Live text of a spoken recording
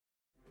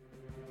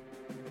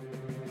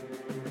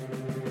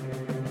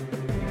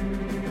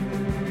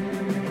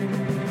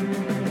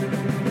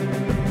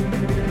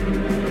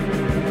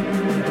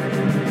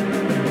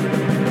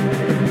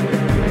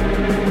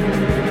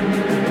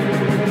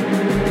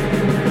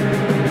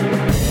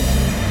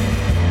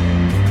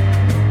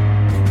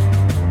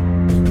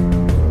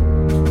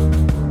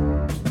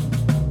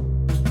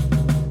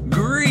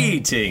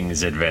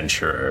Greetings,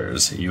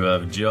 adventurers. You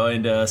have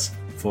joined us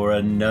for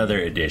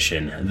another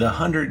edition, the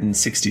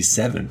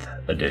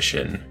 167th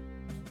edition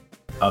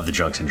of the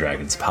Drunks and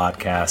Dragons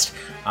podcast.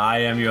 I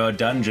am your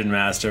dungeon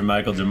master,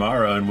 Michael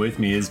Demaro, and with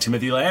me is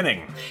Timothy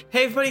Lanning.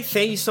 Hey everybody,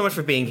 thank you so much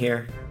for being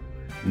here.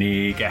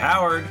 Nika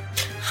Howard.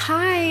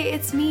 Hi,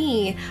 it's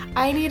me.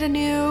 I need a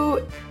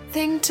new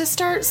thing to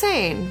start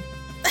saying.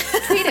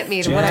 Tweet at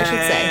me what I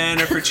should say.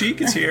 Jennifer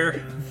Cheek is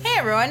here. Hey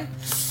everyone.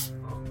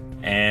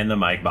 And the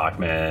Mike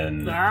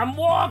Bachman. I'm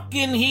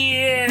walking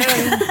here.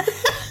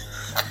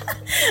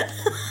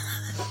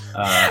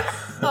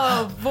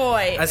 Oh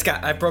boy.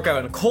 I broke out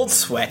in a cold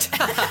sweat.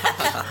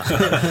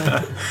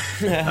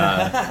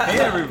 Hey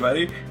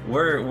everybody.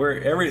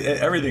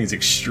 Everything's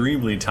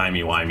extremely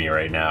timey-wimey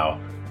right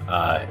now.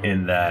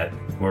 In that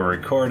we're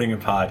recording a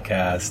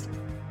podcast.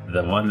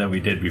 The one that we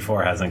did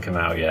before hasn't come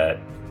out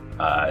yet.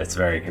 It's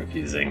very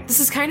confusing.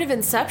 This is kind of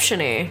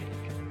Inception-y.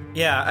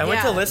 Yeah, I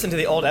went to listen to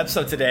the old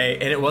episode today,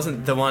 and it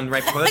wasn't the one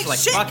right before this. Like,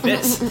 shit. fuck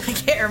this. I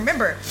can't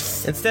remember.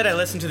 Instead, I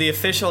listened to the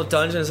official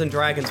Dungeons and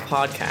Dragons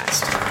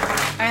podcast.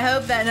 I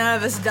hope that none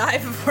of us die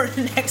before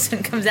the next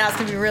one comes out. It's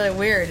gonna be really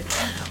weird.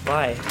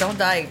 Why? Don't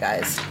die, you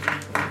guys.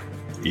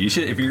 You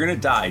should, if you're gonna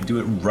die,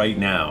 do it right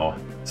now,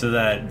 so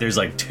that there's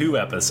like 2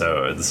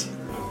 episodes.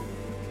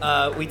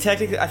 I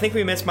think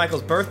we missed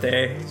Michael's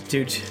birthday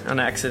due to an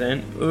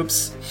accident.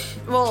 Oops.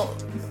 Well,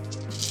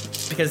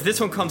 because this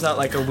one comes out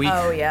like a week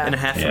and a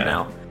half from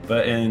now.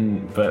 But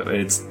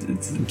it's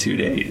in 2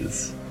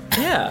 days.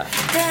 Yeah.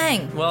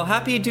 dang. Well,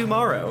 happy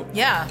tomorrow.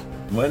 Yeah.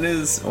 When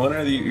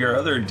are your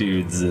other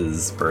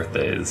dudes'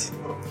 birthdays?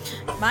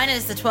 Mine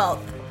is the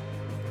 12th.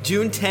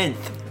 June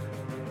 10th.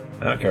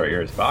 I don't care what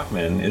yours.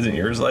 Bachman, isn't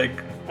yours like?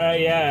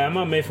 Yeah, I'm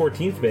on May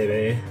 14th,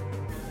 baby.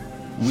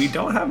 We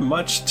don't have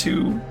much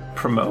to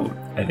promote,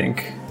 I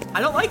think. I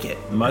don't like it.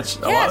 A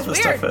lot of the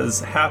stuff has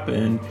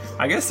happened.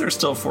 I guess there's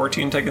still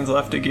 14 tickets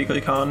left at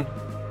GeeklyCon.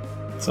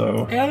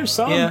 So Yeah, there's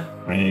some. Yeah.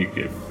 I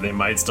mean, they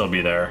might still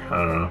be there. I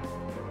don't know.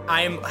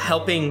 I'm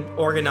helping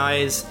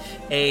organize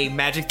a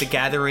Magic the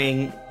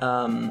Gathering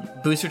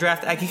booster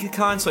draft at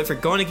GeeklyCon. So if you're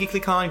going to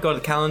GeeklyCon, go to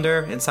the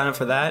calendar and sign up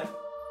for that.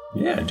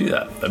 Yeah, do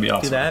that. That'd be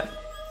awesome. Do that.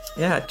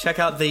 Yeah, check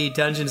out the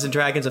Dungeons and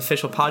Dragons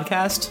official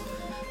podcast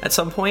at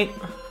some point.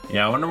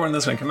 Yeah, I wonder when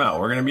this is going to come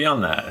out. We're going to be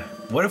on that.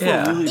 What if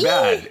we're really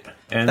bad?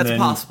 And That's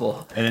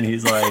possible. And then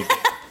he's like,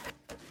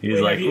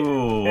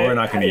 ooh, we're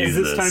not going to use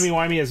this. Is this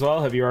timey-wimey as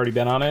well? Have you already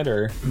been on it,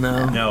 or?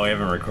 No, we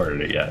haven't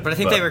recorded it yet. But I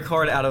think they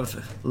record out of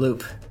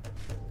loop.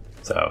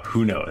 So,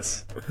 who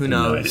knows? Who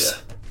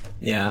knows?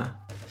 Yeah.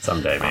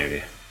 Someday,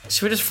 maybe.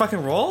 Should we just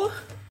fucking roll?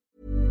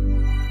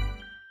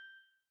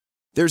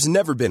 There's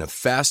never been a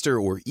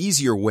faster or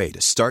easier way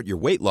to start your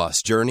weight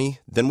loss journey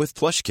than with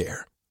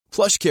PlushCare.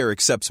 PlushCare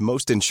accepts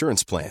most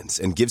insurance plans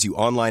and gives you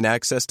online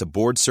access to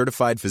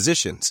board-certified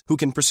physicians who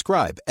can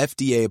prescribe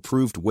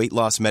FDA-approved weight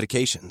loss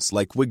medications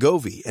like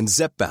Wegovy and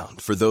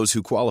Zepbound for those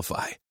who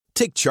qualify.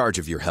 Take charge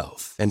of your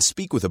health and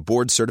speak with a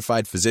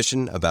board-certified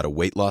physician about a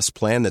weight loss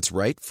plan that's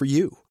right for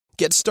you.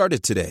 Get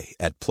started today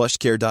at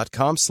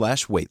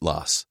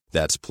plushcare.com/weight-loss.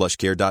 That's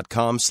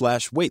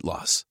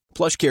plushcare.com/weight-loss.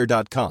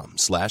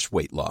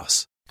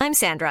 plushcare.com/weight-loss. I'm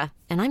Sandra,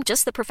 and I'm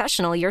just the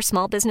professional your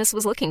small business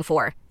was looking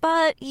for.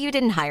 But you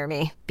didn't hire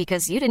me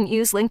because you didn't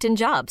use LinkedIn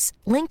Jobs.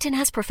 LinkedIn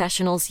has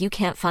professionals you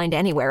can't find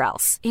anywhere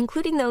else,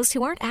 including those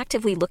who aren't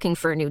actively looking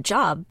for a new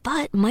job,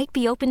 but might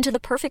be open to the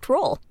perfect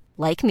role,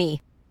 like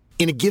me.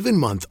 In a given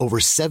month, over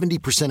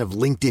 70% of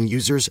LinkedIn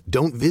users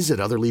don't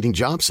visit other leading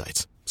job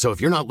sites. So if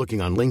you're not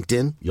looking on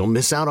LinkedIn, you'll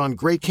miss out on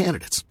great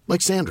candidates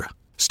like Sandra.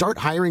 Start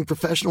hiring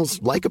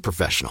professionals like a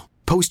professional.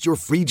 Post your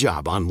free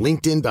job on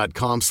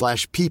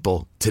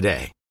linkedin.com/people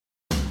today.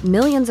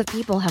 Millions of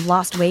people have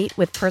lost weight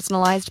with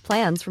personalized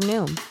plans from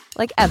Noom.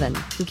 Like Evan,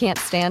 who can't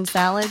stand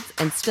salads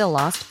and still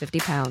lost 50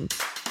 pounds.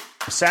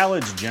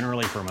 Salads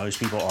generally for most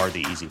people are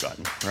the easy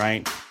button,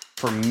 right?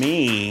 For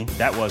me,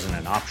 that wasn't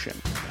an option.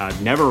 I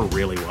never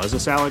really was a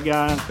salad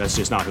guy. That's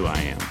just not who I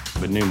am.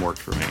 But Noom worked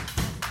for me.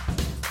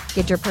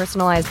 Get your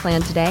personalized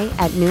plan today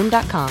at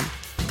Noom.com.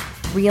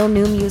 Real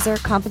Noom user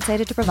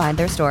compensated to provide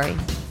their story.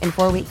 In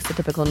 4 weeks, the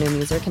typical Noom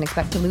user can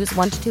expect to lose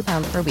 1 to 2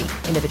 pounds per week.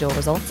 Individual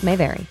results may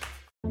vary.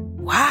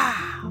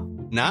 Wow.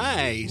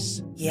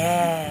 Nice.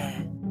 Yeah.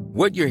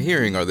 What you're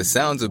hearing are the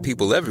sounds of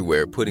people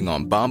everywhere putting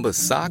on Bombas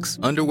socks,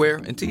 underwear,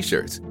 and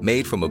T-shirts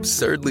made from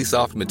absurdly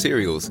soft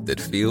materials that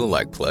feel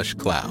like plush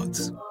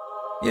clouds.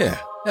 Yeah,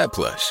 that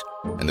plush.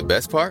 And the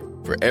best part?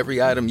 For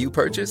every item you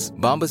purchase,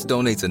 Bombas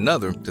donates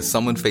another to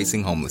someone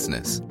facing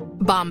homelessness.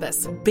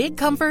 Bombas. Big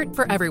comfort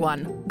for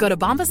everyone. Go to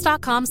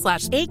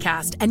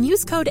bombas.com/ACAST and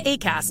use code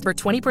ACAST for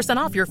 20%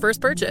 off your first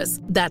purchase.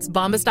 That's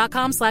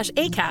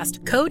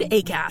bombas.com/ACAST. Code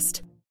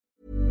ACAST.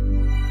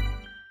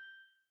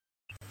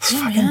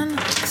 Yeah, man.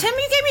 Tim,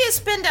 you gave me a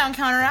spin down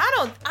counter. I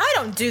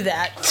don't do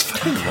that.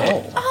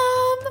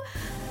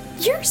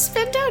 Your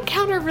spin down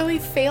counter really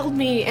failed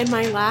me in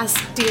my last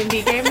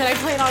D&D game that I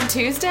played on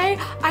Tuesday.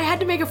 I had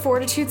to make a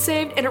fortitude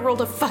save and it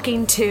rolled a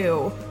fucking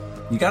 2.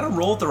 You gotta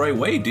roll it the right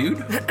way, dude.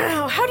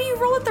 How do you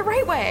roll it the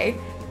right way?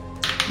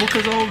 Well,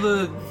 because all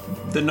the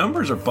the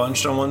numbers are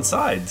bunched on one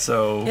side,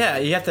 so... Yeah,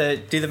 you have to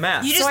do the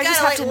math. You So I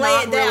just just gotta have to lay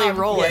not it down. really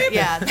roll it.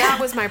 Yeah, that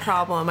was my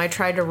problem. I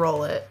tried to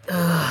roll it.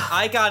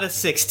 I got a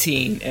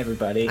 16,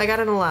 everybody. I got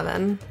an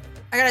 11.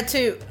 I got a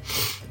 2.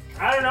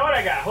 I don't know what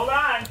I got. Hold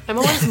on. I'm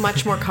always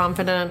much more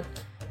confident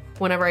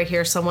whenever I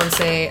hear someone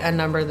say a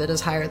number that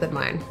is higher than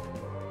mine.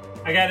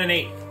 I got an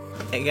 8.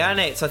 I got an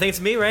 8, so I think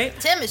it's me, right?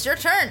 Tim, it's your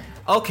turn.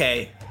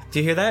 Okay. Do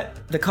you hear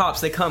that? The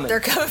cops, they coming. They're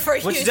coming for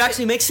you. Which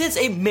actually makes sense.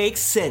 It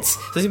makes sense.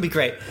 This is gonna be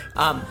great.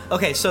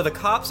 Okay, so the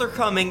cops are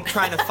coming,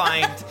 trying to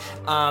find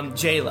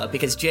Jayla,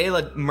 because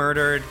Jayla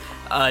murdered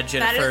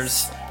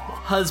Jennifer's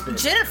husband.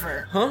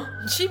 Jennifer? Huh?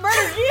 She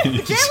murdered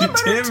you.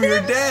 Jayla murdered Tim,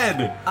 you're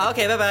dead.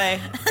 Okay,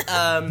 bye-bye.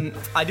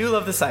 I do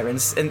love the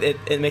sirens, and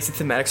it makes it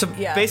thematic. So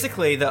Yeah.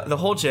 basically, the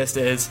whole gist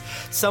is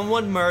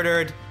someone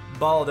murdered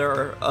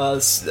Balder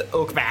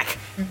Oakback,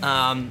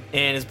 and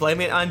is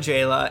blaming it on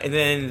Jayla, and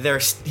then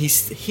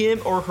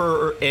him or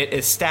her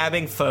is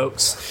stabbing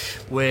folks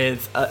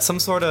with some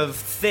sort of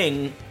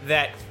thing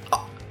that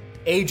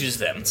ages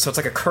them. So it's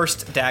like a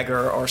cursed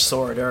dagger or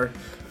sword or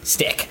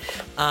stick.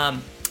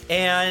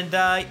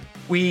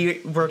 We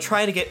were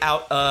trying to get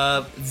out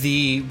of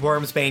the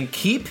Wormsbane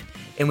Keep,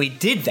 and we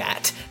did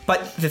that.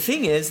 But the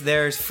thing is,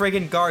 there's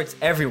friggin' guards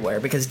everywhere,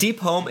 because Deep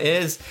Home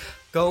is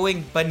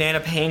going banana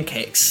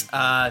pancakes.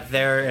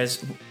 There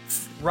is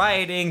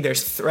rioting,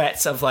 there's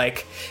threats of,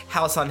 like,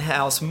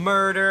 house-on-house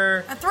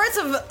murder. Threats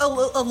of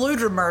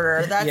eluder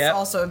murder, that's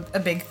also a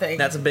big thing.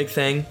 That's a big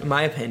thing, in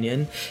my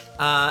opinion.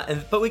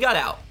 But we got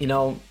out,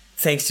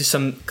 thanks to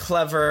some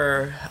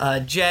clever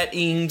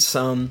jetting,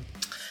 some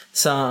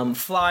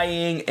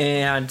flying,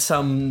 and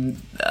some.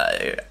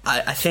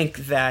 I think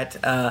that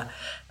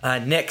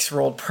Nyx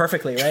rolled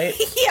perfectly, right?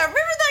 Yeah, remember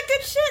that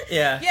good shit?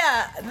 Yeah.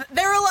 Yeah.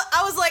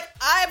 I was like,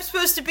 I'm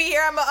supposed to be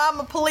here. I'm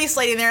a police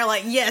lady, and they're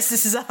like, yes,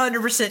 this is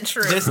 100%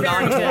 true. This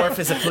non-dwarf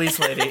is a police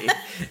lady.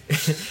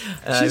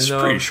 She's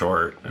pretty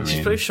short.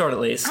 She's pretty short, at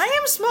least. I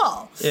am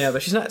small. Yeah,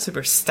 but she's not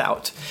super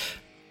stout.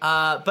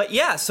 But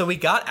yeah, so we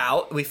got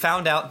out. We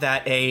found out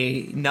that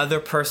another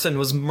person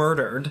was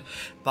murdered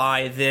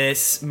by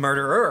this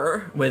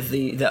murderer with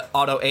the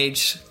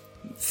auto-age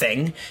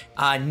thing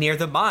near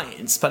the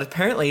mines. But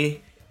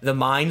apparently the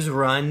mines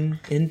run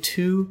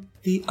into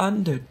the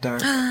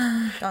Underdark.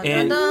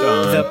 And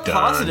the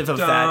positive of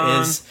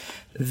that is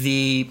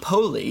the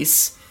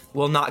police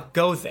will not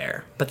go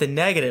there. But the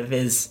negative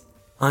is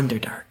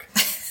Underdark.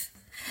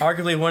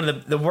 Arguably one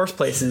of the worst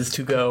places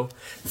to go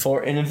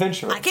for an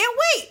adventurer. I can't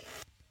wait!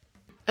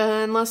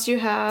 Unless you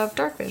have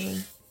dark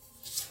vision.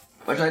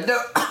 Which I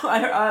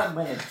don't.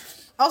 Man.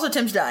 Also,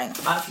 Tim's dying.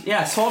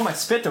 I swallowed my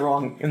spit the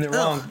wrong.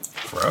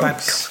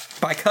 Gross.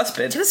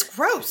 Bicuspid. It's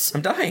gross.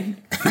 I'm dying.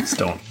 Please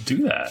don't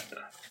do that.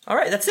 All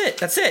right, that's it.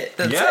 That's it.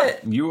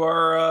 You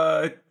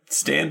are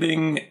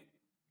standing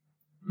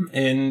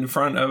in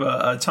front of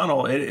a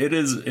tunnel. It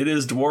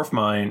is dwarf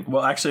mine.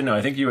 Well, actually, no.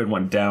 I think you had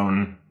went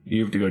down.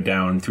 You have to go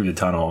down through the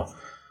tunnel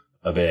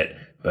a bit,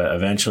 but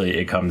eventually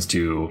it comes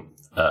to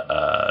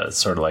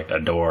sort of like a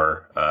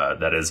door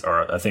that is,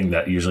 or a thing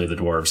that usually the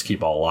dwarves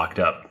keep all locked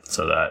up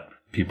so that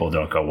people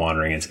don't go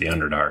wandering into the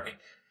Underdark.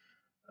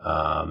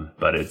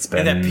 But it's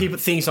been... And that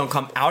things don't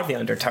come out of the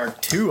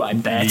Underdark too, I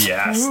bet.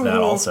 Yes, that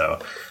also.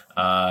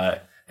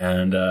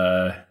 And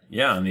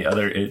the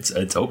other,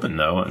 it's open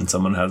though, and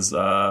someone has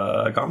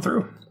gone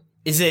through.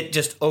 Is it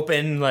just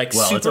open, like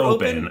well, super it's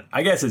open?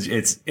 I guess it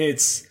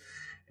is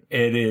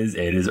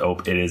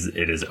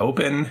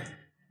open.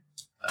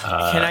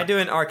 Can I do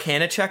an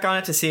Arcana check on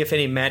it to see if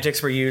any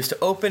magics were used to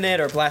open it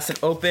or blast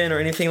it open or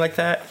anything like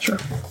that? Sure.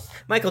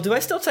 Michael, do I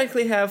still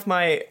technically have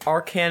my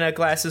Arcana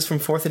glasses from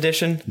 4th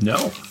edition? No.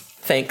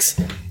 Thanks.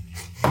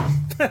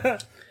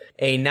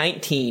 A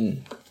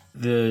 19.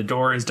 The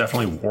door is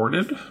definitely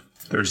warded.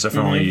 There's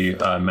definitely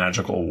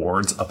magical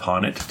wards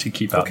upon it to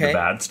keep out the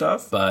bad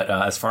stuff. But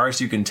as far as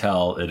you can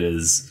tell, it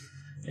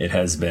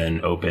has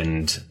been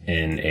opened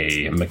in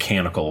a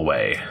mechanical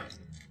way.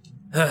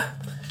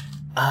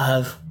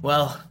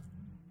 Well,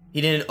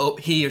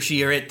 he or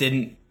she or it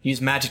didn't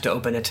use magic to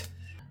open it.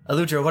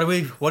 Aludra, what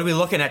are we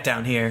looking at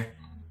down here?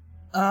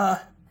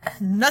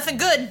 Nothing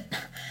good.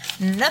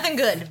 Nothing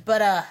good,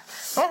 but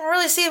don't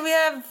really see if we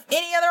have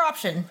any other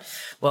option.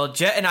 Well,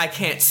 Jet and I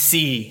can't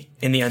see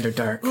in the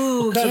Underdark.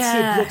 Ooh, That's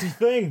yeah. the bloody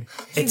thing.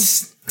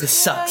 This Oh,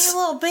 sucks. you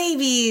little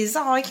babies.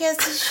 Oh, I can't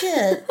see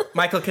shit.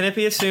 Michael, can it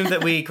be assumed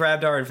that we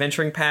grabbed our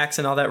adventuring packs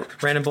and all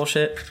that random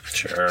bullshit?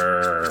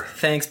 Sure.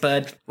 Thanks,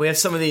 bud. We have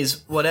some of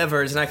these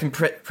whatevers, and I can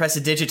press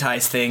to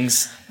digitize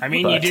things. I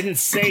mean, you didn't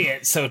say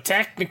it, so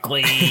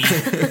technically...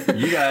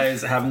 You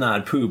guys have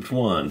not pooped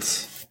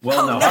once.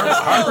 Well, no.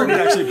 Harper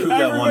did actually poop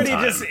that one time.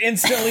 Everybody just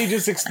instantly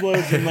just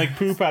explodes and like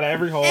poop out of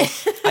every hole.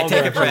 I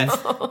take a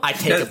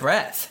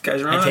breath.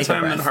 Guys, remember that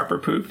time when Harper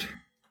pooped?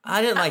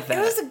 I didn't like that.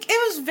 It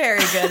was very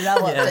good, and I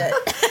loved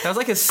it. That was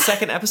like his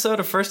second episode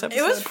or first episode?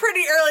 It was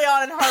pretty early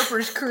on in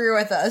Harper's career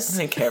with us.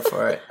 I didn't care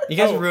for it. You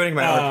guys are ruining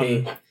my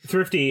RP.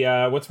 Thrifty,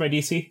 what's my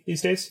DC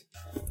these days?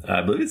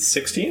 I believe it's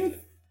 16.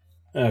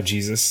 Oh,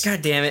 Jesus.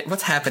 God damn it.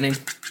 What's happening?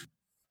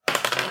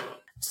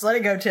 Just let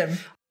it go, Tim.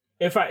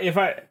 If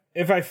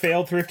I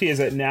fail Thrifty, is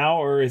it now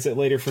or is it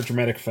later for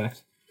dramatic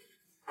effect?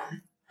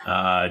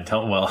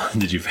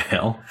 Did you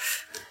fail?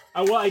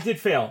 Well, I did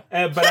fail,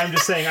 but I'm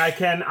just saying I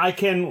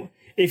can.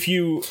 If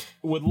you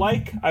would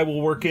like, I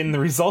will work in the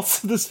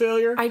results of this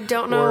failure. I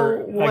don't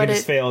know what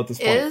it fail at this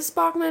point. is,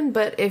 Bachman,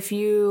 but if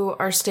you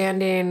are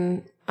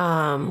standing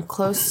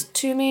close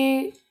to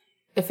me,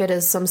 if it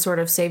is some sort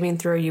of saving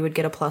throw, you would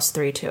get a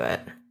 +3 to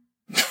it.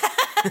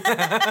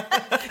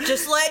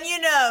 Just letting you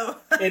know.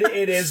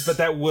 It is, but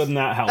that would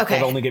not help. Okay.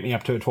 That'd only get me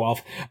up to a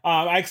 12.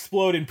 I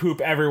explode and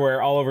poop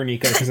everywhere, all over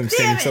Nika, because I'm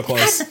standing so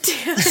close.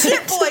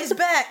 Shit boy's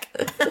back.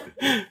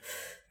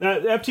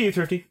 Up to you,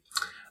 Thrifty.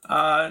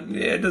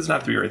 It doesn't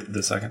have to be right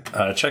this second.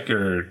 Check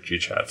your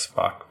G-chats,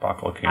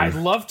 Bach looking. I'd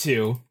love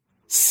to.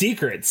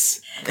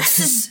 Secrets.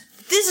 This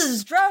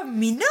is driving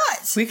me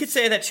nuts. We could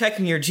say that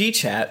checking your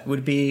G-chat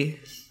would be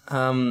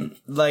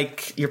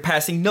like you're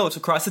passing notes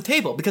across the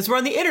table because we're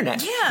on the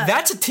internet. Yeah.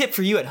 That's a tip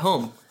for you at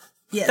home.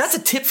 Yes. That's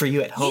a tip for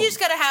you at home. You just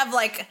gotta have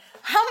like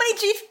I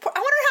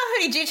wonder how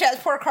many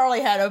G-chats poor Carly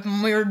had open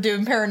when we were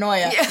doing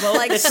Paranoia. Yeah. Well,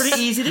 like, it's pretty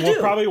easy to do.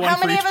 Probably one how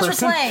for many each of us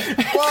person. were playing?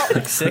 Well,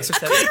 like 6 or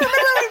 7. you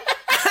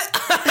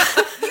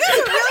guys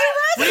are really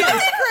raspy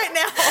right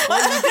now.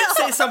 Well, you did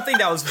say something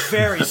that was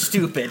very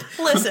stupid.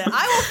 Listen,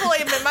 I will fully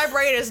admit my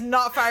brain is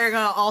not firing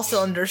on all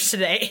cylinders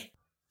today.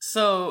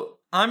 So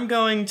I'm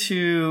going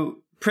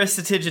to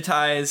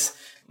prestidigitize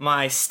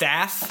my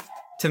staff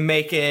to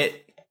make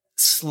it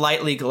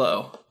slightly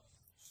glow.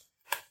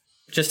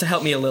 Just to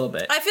help me a little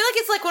bit. I feel like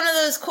it's like one of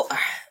those cool,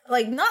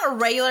 like not a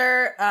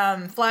regular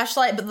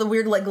flashlight, but the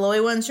weird like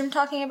glowy ones you're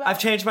talking about. I've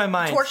changed my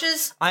mind.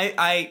 Torches?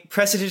 I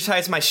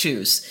prestidigitize my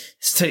shoes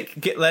to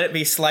let it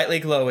be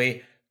slightly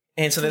glowy,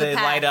 and so that they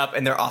light up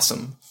and they're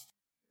awesome.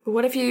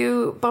 What if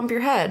you bump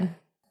your head?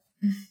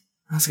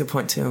 That's a good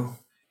point too.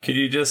 Could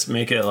you just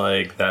make it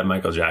like that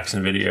Michael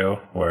Jackson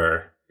video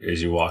where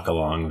as you walk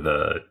along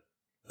the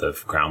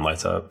ground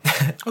lights up?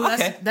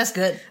 Okay, that's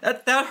good.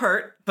 That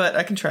hurt, but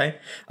I can try.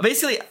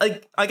 Basically,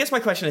 like I guess my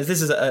question is,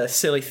 this is a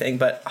silly thing,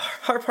 but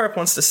Harp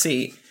wants to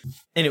see.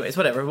 Anyways,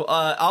 whatever.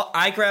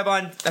 I grab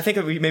on. I think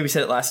we maybe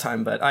said it last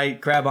time, but I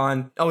grab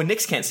on. Oh, and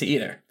Nyx can't see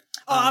either.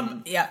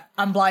 I'm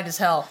blind as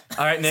hell.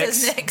 All right, Nyx.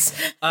 Says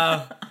Nyx.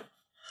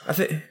 I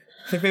think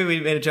maybe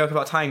we made a joke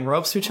about tying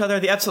ropes to each other.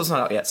 The episode's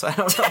not out yet, so I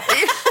don't know.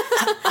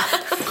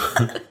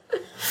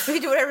 We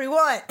can do whatever we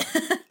want.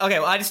 Okay,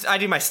 well, I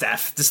do my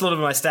staff, just a little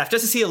bit of my staff,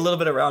 just to see a little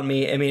bit around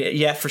me. I mean,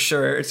 yeah, for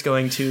sure, it's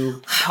going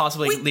to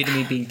possibly lead to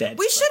me being dead.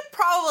 We should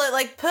probably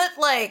like put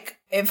like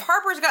if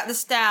Harper's got the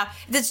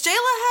staff. Does Jayla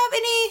have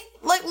any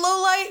like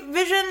low light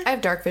vision? I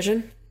have dark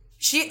vision.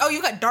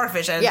 You got dark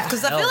vision. Yeah.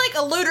 Because I feel like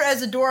a looter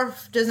as a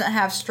dwarf doesn't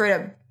have straight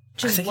up.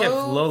 Just I think you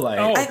have low light.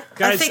 Oh,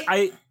 guys,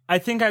 I I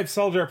think I've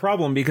solved our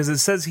problem because it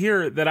says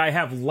here that I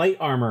have light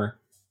armor.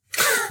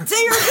 So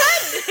you're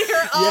good.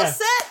 You're all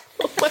set.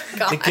 Oh my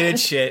god. The good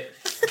shit.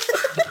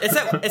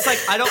 It's like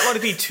I don't want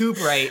to be too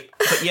bright,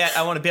 but yet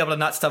I want to be able to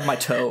not stub my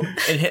toe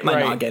and hit my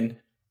noggin.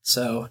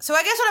 So I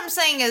guess what I'm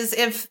saying is,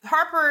 if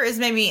Harper is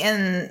maybe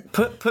in,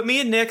 put me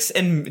and Nyx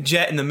and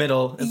Jet in the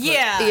middle. And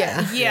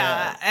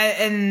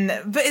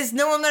but is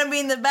no one going to be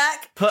in the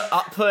back? Put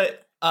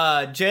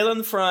Jayla in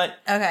the front.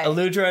 Okay.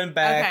 Aludra in the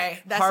back. Okay,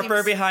 that Harper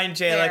seems behind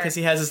Jayla fair. because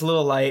he has his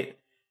little light,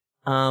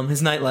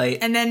 his night light.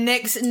 And then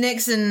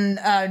Nyx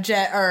and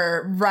Jet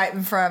are right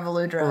in front of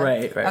Aludra.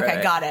 Right. Okay,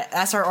 right. got it.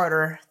 That's our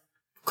order.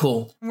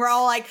 Cool. We're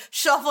all like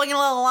shuffling in a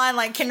little line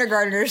like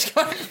kindergartners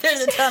going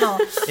through the tunnel.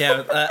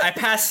 Yeah, I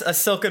pass a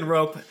silken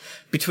rope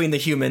between the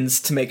humans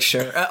to make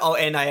sure.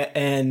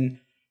 And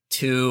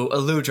to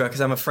Aludra because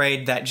I'm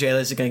afraid that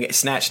Jayla's going to get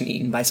snatched and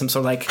eaten by some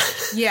sort of like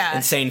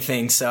insane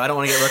thing. So I don't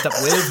want to get roped up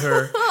with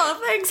her.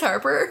 Oh, thanks,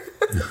 Harper.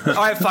 All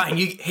right, fine.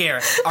 You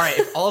here? All right,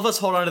 if all of us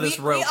hold on to this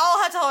rope. We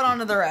all have to hold on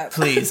to the rope.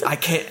 Please, I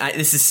can't.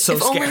 This is so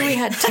If scary. only we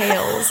had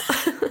tails.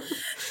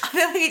 I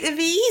feel like it'd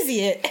be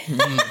easy.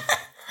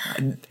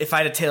 If I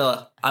had a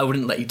tail, I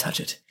wouldn't let you touch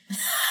it.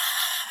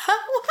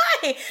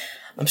 Why?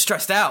 I'm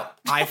stressed out.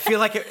 I feel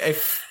like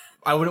if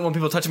I wouldn't want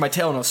people touching my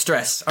tail when I was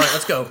stressed. All right,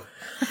 let's go.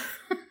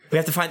 We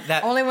have to find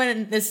that. Only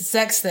when it's a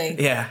sex thing.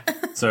 Yeah.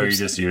 So you're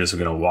just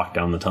gonna walk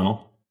down the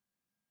tunnel?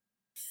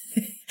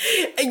 Yeah,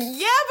 but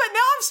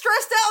now I'm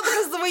stressed out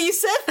because of the way you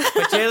said that.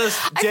 But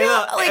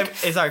Jayla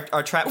like is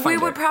our trap finder. We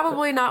would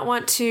probably not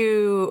want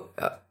to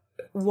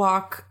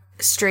walk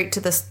straight to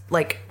this,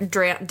 like,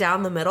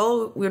 down the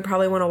middle. We would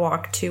probably want to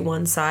walk to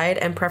one side,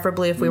 and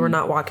preferably if we were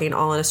not walking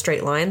all in a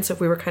straight line. So if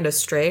we were kind of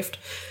strafed,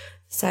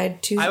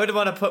 side to... I would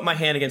want to put my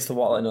hand against the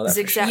wall. I know that.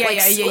 Zigzag,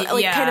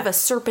 kind of a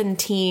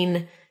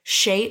serpentine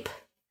shape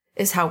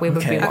is how we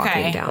would be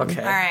walking down. Okay.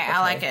 All right,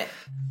 I like it.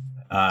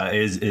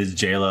 Is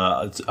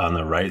Jayla on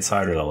the right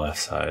side or the left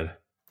side?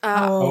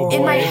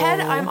 In my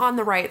head, I'm on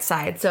the right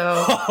side,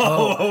 so...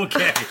 Oh,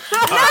 okay.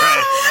 All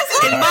right.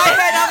 In my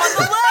head, I'm on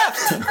the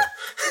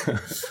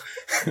left!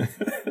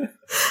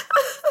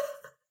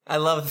 I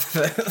love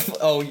the...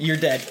 Oh, you're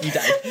dead. You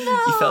died. No.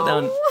 You fell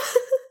down.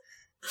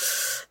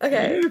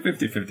 Okay.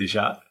 50-50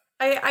 shot.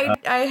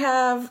 I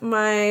have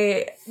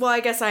my... Well, I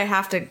guess I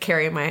have to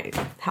carry my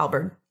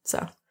halberd,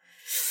 so...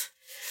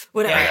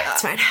 Whatever,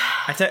 it's fine.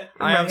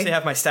 I obviously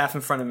have my staff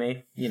in front of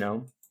me,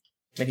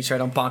 making sure I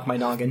don't bonk my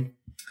noggin.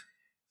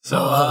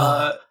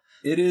 So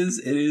it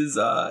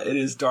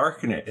is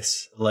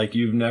darkness. Like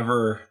you've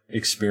never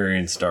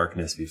experienced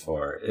darkness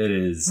before. It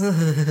is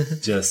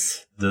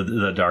just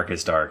the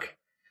darkest dark.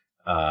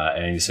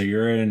 And so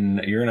you're in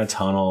a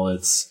tunnel.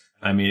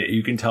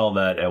 You can tell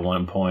that at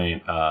one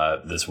point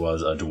this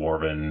was a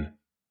dwarven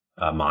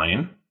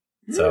mine.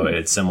 So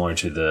it's similar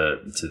to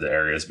the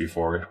areas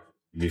before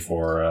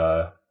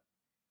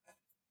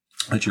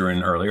that you were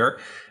in earlier,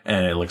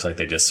 and it looks like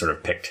they just sort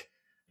of picked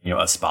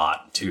a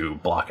spot to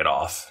block it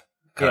off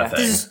kind of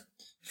thing. This is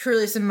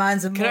truly some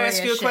Minds of Can I Moria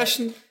ask you a shit.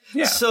 question?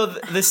 Yeah. So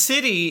the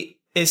city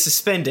is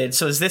suspended.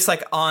 So is this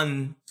like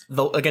on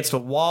against a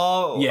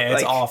wall? Yeah,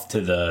 it's like, off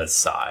to the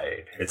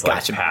side. It's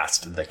like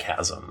past the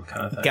chasm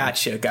kind of thing.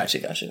 Gotcha.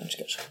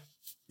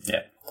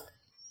 Yeah.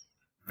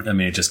 I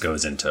mean, it just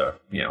goes into,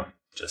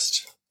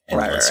 just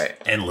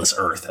endless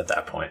earth at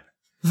that point.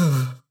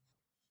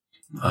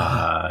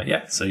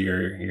 So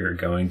you're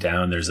going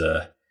down. There's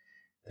a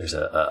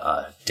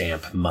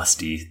damp,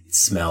 musty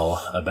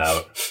smell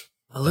about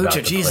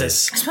Lucha,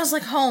 Jesus. It smells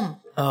like home.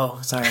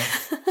 Oh, sorry.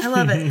 I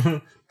love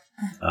it.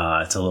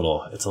 It's a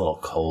little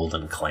cold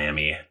and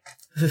clammy.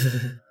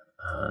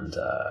 And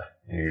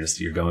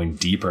you're going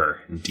deeper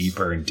and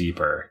deeper and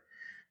deeper.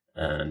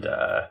 And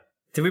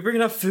did we bring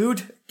enough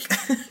food?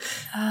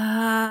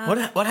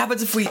 What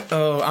happens if we?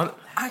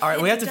 All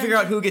right, we have to figure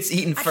out who gets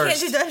eaten first.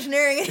 I can't do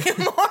dungeoneering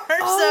anymore,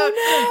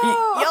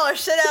 y'all are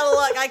shit out of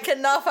luck. I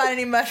cannot find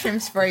any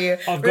mushrooms for you.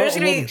 I've got a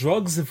little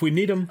drugs if we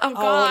need them. Oh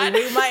God,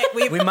 we might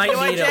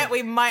need them.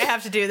 We might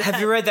have to do that.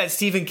 Have you read that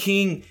Stephen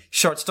King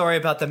short story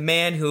about the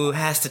man who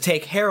has to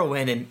take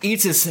heroin and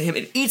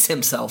eats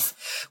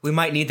himself? We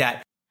might need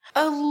that.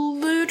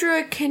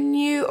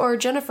 Ludra, or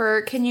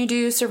Jennifer, can you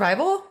do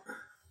survival?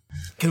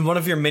 Can one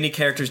of your mini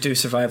characters do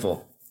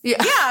survival? Yeah,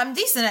 I'm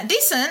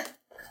decent.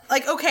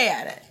 Like, okay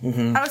at it.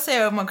 Mm-hmm. I would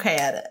say I'm okay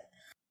at it.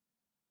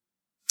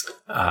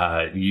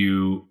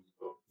 You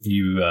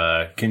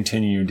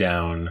continue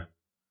down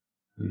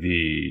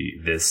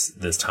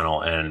this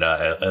tunnel, and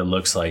it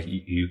looks like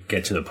you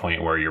get to the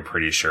point where you're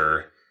pretty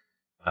sure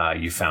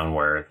you found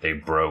where they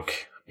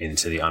broke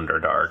into the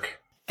Underdark.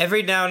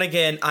 Every now and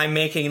again, I'm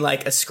making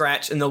like a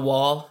scratch in the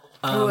wall.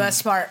 Oh, that's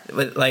smart.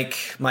 With like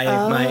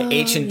my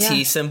H and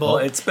T symbol. Well,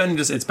 it's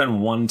been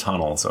one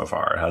tunnel so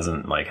far. It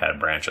hasn't like had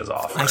branches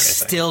off. Or anything.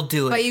 Still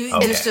do it. But you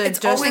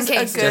It's always in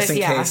case. a good, Just in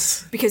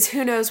case. Because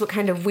who knows what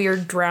kind of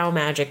weird drow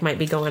magic might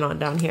be going on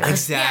down here.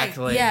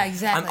 Exactly. Yeah,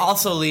 exactly. I'm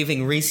also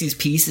leaving Reese's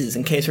Pieces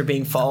in case we're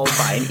being followed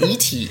by an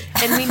ET.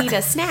 And we need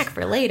a snack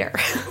for later.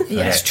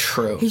 Yeah, That's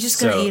true. He's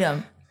just gonna eat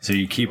them. So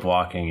you keep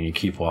walking and you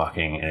keep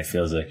walking, and it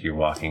feels like you're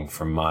walking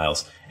for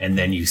miles, and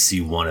then you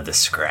see one of the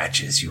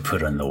scratches you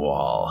put on the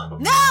wall.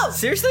 No!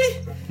 Seriously?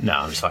 No,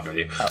 I'm just fucking with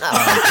you.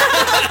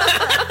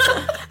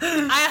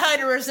 I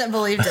 100%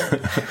 believed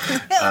it.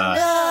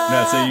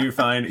 No, so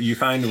you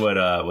find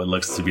what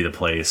looks to be the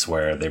place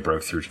where they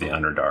broke through to the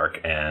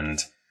Underdark, and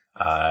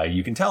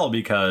you can tell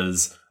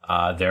because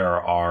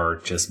there are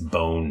just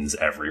bones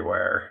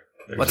everywhere.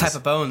 What type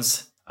of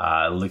bones?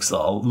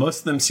 Most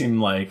of them seem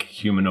like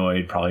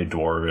humanoid, probably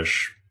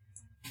dwarvish.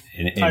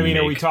 Are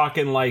we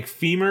talking like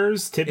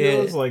femurs,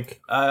 tibials, like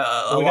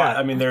a lot?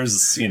 I mean,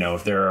 there's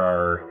there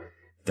are.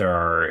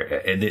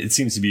 It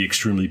seems to be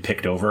extremely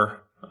picked over.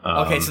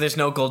 Okay, so there's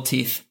no gold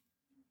teeth.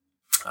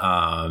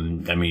 I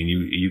mean,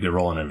 you could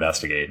roll and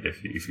investigate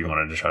if you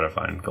wanted to try to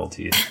find gold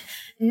teeth.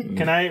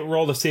 Can I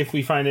roll to see if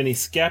we find any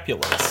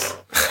scapulas?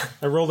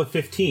 I rolled a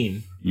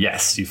 15.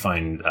 Yes, you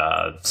find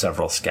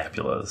several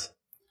scapulas.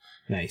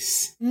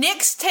 Nice.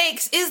 Nyx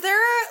takes. Is there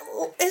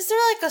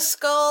like a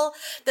skull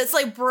that's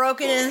like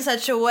broken in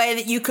such a way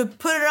that you could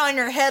put it on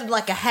your head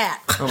like a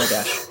hat? Oh my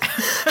gosh!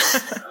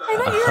 I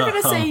thought you were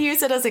going to say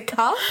use it as a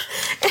cup.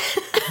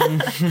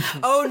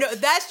 Oh no,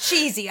 that's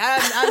cheesy.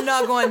 I'm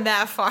not going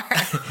that far.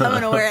 I'm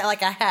gonna wear it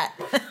like a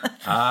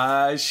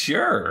hat.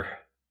 Sure.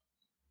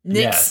 Nyx,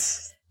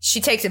 yes.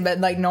 She takes it, but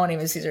like no one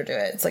even sees her do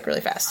it. It's like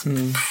really fast.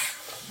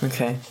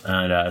 Okay.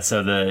 And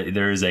so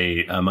there is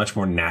a much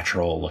more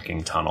natural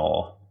looking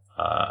tunnel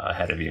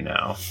ahead of you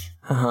now.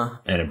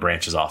 And it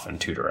branches off in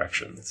two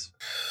directions.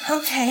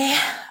 Okay.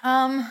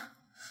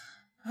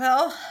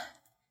 Well,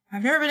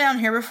 I've never been down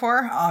here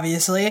before,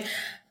 obviously,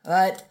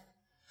 but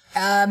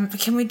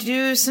can we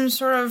do some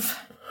sort of,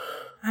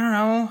 I don't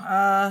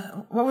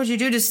know, what would you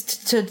do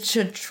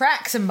to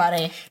track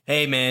somebody?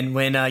 Hey man,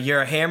 when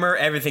you're a hammer,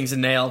 everything's a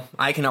nail.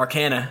 I can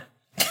arcana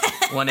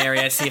one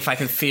area, see if I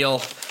can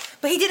feel.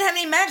 But he didn't have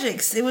any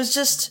magics. It was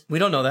just. We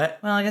don't know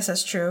that. Well, I guess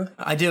that's true.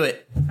 I do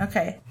it.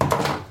 Okay.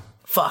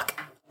 Fuck.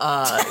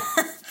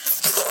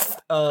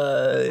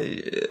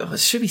 It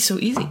should be so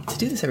easy to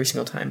do this every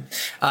single time.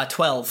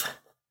 12.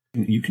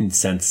 You can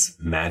sense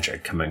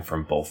magic coming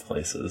from both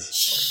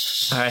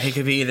places. Alright, it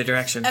could be either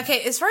direction.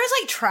 Okay, as far as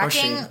like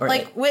tracking,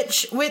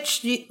 which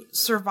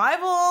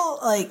survival,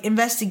 like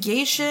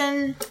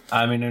investigation.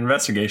 I mean,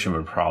 investigation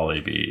would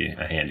probably be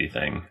a handy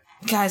thing.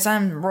 Guys,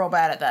 I'm real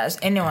bad at that. Is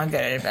anyone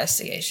good at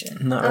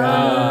investigation? Not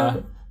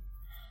really.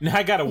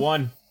 I got a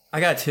 1. I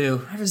got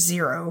 2. I have a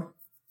 0.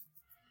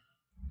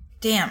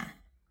 Damn.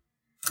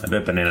 I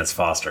bet Bananas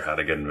Foster had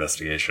a good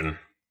investigation.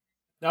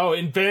 Oh,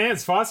 and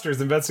Bananas Foster's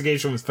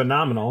investigation was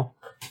phenomenal.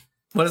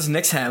 What does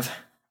Nyx have?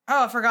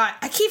 Oh, I forgot.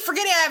 I keep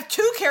forgetting I have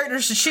 2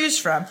 characters to choose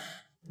from.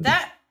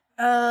 That,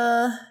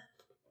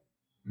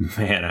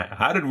 Man,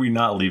 how did we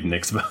not leave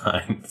Nyx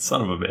behind?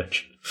 Son of a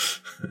bitch.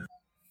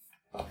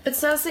 It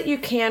says that you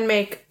can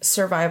make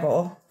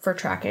survival for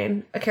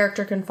tracking. A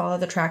character can follow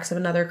the tracks of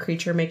another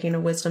creature making a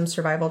wisdom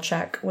survival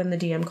check when the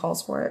DM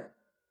calls for it.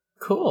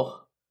 Cool.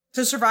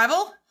 So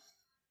survival?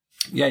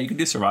 Yeah, you can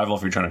do survival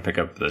if you're trying to pick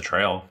up the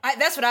trail.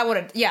 That's what I would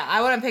have. Yeah,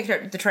 I would have picked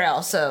up the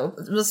trail. So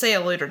we'll say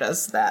a looter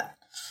does that.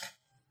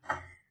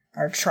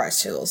 Or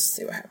tries to. Let's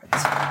see what happens.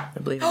 I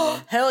believe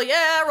it. Hell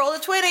yeah, roll a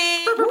 20.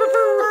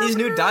 These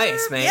new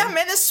dice, man. Yeah,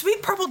 man, this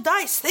sweet purple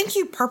dice. Thank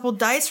you, purple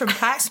dice from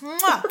PAX.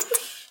 Mwah.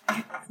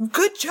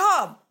 Good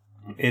job.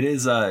 It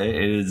is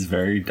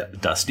very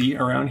dusty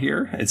around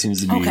here. It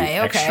seems to be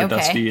extra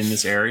dusty in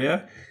this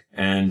area.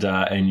 And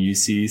you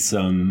see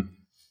some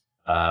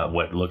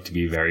what look to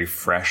be very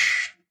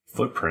fresh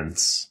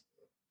footprints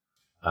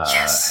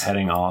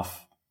heading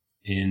off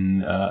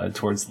in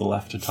towards the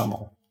left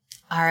tunnel.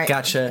 All right.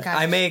 Gotcha.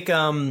 I make we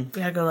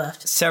gotta go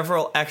left.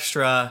 Several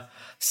extra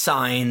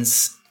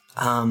signs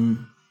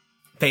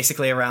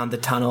basically around the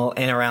tunnel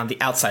and around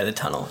the outside of the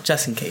tunnel,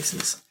 just in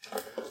cases.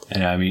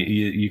 And I mean,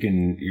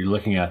 you're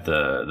looking at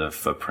the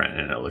footprint,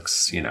 and it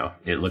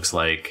looks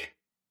like,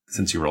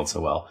 since you rolled so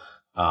well,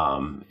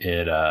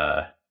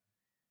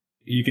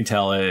 you can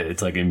tell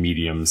it's like a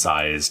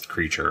medium-sized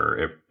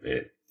creature.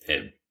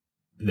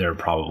 They're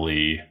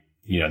probably,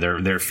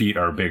 their feet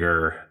are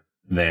bigger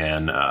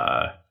than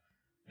a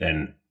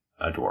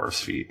dwarf's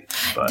feet.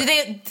 But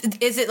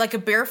is it like a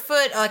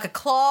barefoot, like a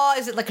claw?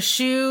 Is it like a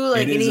shoe?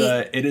 Like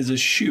it is a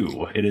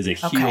shoe. It is a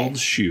heeled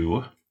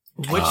shoe.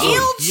 Which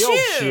heeled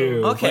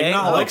shoe? Okay,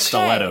 not like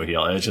stiletto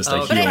heel. It's just a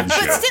heeled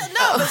shoe.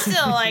 But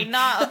still, like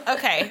not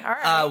okay. All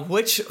right.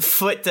 Which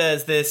foot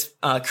does this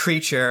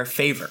creature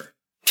favor?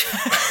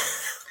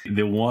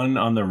 The one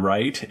on the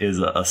right is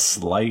a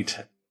slight,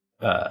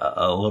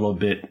 a little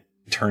bit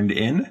turned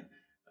in,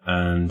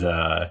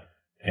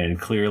 and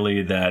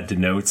clearly that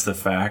denotes the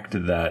fact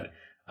that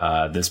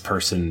this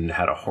person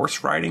had a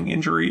horse riding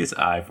injury.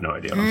 I have no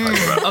idea what I'm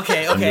talking about.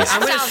 Okay. I'm going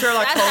to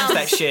Sherlock Holmes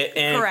that shit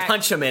and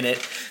punch him in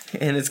it,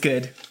 and it's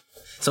good.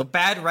 So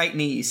bad right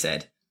knee, you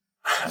said.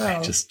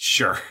 Just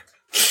sure.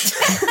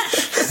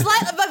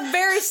 But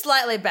very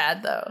slightly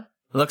bad though.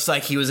 Looks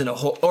like he was in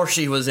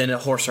she was in a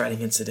horse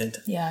riding incident.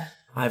 Yeah.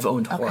 I've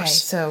owned horse. Okay,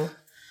 so all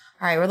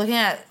right, we're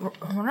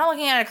not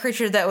looking at a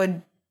creature that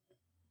would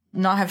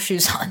not have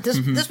shoes on. This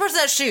person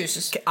has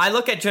shoes. I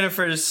look at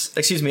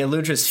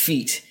Eludra's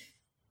feet.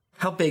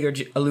 How big are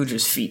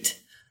Eludra's feet?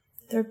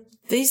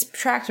 These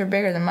tracks are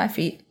bigger than my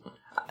feet.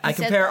 I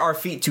compare our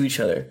feet to each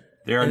other.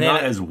 They are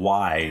not as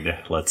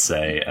wide, let's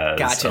say,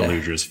 as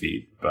Eludra's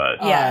feet, but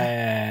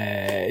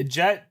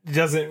Jet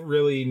doesn't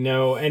really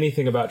know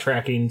anything about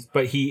tracking,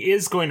 but he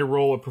is going to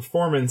roll a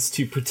performance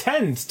to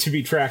pretend to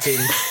be tracking,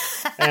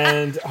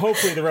 and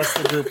hopefully the rest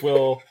of the group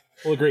will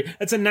agree.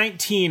 That's a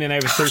 19, and I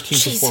have a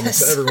 13 performance,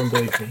 so everyone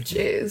believes me.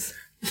 Jeez.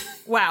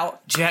 Wow.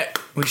 Jet,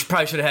 we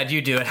probably should have had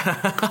you do it.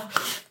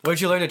 Where'd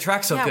you learn to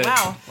track so good?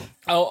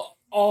 Wow.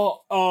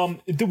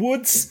 The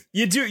woods.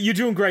 You're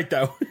doing great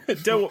though.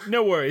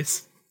 No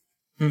worries.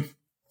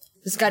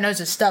 This guy knows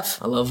his stuff.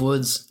 I love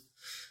woods.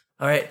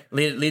 All right,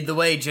 lead the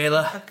way,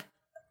 Jayla.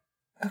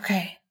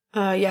 Okay.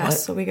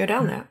 So we go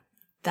down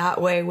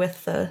that way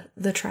with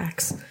the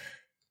tracks.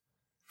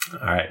 All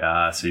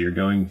right, so you're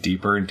going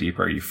deeper and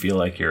deeper. You feel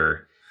like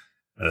you're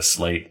at a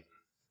slight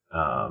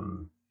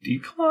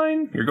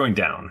decline. You're going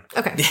down.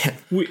 Okay.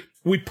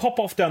 We pop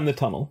off down the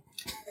tunnel.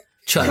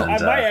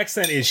 My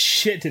accent is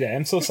shit today.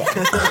 I'm so sorry.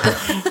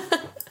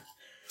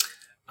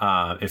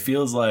 It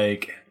feels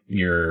like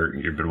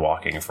you've been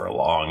walking for a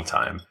long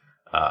time.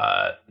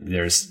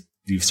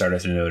 You've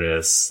started to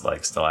notice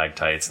like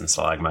stalactites and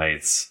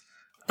stalagmites.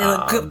 They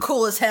look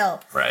cool as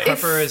hell. Right.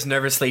 Pepper is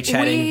nervously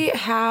chatting. We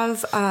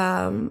have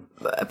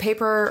a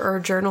paper or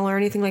a journal or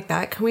anything like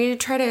that. Can we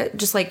try to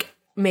just like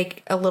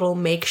make a little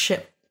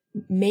makeshift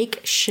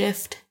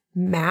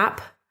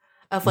map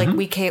of like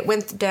we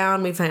went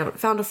down, we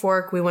found a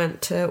fork, we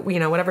went to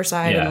whatever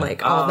side and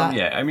like all of that.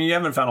 Yeah, I mean you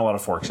haven't found a lot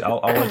of forks. I'll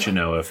let you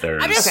know if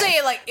there's. I'm just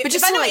saying like, but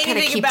just if I to know like kind of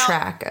anything keep about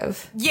track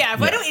of. Yeah,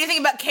 if I know anything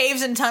about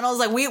caves and tunnels,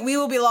 like we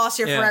will be lost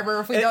here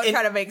forever if we don't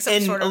try to make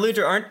some sort of.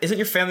 Eludra, isn't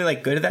your family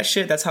like good at that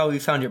shit? That's how we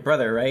found your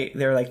brother, right?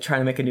 They were like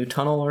trying to make a new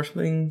tunnel or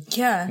something.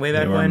 Yeah, way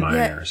back they were when.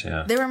 Miners,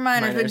 they were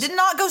miners, but it did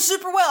not go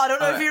super well. I don't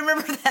know if you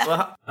remember that.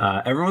 Well,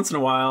 every once in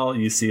a while,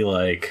 you see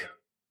like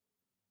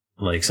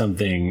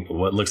something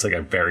what looks like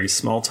a very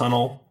small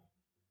tunnel.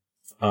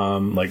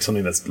 Like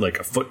something that's like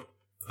a foot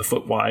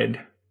wide,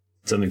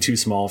 something too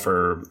small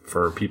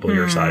for people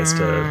your size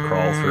to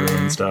crawl through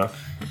and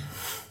stuff.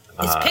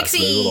 It's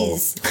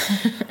pixies.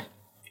 So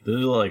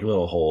there's like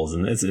little holes,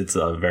 and it's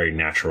very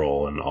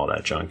natural and all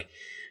that junk.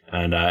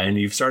 And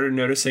you've started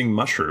noticing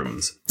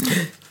mushrooms.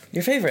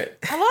 Your favorite.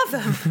 I love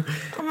them.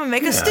 I'm gonna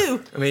make a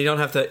stew. I mean, you don't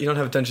have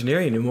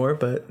dungeoneering anymore,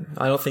 but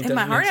I don't think in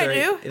my heart I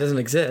do. It doesn't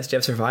exist. You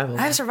have survival.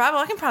 I have survival.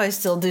 I can probably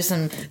still do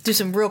some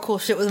real cool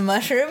shit with a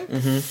mushroom.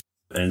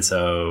 Mm-hmm. And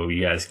so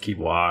you guys keep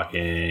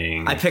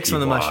walking. I pick some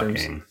of the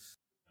mushrooms.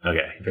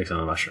 Okay, you pick some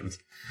of the mushrooms.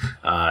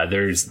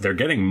 They're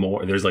getting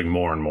more. There's like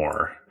more and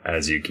more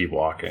as you keep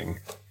walking.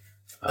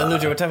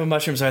 Ludra, what type of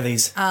mushrooms are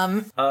these?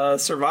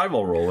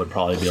 Survival roll would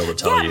probably be able to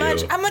tell you.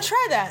 I'm gonna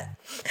try that.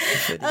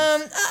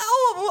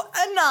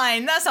 A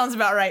 9. That sounds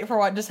about right for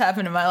what just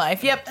happened in my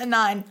life. Yep, a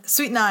 9.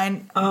 Sweet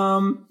 9.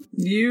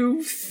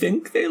 You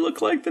think they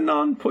look like the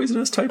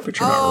non-poisonous type, but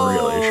you're not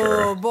really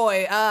sure. Oh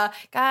boy, guys,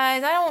 I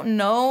don't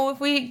know if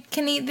we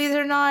can eat these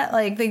or not.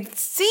 Like, they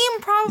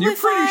seem probably You're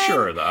pretty fine.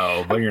 sure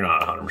though, but you're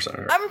not 100%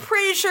 sure. I'm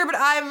pretty sure, but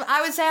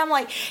I would say I'm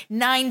like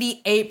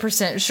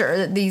 98% sure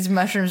that these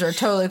mushrooms are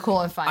totally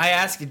cool and fine. I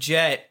asked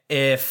Jet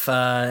if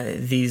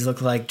these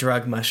look like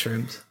drug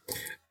mushrooms.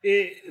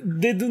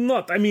 They do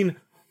not. I mean,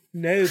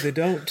 no, they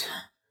don't,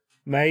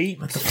 mate.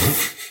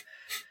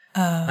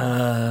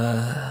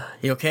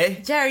 You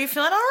okay? Jay, are you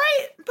feeling all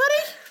right,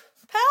 buddy?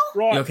 Pal?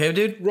 Right. You okay,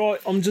 dude? Right.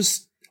 I'm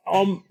just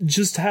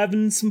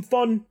having some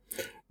fun,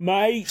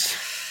 mate.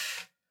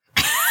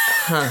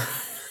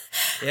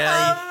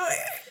 Yeah.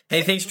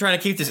 Hey, thanks for trying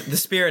to keep the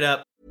spirit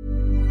up.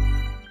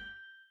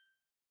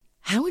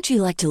 How would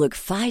you like to look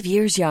 5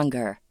 years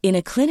younger? In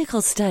a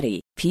clinical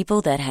study,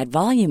 people that had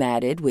volume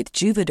added with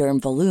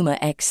Juvederm Voluma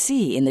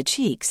XC in the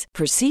cheeks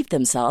perceived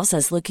themselves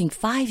as looking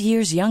 5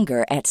 years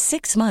younger at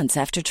 6 months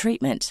after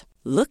treatment.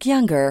 Look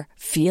younger,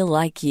 feel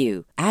like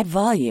you. Add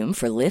volume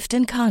for lift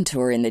and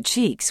contour in the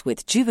cheeks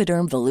with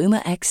Juvederm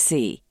Voluma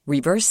XC.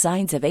 Reverse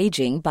signs of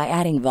aging by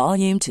adding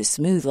volume to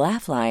smooth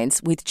laugh lines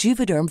with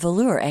Juvederm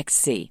Volure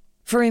XC.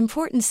 For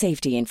important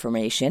safety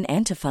information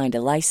and to find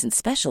a licensed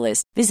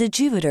specialist, visit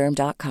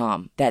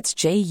Juvederm.com. That's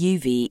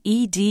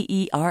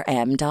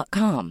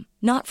JUVEDERM.com.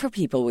 Not for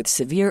people with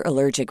severe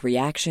allergic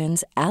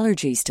reactions,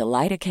 allergies to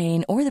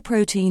lidocaine, or the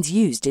proteins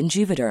used in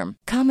Juvederm.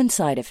 Common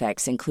side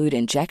effects include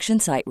injection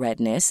site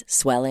redness,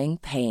 swelling,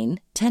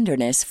 pain,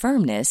 tenderness,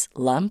 firmness,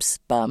 lumps,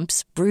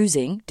 bumps,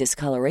 bruising,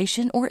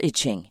 discoloration, or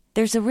itching.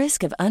 There's a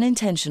risk of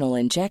unintentional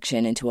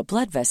injection into a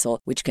blood vessel,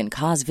 which can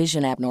cause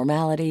vision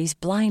abnormalities,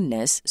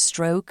 blindness,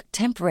 stroke,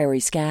 temporary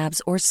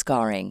scabs, or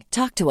scarring.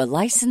 Talk to a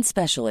licensed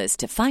specialist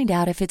to find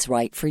out if it's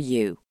right for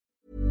you.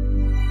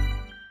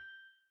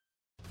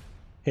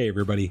 Hey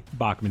everybody,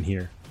 Bachman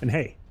here. And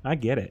hey, I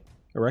get it.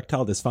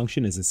 Erectile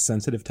dysfunction is a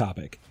sensitive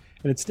topic,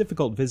 and it's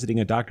difficult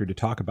visiting a doctor to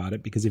talk about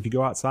it because if you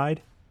go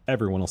outside,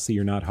 everyone will see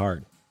you're not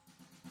hard.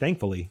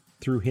 Thankfully,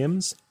 through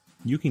HIMS,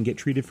 you can get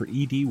treated for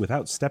ED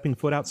without stepping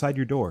foot outside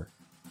your door.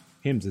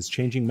 HIMS is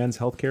changing men's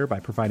healthcare by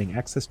providing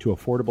access to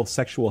affordable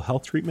sexual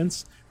health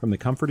treatments from the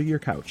comfort of your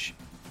couch.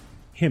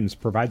 HIMS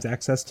provides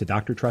access to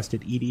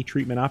doctor-trusted ED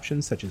treatment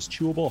options such as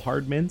chewable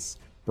hard mints,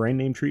 brand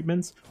name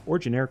treatments, or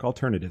generic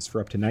alternatives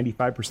for up to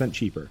 95%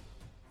 cheaper.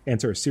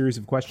 Answer a series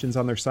of questions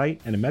on their site,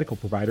 and a medical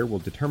provider will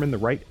determine the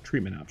right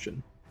treatment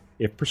option.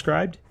 If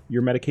prescribed,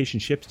 your medication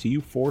ships to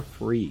you for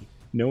free,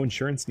 no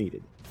insurance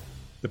needed.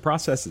 The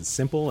process is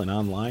simple and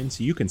online,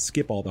 so you can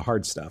skip all the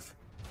hard stuff.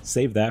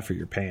 Save that for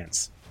your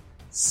pants.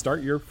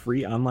 Start your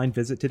free online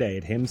visit today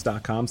at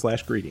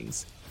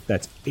hims.com/greetings.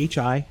 That's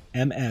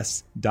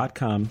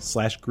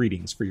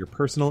HIMS.com/greetings for your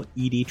personal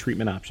ED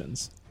treatment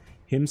options.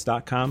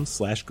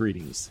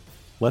 hims.com/greetings.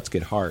 Let's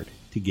get hard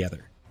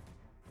together.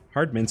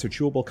 Hard mints are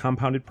chewable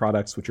compounded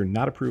products which are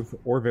not approved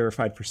or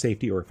verified for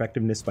safety or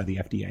effectiveness by the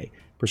FDA.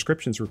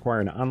 Prescriptions require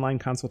an online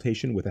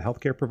consultation with a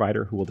healthcare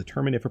provider who will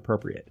determine if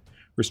appropriate.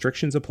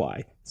 Restrictions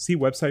apply. See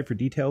website for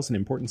details and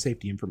important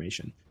safety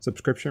information.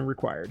 Subscription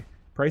required.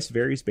 Price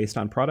varies based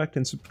on product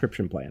and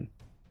subscription plan.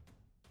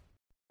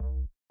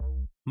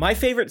 My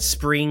favorite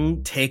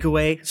spring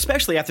takeaway,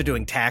 especially after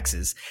doing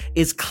taxes,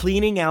 is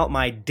cleaning out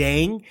my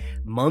dang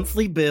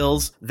monthly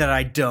bills that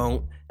I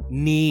don't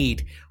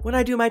need. When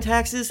I do my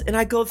taxes and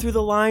I go through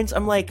the lines,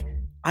 I'm like,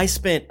 I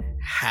spent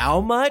how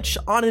much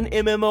on an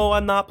MMO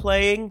I'm not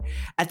playing?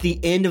 At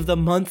the end of the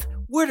month,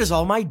 where does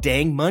all my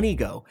dang money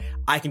go?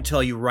 I can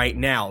tell you right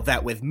now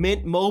that with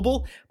Mint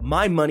Mobile,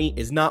 my money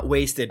is not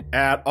wasted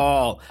at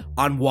all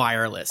on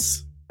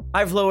wireless.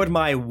 I've lowered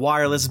my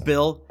wireless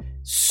bill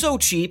so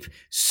cheap,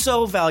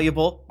 so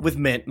valuable with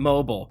Mint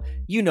Mobile.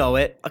 You know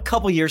it. A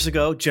couple years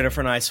ago,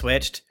 Jennifer and I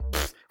switched.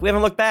 We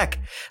haven't looked back.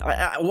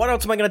 What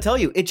else am I going to tell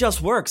you? It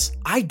just works.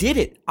 I did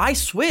it. I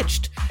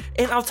switched.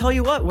 And I'll tell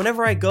you what,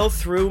 whenever I go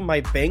through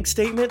my bank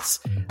statements,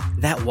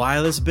 that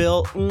wireless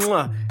bill,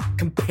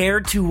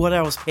 compared to what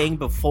I was paying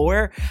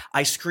before,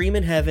 I scream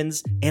in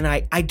heavens and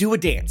I do a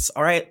dance,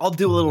 all right? I'll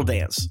do a little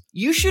dance.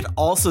 You should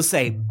also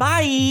say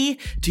bye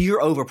to your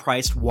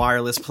overpriced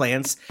wireless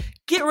plans.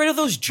 Get rid of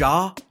those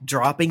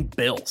jaw-dropping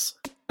bills,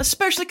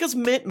 especially because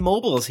Mint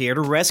Mobile is here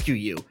to rescue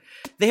you.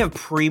 They have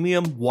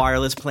premium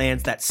wireless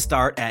plans that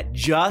start at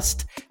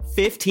just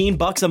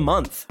 $15 a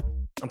month.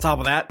 On top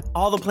of that,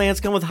 all the plans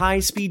come with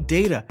high-speed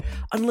data,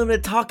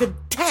 unlimited talk and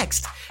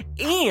text,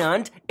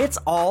 and it's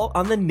all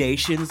on the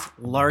nation's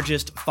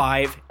largest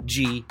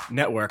 5G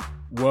network.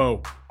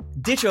 Whoa.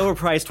 Ditch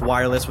overpriced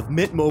wireless with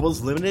Mint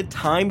Mobile's limited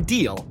time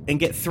deal and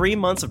get 3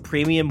 months of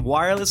premium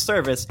wireless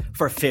service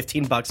for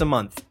 $15 a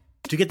month.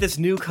 To get this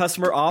new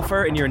customer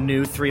offer and your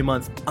new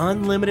 3-month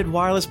unlimited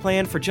wireless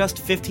plan for just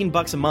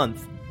 $15 a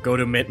month, go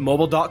to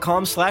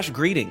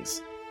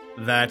mintmobile.com/greetings.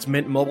 That's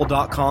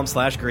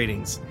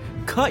mintmobile.com/greetings.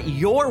 Cut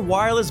your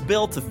wireless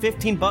bill to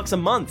 $15 a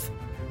month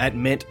at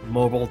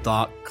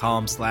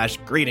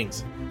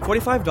mintmobile.com/greetings.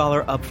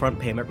 $45 upfront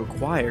payment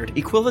required,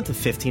 equivalent to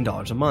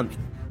 $15 a month.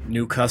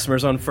 New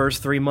customers on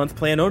first 3-month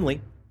plan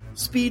only.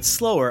 Speed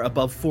slower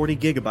above 40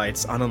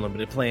 gigabytes on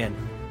unlimited plan.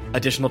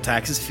 Additional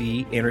taxes,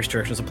 fee, and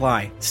restrictions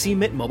apply. See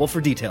Mint Mobile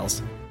for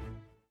details.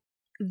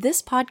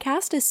 This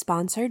podcast is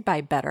sponsored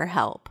by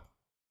BetterHelp.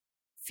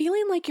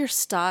 Feeling like you're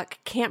stuck,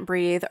 can't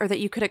breathe, or that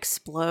you could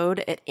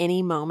explode at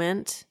any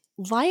moment?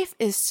 Life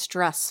is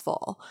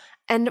stressful,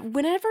 and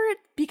whenever it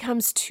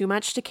becomes too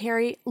much to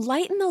carry,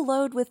 lighten the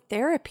load with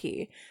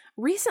therapy.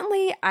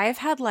 Recently, I've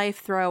had life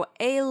throw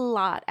a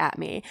lot at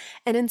me,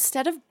 and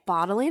instead of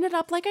bottling it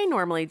up like I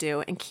normally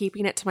do and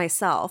keeping it to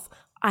myself,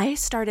 I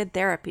started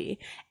therapy,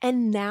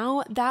 and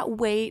now that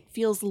weight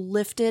feels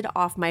lifted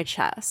off my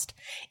chest.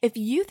 If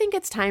you think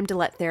it's time to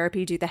let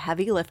therapy do the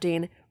heavy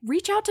lifting,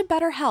 reach out to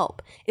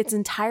BetterHelp. It's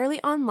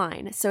entirely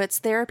online, so it's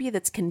therapy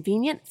that's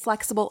convenient,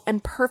 flexible,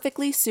 and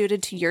perfectly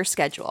suited to your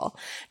schedule.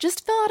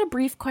 Just fill out a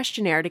brief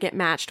questionnaire to get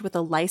matched with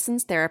a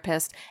licensed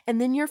therapist, and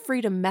then you're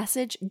free to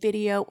message,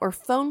 video, or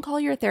phone call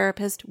your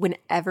therapist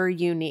whenever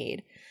you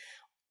need.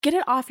 Get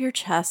it off your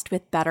chest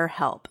with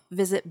BetterHelp.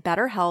 Visit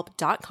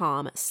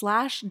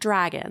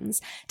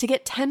betterhelp.com/dragons to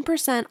get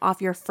 10%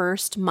 off your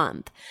first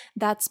month.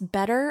 That's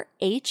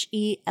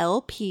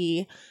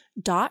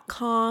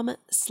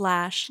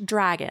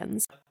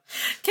betterhelp.com/dragons.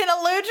 Can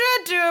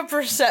Aludra do a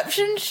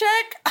perception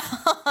check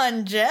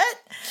on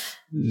Jet?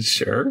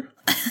 Sure.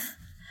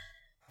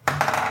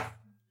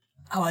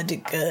 Oh, I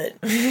did good.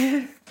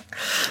 I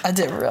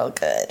did real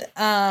good.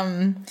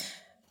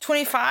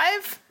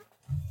 25?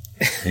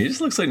 He just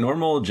looks like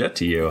normal Jet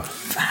to you.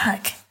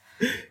 Fuck.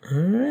 All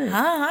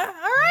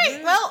right.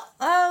 Well,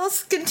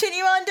 let's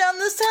continue on down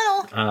this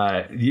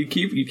tunnel. You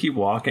keep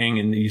walking,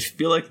 and you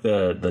feel like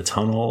the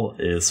tunnel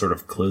is sort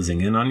of closing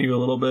in on you a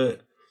little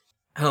bit.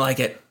 I don't like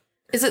it.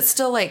 Is it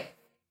still like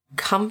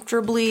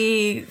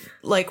comfortably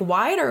like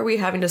wide, or are we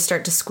having to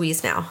start to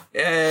squeeze now?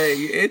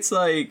 It's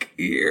like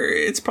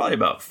it's probably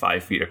about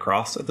 5 feet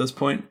across at this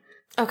point.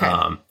 Okay.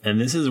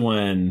 And this is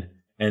when.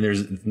 And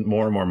there's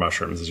more and more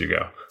mushrooms as you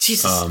go.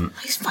 Jesus,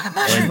 these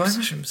fucking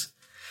mushrooms.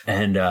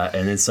 And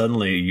then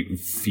suddenly you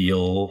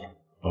feel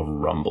a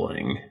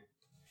rumbling,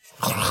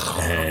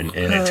 and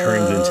it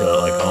turns into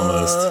like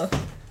almost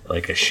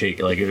like a shake,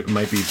 like it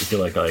might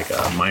feel like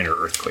a minor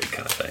earthquake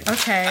kind of thing.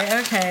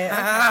 Okay.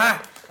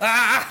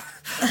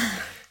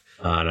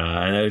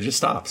 And it just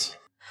stops.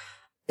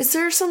 Is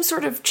there some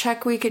sort of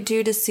check we could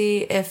do to see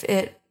if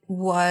it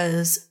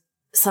was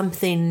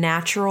something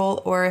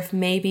natural, or if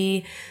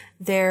maybe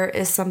there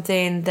is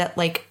something that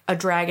like a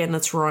dragon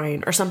that's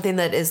roaring, or something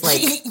that is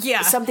like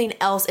something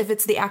else, if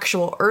it's the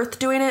actual earth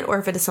doing it or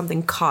if it is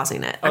something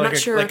causing it? I'm not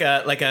sure. Like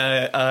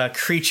a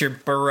creature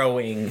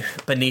burrowing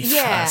beneath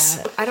us.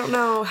 I don't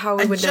know how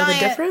we would know the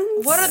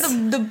difference. What are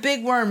the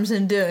big worms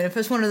in doing if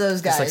it's one of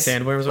those guys? Just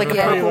like sandworms, like a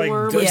probably purple like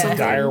worm or something.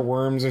 dire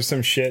worms or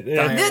some shit.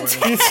 That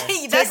Take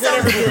sounds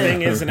whatever the good.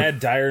 thing is and add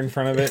dire in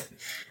front of it.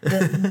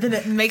 Then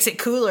it makes it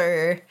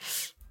cooler.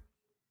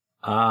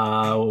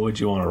 What would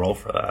you want to roll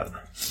for that?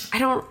 I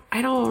don't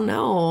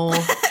know.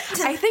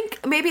 I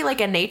think maybe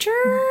like a nature.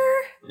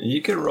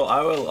 You could roll.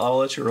 I'll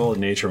let you roll a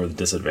nature with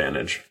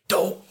disadvantage.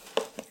 Let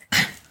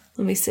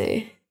me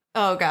see.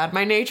 Oh god,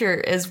 my nature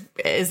is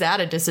at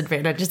a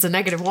disadvantage. It's a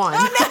 -1. Oh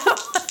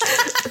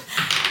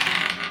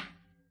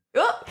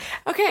no. Oh,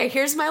 okay,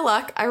 here's my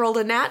luck. I rolled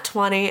a nat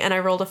 20 and I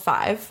rolled a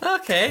 5.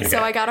 Okay. So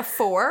I got a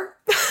 4.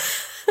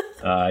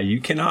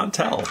 You cannot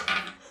tell.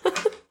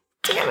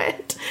 Damn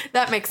it.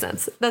 That makes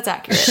sense. That's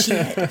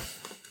accurate.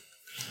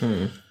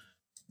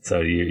 So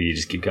you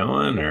just keep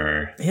going,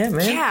 or yeah,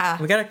 man. Yeah.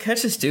 We gotta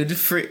catch this dude.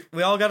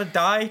 We all gotta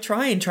die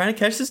trying to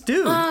catch this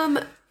dude.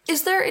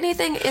 Is there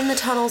anything in the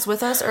tunnels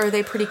with us, or are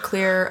they pretty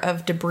clear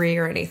of debris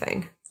or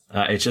anything?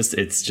 It's just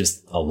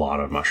a lot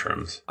of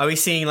mushrooms. Are we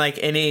seeing like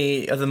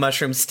any of the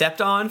mushrooms stepped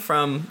on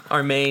from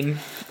our main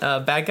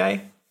bad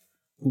guy?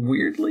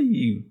 Weirdly,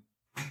 you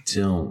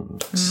don't.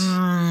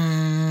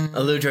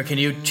 Aludra, can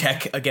you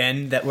check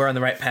again that we're on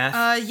the right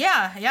path?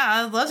 Yeah,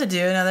 I'd love to do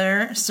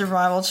another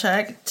survival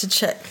check to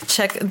check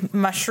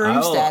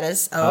mushroom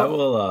status. I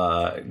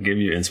will give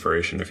you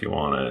inspiration if you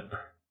want it.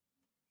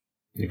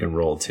 You can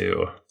roll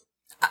 2.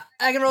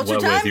 I can roll 2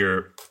 times?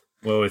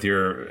 With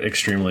your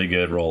extremely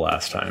good roll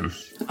last time.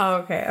 Oh,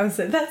 okay. I was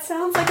saying, that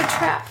sounds like a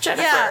trap,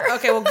 Jennifer. Yeah,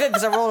 okay, well, good,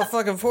 because I rolled a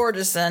fucking 4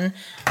 just then.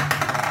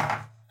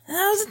 That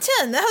was a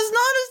 10. That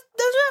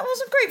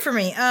wasn't great for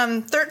me.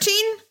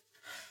 13?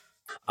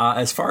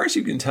 As far as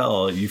you can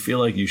tell, you feel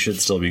like you should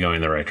still be going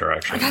in the right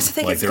direction. I guess I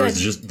think like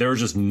it's there was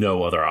just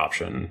no other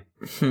option.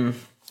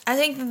 I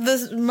think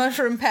this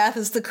mushroom path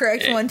is the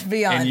correct one to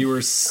be on. And you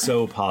were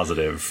so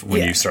positive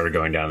when you started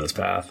going down this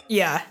path.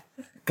 Yeah.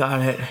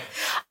 Got it.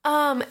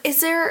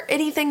 Is there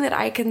anything that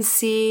I can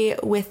see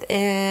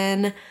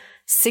within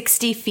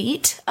 60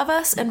 feet of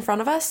us, in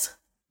front of us?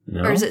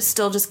 No. Or is it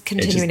still just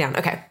continuing down?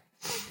 Okay.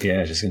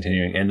 Yeah, just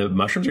continuing. And the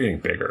mushrooms are getting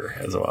bigger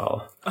as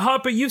well.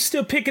 Harper, you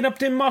still picking up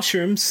them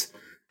mushrooms?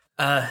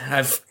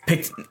 I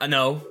picked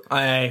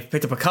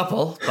up a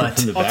couple, but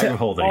the bag of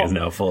holding is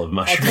now full of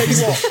mushrooms. I'll tell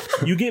you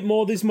what, you get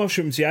more of these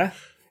mushrooms, yeah?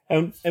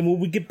 And when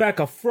we get back,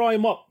 I'll fry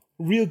them up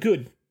real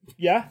good,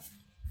 yeah?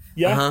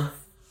 Yeah? Uh-huh.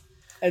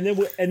 And then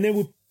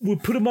we'll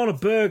put them on a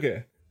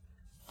burger.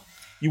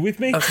 You with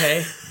me?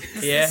 Okay.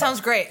 Yeah. This sounds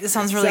great. This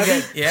sounds really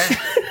good. Yeah.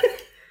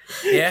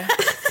 Yeah.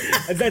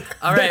 And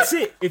All right. That's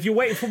it. If you're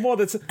waiting for more,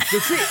 that's it.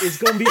 It's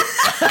gonna be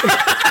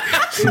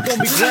it's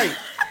gonna be great.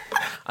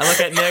 I look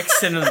at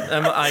Nyx and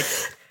I'm like,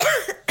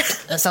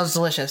 that sounds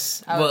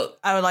delicious. I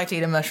would like to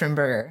eat a mushroom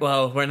burger.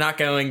 Well, we're not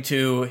going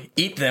to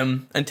eat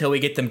them until we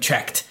get them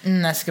checked.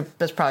 That's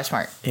probably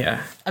smart.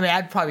 Yeah. I mean,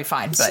 I'd probably be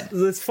fine, but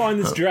Let's find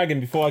this dragon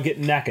before I get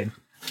knackered.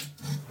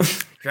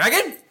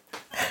 Dragon?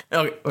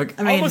 Okay.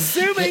 I'm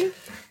assuming.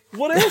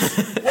 What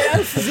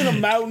else is in a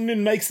mountain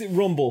and makes it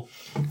rumble?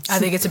 I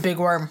think it's a big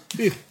worm.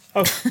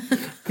 Oh,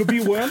 could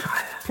be a worm.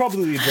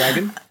 Probably a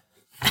dragon.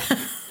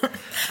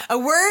 A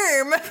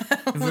worm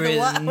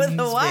with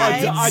a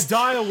Y. A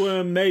dire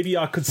worm, maybe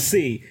I could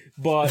see,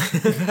 but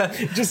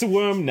just a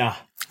worm, nah.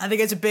 I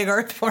think it's a big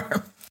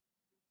earthworm.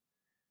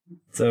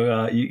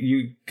 So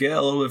you get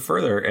a little bit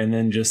further, and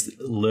then just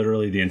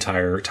literally the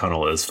entire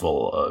tunnel is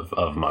full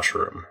of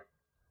mushroom.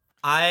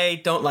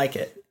 I don't like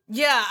it.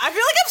 Yeah, I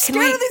feel like I'm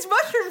scared of these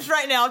mushrooms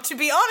right now, to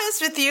be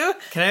honest with you.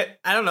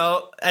 I don't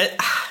know.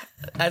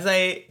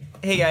 Hey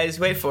guys,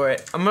 wait for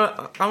it. I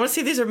want to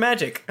see if these are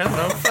magic. I don't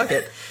know. Fuck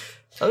it.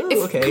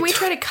 Oh, okay. Can we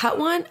try to cut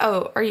one?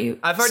 Oh, are you?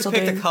 I've already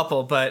picked a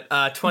couple, but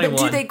 21.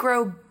 But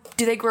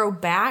do they grow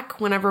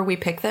back whenever we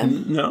pick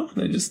them? No,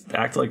 they just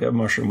act like a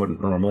mushroom would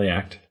normally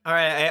act. All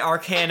right,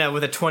 Arcana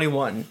with a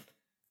 21.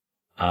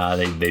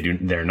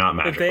 They're not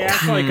magical. If they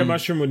act like a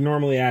mushroom would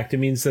normally act, it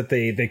means that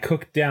they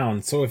cook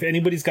down. So if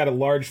anybody's got a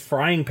large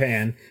frying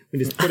pan, we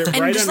just put it right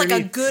underneath. And just like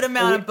a good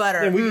amount of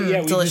butter.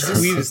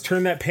 Delicious. We just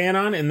turn that pan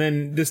on, and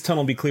then this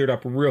tunnel will be cleared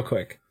up real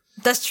quick.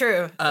 That's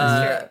true.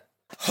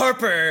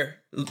 Harper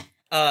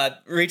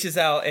reaches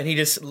out and he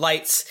just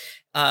lights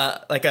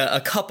like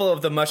a couple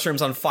of the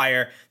mushrooms on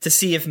fire to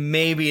see if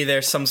maybe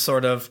there's some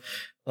sort of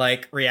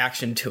like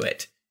reaction to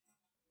it.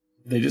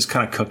 They just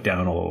kind of cook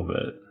down a little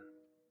bit.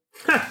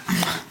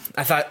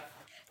 I thought,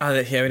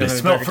 we don't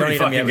smell pretty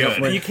fucking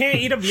good. You can't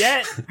eat them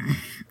yet.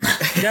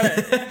 You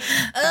gotta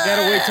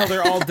wait till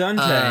they're all done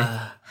today.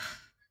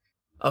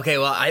 Okay,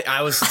 well,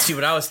 I was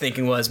what I was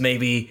thinking was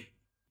maybe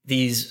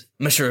these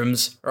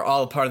mushrooms are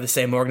all a part of the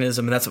same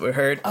organism, and that's what we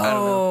heard. I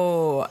don't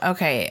know.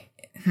 Okay.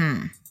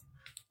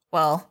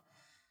 Well,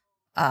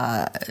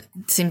 it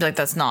seems like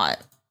that's not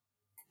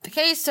the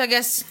case, so I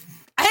guess...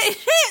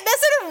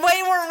 That's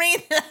way more mean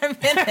than a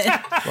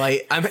minute.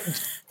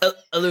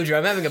 Aludra,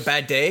 I'm having a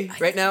bad day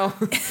right now.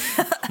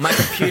 My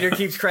computer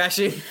keeps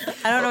crashing.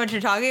 I don't know what you're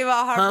talking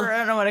about, Harper. Huh? I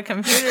don't know what a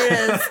computer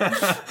is.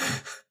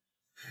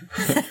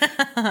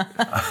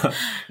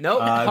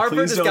 Nope,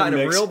 Harper just got in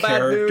a real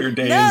bad mood. Character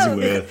days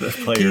with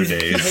player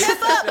days.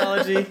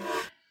 Technology.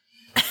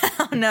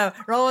 Oh no!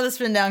 Roll with a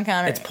spin down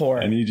counter. It's poor.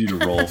 I need you to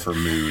roll for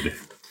mood.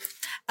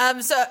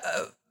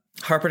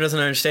 Harper doesn't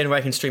understand why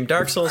I can stream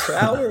Dark Souls for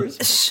hours.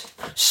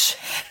 Shh.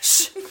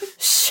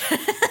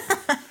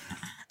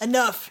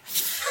 Enough.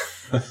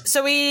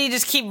 So we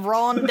just keep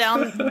rolling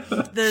down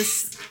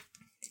this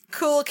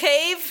cool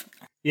cave.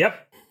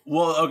 Yep.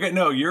 Well, okay,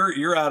 no,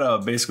 you're at a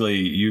basically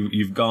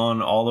you've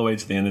gone all the way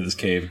to the end of this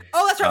cave.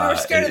 Oh, that's right. We were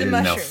scared of the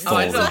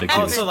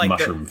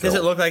mushrooms. Does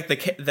it look like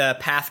the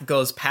path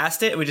goes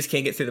past it? We just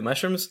can't get through the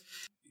mushrooms.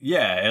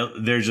 Yeah,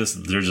 there's just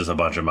a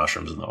bunch of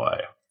mushrooms in the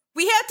way.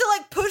 We have to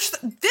like push.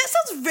 This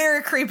sounds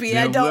very creepy.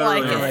 I don't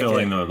like it.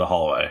 Filling the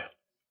hallway.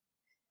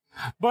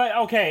 But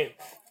okay,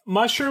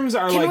 mushrooms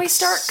are Can we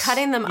start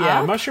cutting them up?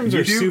 Yeah, mushrooms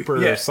are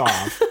super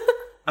soft.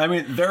 I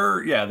mean,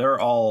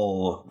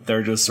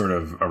 they're just sort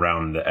of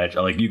around the edge.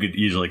 Like you could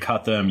easily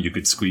cut them, you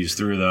could squeeze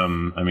through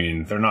them. I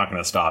mean, they're not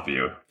going to stop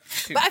you.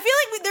 But I feel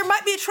like there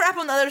might be a trap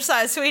on the other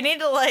side, so we need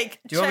to like.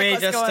 Do you want me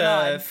just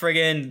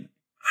friggin'?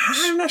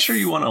 I'm not sure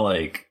you want to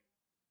like.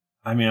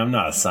 I mean, I'm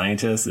not a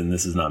scientist, and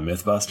this is not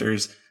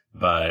MythBusters,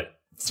 but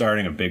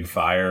starting a big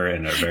fire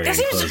in a very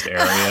enclosed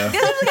area.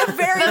 This is like a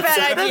very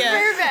bad idea.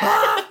 Very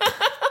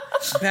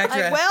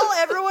bad. Well,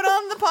 everyone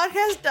on the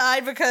podcast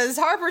died because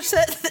Harper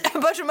set a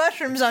bunch of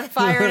mushrooms on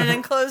fire in an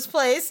enclosed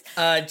place.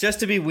 Just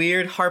to be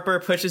weird, Harper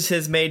pushes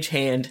his mage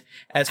hand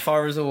as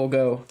far as it will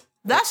go.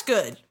 That's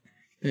good.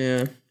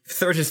 Yeah.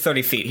 Just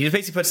 30 feet. He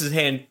basically puts his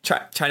hand,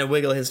 trying to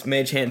wiggle his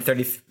mage hand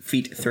 30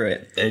 feet through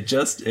it.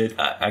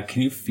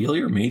 Can you feel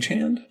your mage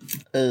hand?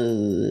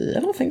 I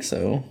don't think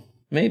so.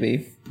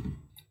 Maybe.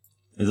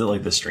 Is it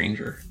like the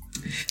stranger?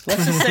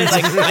 Let's just say,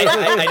 like,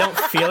 I don't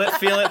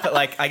feel it, but,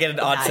 like, I get an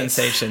odd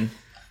sensation.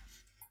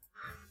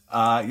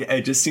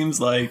 It just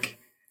seems like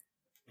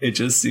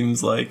just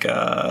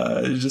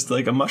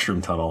like a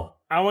mushroom tunnel.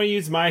 I want to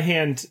use my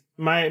hand,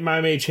 my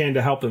mage hand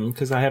to help him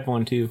because I have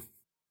one too.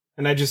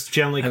 And I just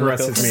gently caress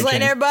his mage hand. Just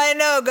letting everybody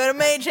know, go to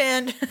mage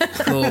hand.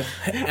 Cool.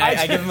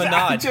 I give him a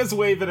nod. I just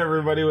wave at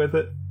everybody with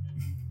it.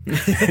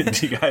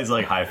 Do you guys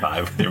like high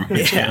five with your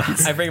mage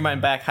hands? I bring mine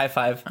back. High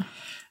five.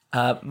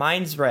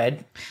 Mine's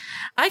red.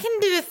 I can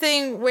do the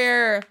thing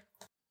where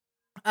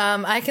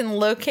I can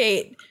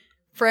locate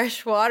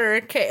freshwater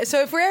cave.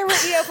 So if we're ever,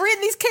 if we're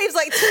in these caves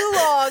like too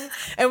long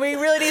and we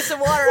really need some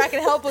water, I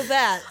can help with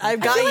that.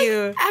 I've got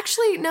you.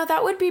 Actually, no,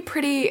 that would be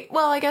pretty.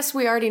 Well, I guess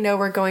we already know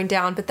we're going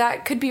down, but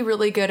that could be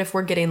really good if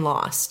we're getting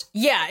lost.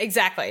 Yeah,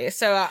 exactly.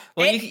 So,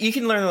 you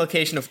can learn the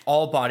location of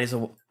all bodies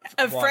of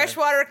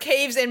freshwater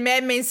caves and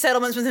man-made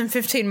settlements within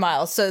 15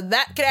 miles. So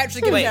that could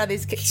actually get us out of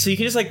these caves. So you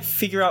can just like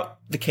figure out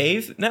the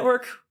cave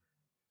network?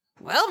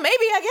 Well, maybe,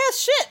 I guess.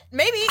 Shit,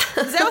 maybe.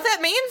 Is that what that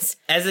means?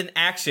 As an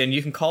action,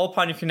 you can call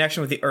upon your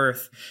connection with the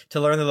earth to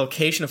learn the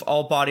location of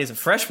all bodies of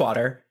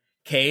freshwater,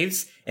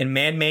 caves, and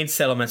man-made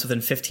settlements within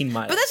 15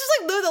 miles. But that's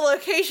just like the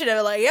location of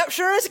it. Like, yep,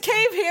 sure is a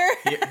cave here.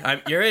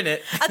 You're in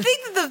it. I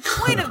think that the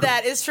point of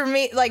that is for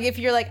me, like, if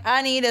you're like,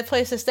 I need a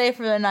place to stay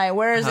for the night,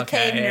 where is a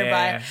cave nearby?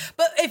 Yeah.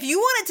 But if you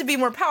want it to be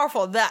more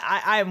powerful, that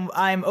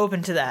I'm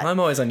open to that. I'm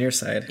always on your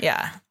side.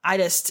 Yeah,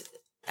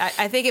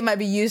 I think it might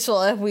be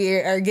useful if we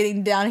are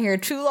getting down here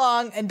too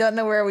long and don't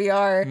know where we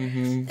are,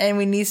 and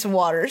we need some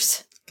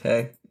waters.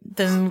 Okay.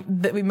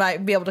 Then we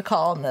might be able to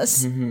call on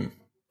this.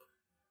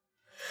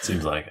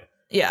 Seems like it.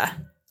 Yeah.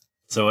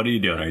 So what are you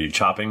doing? Are you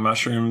chopping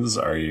mushrooms?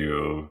 Are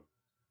you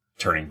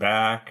turning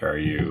back? Are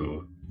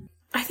you...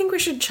 I think we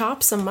should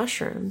chop some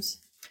mushrooms.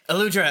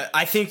 Aludra,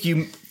 I think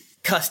you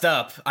cussed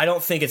up. I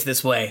don't think it's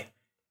this way.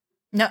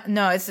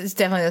 No, it's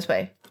definitely this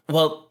way.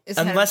 Well, It's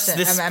unless 100%.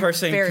 this I'm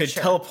person very could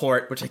sure.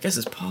 teleport, which I guess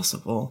is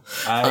possible.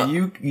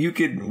 You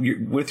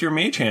could, with your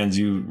mage hands,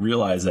 you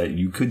realize that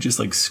you could just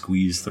like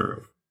squeeze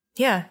through.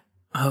 Yeah.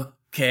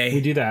 Okay.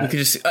 We do that. We could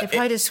just... They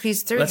probably just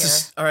squeeze through let's here.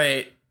 just... All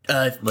right.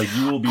 Like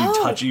you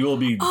will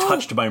be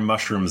touched by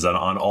mushrooms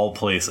on all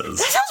places.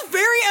 That sounds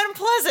very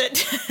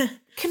unpleasant.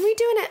 Can we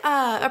do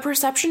a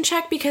perception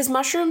check? Because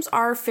mushrooms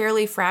are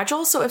fairly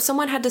fragile, so if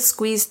someone had to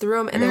squeeze through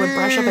them and they would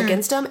brush up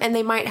against them, and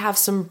they might have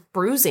some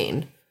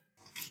bruising.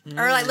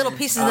 Or like little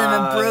pieces of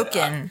them are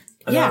broken.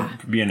 Yeah.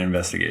 That would be an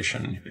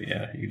investigation. But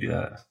yeah, you could do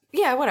that.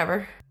 Yeah,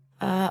 whatever.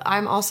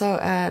 I'm also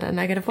at a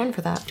 -1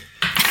 for that.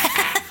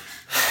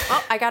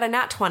 Oh, I got a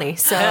nat 20,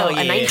 so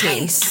a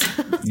 19.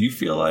 You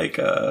feel like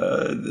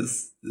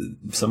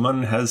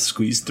someone has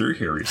squeezed through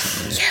here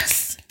recently.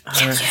 Yes.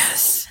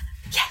 Yes.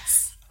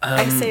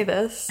 I say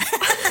this.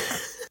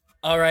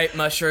 All right,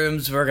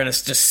 mushrooms, we're going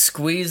to just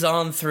squeeze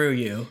on through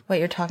you. Wait,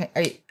 you're talking...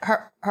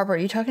 Harper, are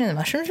you talking to the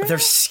mushrooms right They're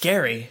now?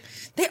 scary.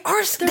 They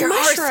are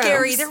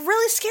scary. They're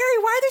really scary.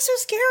 Why are they so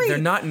scary? They're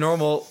not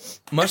normal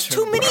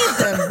mushrooms. Too many of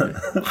them.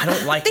 I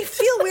don't like They it.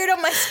 feel weird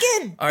on my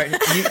skin. All right,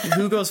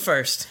 who goes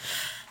first?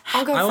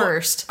 I'll go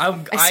first.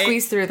 I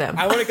squeeze through them.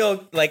 I want to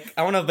go,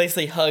 I want to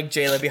basically hug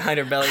Jayla behind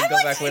her belly and go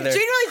back with her.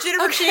 Generally,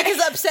 Jennifer Cheek is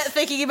upset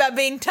thinking about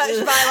being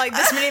touched by like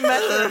this many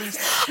mushrooms.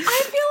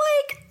 I feel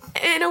like,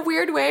 in a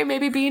weird way,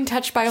 maybe being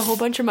touched by a whole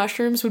bunch of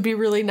mushrooms would be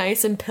really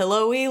nice and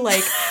pillowy,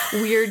 like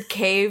weird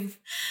cave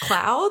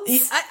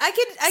clouds. I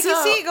can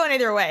see it going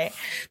either way.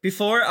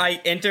 Before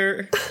I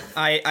enter,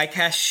 I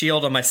cast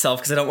shield on myself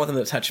because I don't want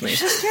them to touch me.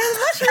 Just scared of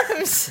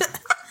mushrooms.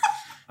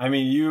 I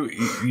mean,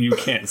 you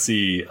can't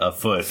see a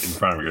foot in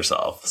front of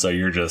yourself, so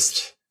you're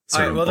just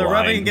sort of they're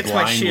rubbing against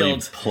my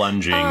shield,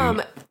 plunging.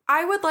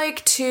 I would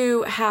like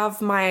to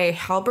have my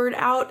halberd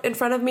out in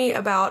front of me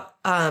about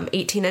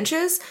 18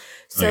 inches,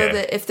 so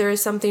that if there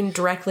is something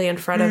directly in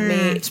front of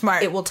me,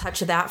 it will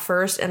touch that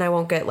first, and I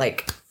won't get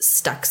like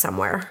stuck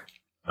somewhere.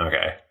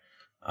 Okay.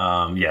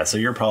 Yeah. So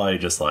you're probably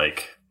just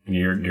like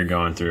you're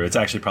going through. It's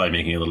actually probably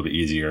making it a little bit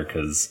easier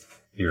because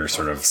you're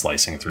sort of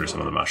slicing through some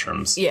of the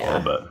mushrooms a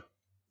little bit.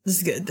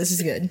 This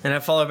is good. And I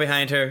follow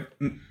behind her,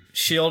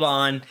 shield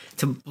on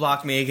to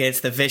block me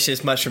against the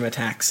vicious mushroom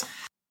attacks.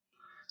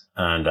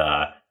 And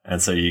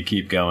so you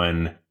keep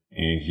going,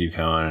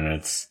 and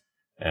it's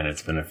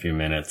been a few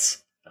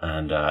minutes,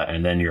 and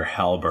then your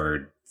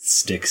halberd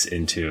sticks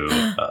into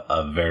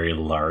a very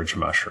large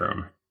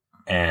mushroom,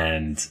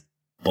 and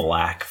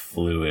black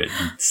fluid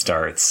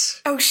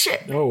starts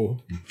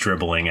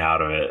dribbling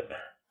out of it.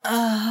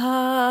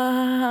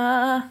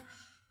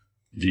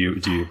 Do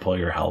you pull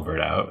your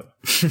halberd out?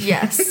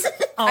 Yes.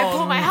 I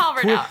pull my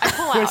halberd out.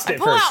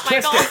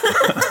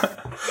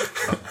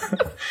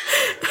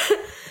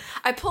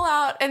 I pull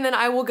out, and then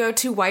I will go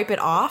to wipe it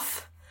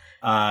off.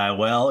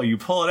 Well, you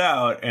pull it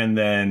out, and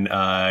then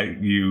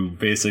you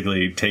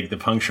basically take the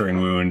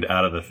puncturing wound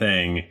out of the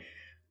thing,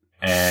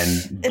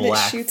 and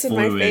black it shoots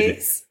fluid in my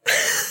face.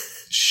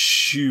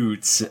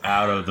 shoots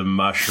out of the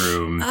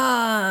mushroom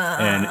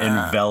and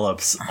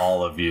envelops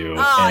all of you.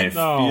 And it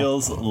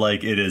feels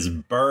like it is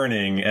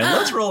burning. And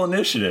let's roll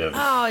initiative.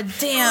 Oh,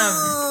 damn.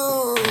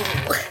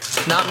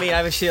 Not me, I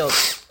have a shield.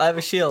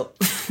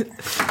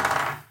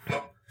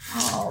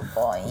 Oh,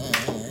 boy.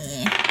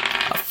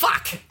 Oh,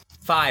 fuck!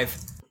 5.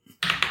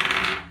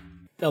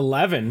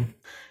 11.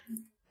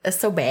 That's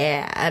so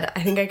bad.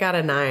 I think I got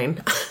a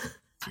 9.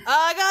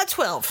 I got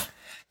 12.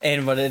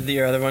 And what did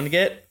your other one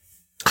get?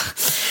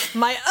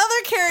 My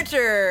other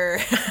character.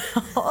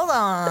 Hold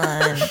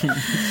on.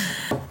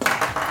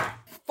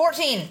 14.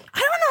 I don't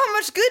know how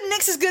much good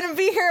Nyx is going to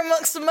be here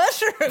amongst the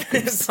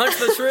mushrooms. Punch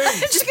the shroom.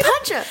 Just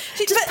punch him.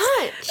 Just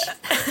punch.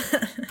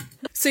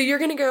 So you're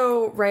going to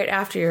go right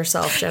after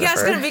yourself, Jennifer. Yeah,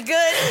 it's going to be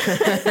good.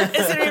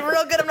 It's going to be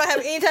real good. I'm not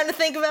having any time to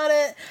think about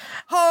it.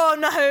 Oh, I'm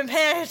not having a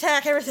panic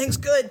attack. Everything's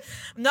good.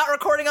 I'm not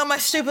recording on my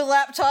stupid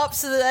laptop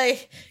so that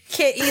I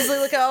can't easily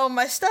look at all of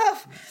my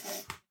stuff.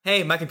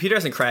 Hey, my computer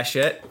hasn't crashed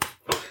yet.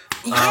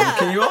 Yeah.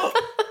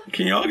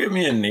 Can you all give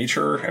me a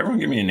nature? Everyone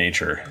give me a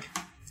nature.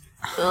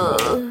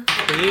 For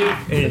you?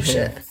 Oh,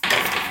 shit.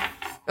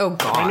 Oh,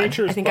 God. My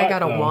nature is I think I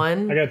got a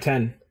 1. I got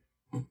 10.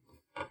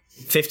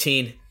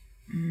 15.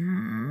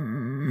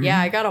 Yeah,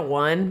 I got a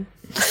 1.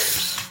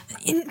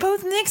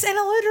 Both Nyx and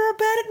Eludra are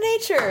bad at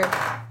nature.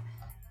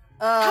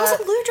 How's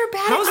Eludra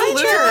bad How's at Eludra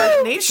nature? bad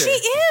at nature? She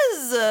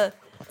is.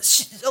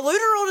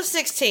 Eludra rolled a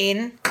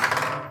 16.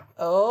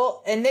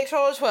 Oh, and Nyx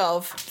rolled a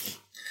 12.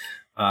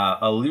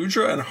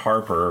 Eludra and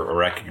Harper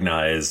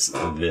recognize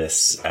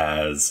this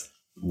as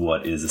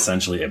what is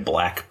essentially a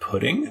black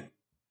pudding.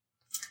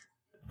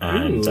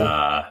 And,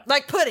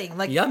 like pudding.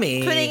 Like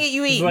yummy. Pudding that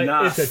you eat.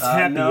 It's a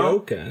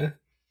tapioca.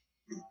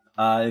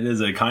 It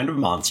is a kind of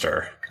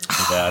monster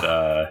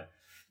that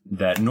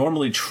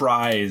normally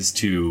tries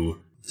to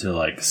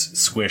like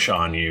squish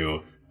on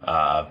you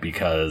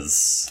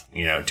because,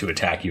 to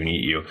attack you and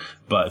eat you.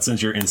 But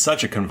since you're in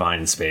such a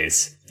confined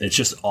space, it's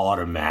just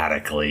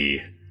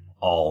automatically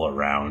all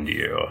around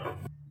you.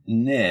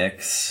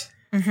 Nyx.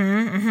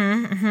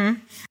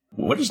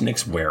 What is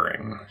Nyx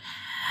wearing?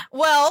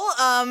 Well,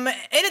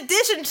 in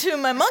addition to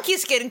my monkey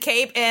skin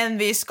cape and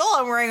the skull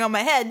I'm wearing on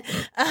my head,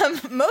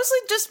 mostly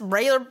just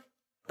regular,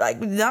 like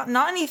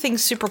not anything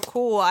super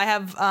cool. I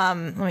have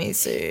let me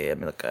see. Let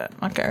me look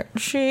at my character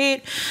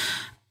sheet.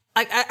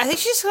 I think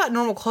she's got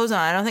normal clothes on.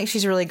 I don't think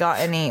she's really got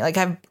any. Like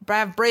I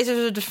have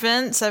bracers of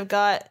defense. I've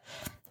got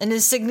an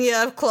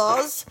insignia of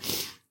claws.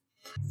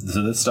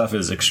 So this stuff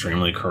is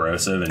extremely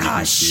corrosive, and you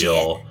can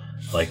feel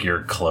like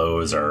your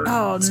clothes or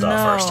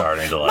stuff are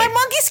starting to like. My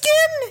monkey skin.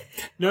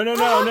 No.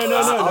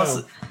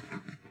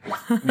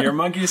 Your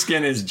monkey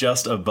skin is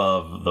just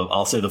above the.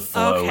 I'll say the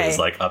flow is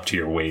like up to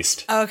your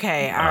waist.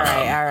 Okay, all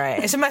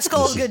right. So my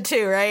skull's good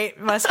too, right?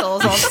 My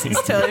skull's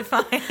it's totally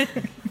fine.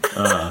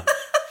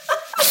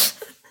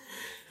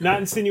 Not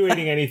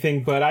insinuating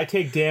anything, but I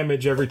take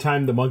damage every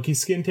time the monkey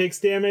skin takes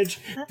damage.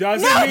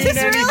 Doesn't mean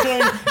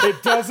anything.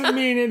 It doesn't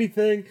mean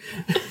anything.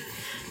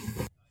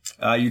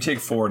 You take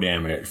 4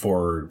 damage.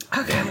 4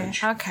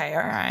 damage. Okay,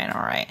 all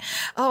right.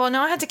 Oh,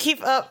 now I have to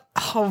keep up.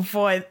 Oh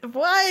boy,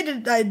 why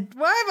have I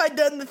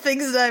done the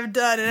things that I've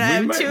done? And I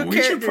have 2 characters.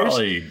 We should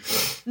probably.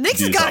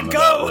 Nyx gotta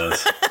go.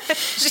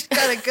 She's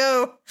gotta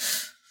go.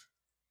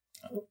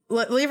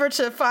 Leave her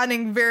to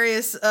finding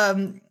various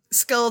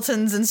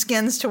skeletons and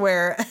skins to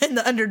wear in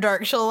the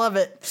Underdark. She'll love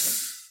it.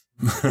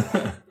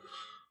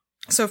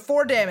 So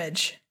 4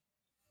 damage.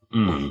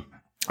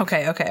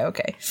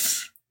 Okay.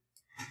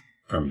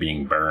 From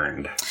being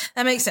burned.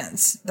 That makes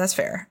sense. That's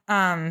fair.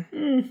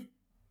 Okay,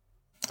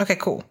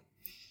 cool.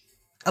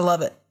 I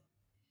love it.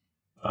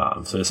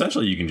 So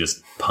essentially, you can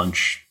just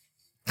punch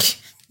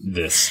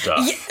this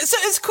stuff. Yeah, so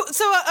it's cool.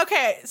 So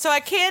okay, so I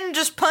can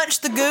just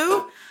punch the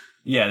goo.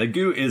 Yeah, the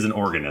goo is an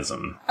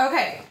organism.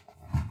 Okay.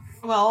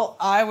 Well,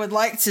 I would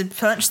like to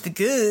punch the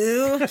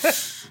goo. I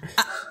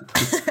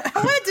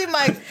want to do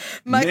my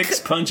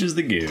Nyx punches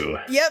the goo.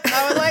 Yep,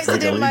 I would like to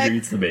do my.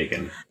 Eats the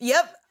bacon.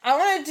 Yep, I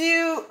want to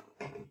do.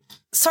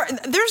 Sorry,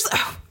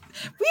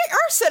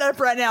 our setup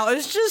right now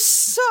is just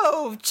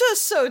so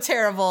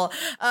terrible.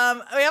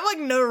 We have like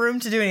no room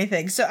to do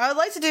anything, so I would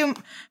like to do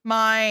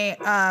my.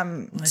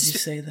 Why'd you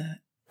say that?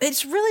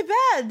 It's really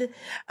bad.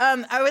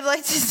 I would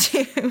like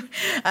to do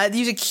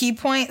use a key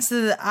point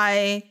so that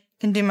I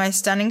can do my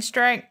stunning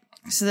strike.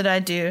 So that I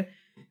do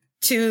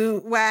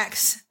 2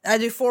 whacks. I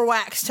do 4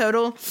 whacks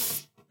total.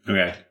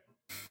 Okay.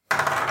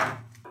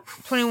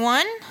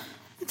 21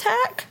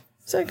 attack.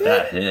 Is that good?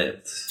 That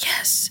hits.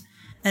 Yes.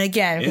 And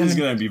again, it is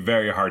going to be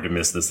very hard to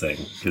miss this thing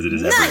because it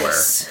is everywhere.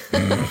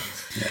 Yeah.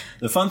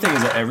 The fun thing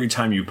is that every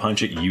time you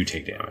punch it, you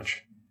take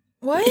damage.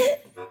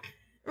 What?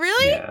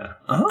 Really? Yeah.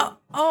 I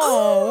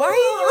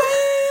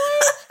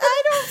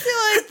don't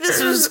feel like this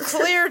was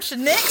clear to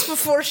Nyx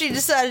before she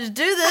decided to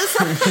do this.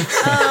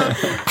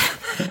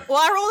 Well,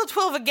 I rolled a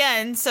 12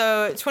 again,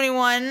 so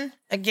 21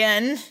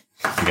 again.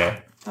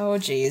 Okay. Oh,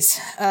 geez.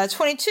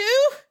 22.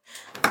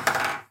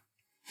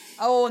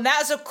 Oh, and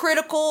that's a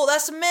critical.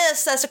 That's a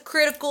miss. That's a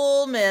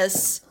critical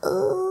miss.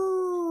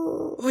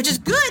 Ooh. which is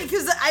good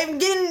because I'm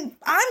getting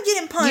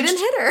punched. You didn't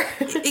hit her.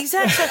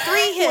 Exactly. So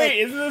 3 hit. Wait,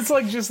 isn't this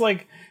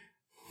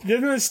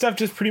doesn't this stuff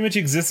just pretty much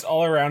exist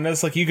all around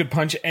us? Like you could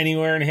punch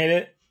anywhere and hit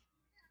it?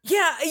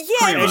 Yeah.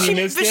 And you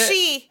missed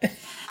it?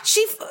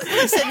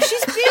 Listen,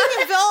 she's being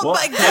enveloped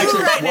by goo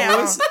right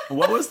now.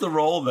 What was the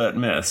roll that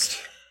missed?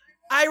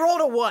 I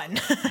rolled a 1.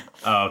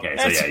 Oh, okay.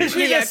 So yeah,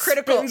 She just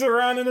critical. spins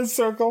around in a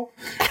circle.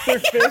 Their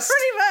fist.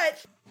 Pretty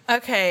much.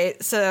 Okay,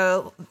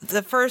 so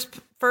the first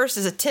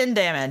is a 10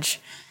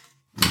 damage.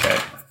 Okay.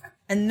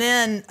 And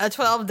then a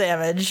 12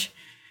 damage.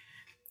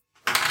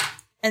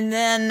 And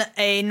then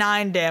a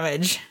 9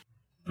 damage.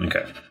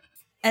 Okay.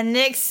 And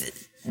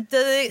Nyx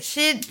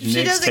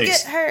doesn't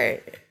get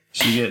hurt.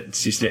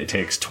 She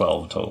takes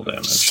 12 total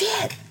damage.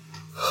 Shit.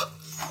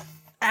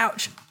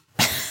 Ouch.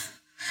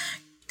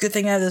 Good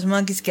thing I have this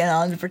monkey skin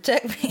on to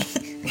protect me.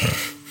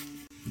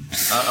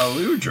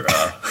 Aludra.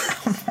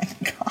 Oh my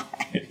god.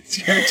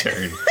 It's your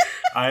turn.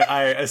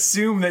 I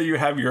assume that you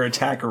have your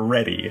attack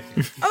ready.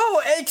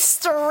 Oh,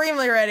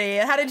 extremely ready.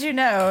 How did you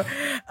know?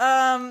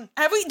 Do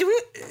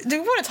we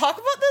want to talk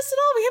about this at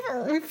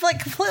all? We've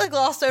completely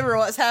glossed over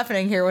what's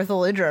happening here with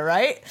Aludra,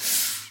 right?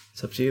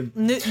 It's up to you.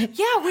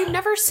 Yeah, we've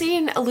never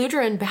seen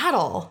Aludra in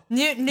battle. We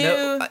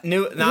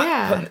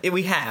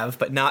have,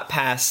 but not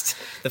past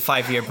the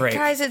 5-year break.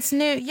 Guys, it's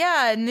new.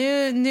 Yeah,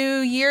 new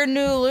year,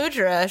 new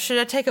Aludra. Should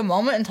I take a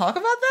moment and talk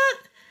about that?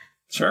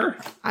 Sure.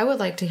 I would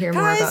like to hear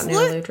more about new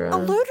Aludra.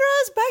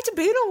 Aludra is back to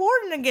being a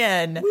warden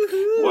again.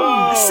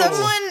 Whoa.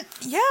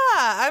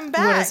 I'm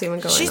back. What is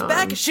even going She's on?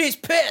 back and she's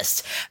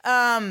pissed.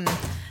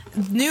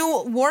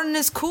 New warden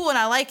is cool and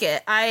I like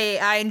it.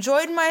 I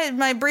enjoyed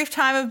my brief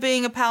time of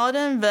being a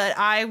paladin, but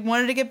I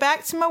wanted to get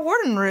back to my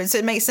warden roots.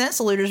 It makes sense.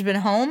 Aludra's been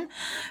home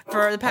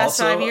for the past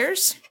 5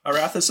 years.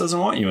 Arathis doesn't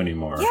want you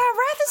anymore. Yeah,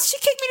 Arathis, she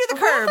kicked me to the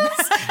curb.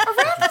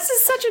 Arathis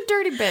is such a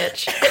dirty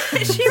bitch.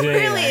 She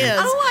really is.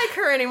 I don't like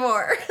her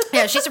anymore.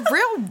 Yeah, she's a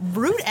real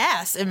rude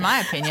ass, in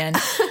my opinion.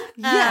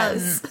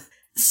 Yes.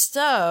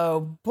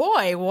 So,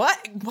 boy, you know what?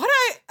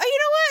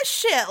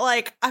 Shit,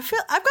 like, I feel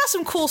I've got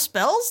some cool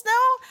spells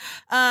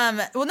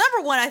now. Well,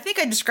 number one, I think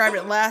I described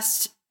it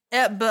last,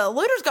 but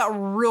Luder's got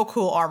real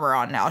cool armor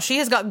on now. She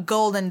has got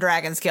golden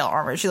dragon scale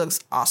armor. She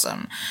looks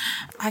awesome.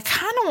 I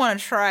kind of want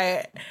to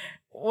try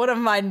one of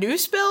my new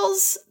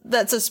spells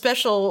that's a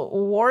special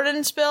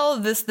warden spell,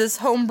 this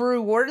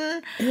homebrew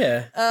warden.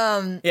 Yeah.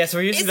 So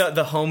we're using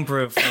the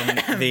homebrew from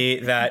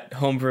that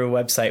homebrew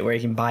website where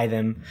you can buy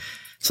them.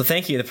 So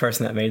thank you, the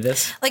person that made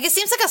this. Like, it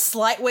seems like a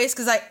slight waste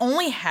because I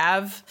only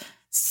have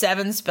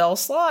 7 spell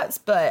slots,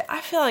 but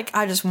I feel like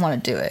I just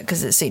want to do it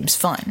because it seems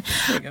fun.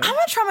 I'm going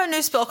to try my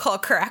new spell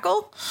called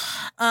Crackle.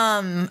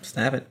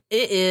 Snap it.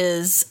 It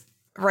is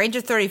range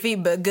of 30 feet,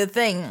 but good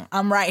thing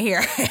I'm right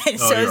here.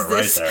 You're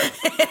right there.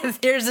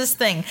 Here's this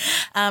thing.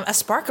 A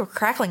spark of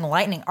crackling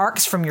lightning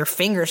arcs from your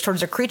fingers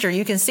towards a creature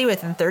you can see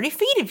within 30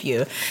 feet of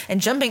you.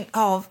 And jumping...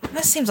 Oh,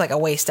 that seems like a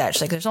waste,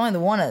 actually. There's only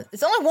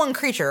it's only one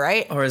creature,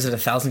 right? Or is it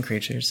 1,000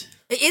 creatures?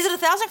 Is it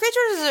 1,000 creatures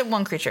or is it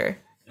one creature?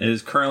 It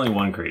is currently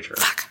one creature.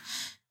 Fuck.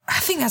 I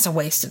think that's a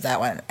waste of that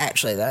one,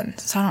 actually, then.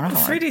 So I don't know.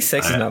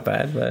 3d6 is not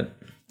bad, but...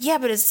 Yeah,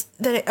 but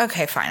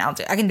okay, fine.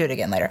 I can do it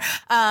again later.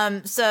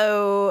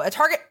 So a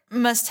target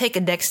must take a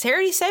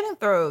dexterity saving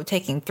throw,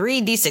 taking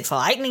 3d6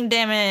 lightning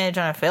damage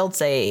on a failed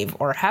save,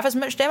 or half as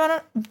much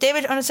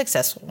damage on a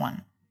successful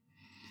one.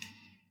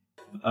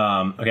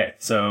 Okay,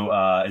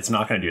 so it's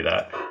not going to do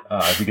that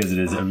because it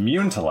is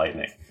immune to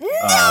lightning. No,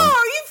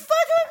 are you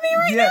fucking with me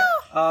right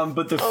now?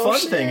 But the fun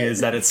thing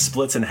is that it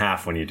splits in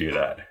half when you do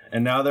that,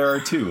 and now there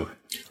are 2.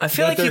 I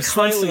feel like they're you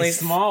constantly slightly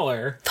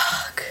smaller.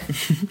 Fuck.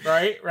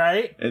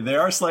 Right? They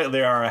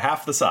are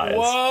half the size.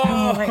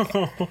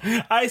 Whoa!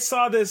 I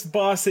saw this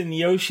boss in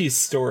Yoshi's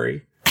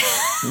story.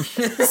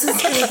 This is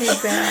gonna be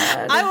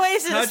bad. I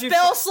wasted a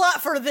spell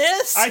slot for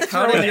this. I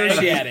threw an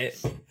egg at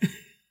it.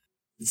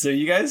 So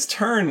you guys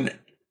turn,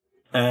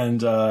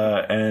 and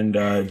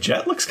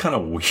Jet looks kind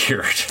of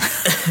weird.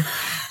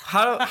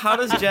 How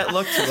does Jet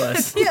look to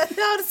us? Yeah,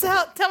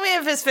 tell me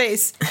of his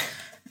face.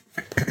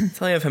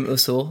 Tell me of him,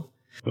 Usul.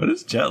 What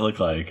does Jet look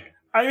like?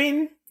 I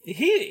mean,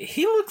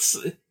 he looks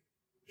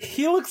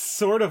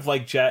sort of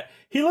like Jet.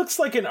 He looks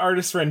like an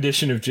artist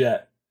rendition of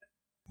Jet.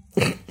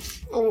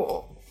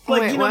 Oh,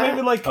 like, wait, you know, what?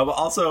 Maybe like...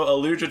 Also,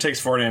 Aludra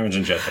takes 4 damage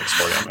and Jet takes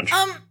 4 damage.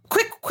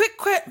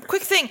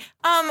 Quick thing.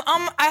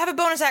 I have a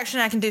bonus action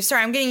I can do.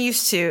 Sorry, I'm getting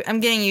used to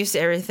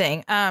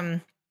everything.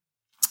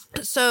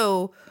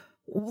 So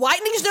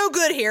lightning's no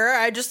good here.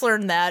 I just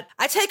learned that.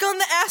 I take on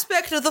the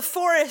aspect of the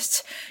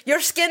forest. Your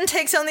skin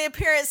takes on the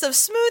appearance of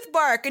smooth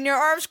bark and your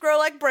arms grow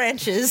like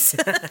branches.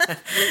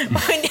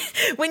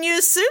 When you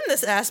assume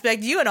this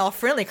aspect, you and all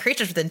friendly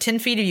creatures within 10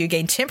 feet of you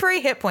gain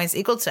temporary hit points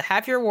equal to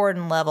half your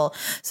warden level.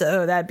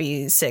 So that'd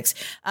be 6.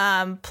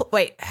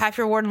 Half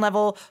your warden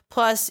level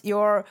plus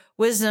your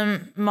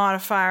wisdom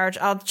modifier.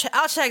 I'll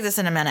check this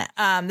in a minute.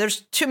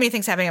 There's too many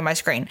things happening on my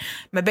screen.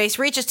 My base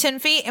reach is 10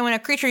 feet, and when a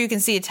creature you can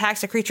see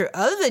attacks a creature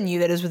other than you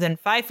that is within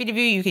 5 feet of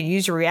you, you can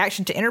use your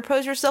reaction to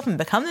interpose yourself and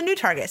become the new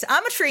target. So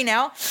I'm a tree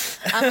now.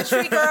 I'm a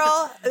tree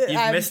girl. You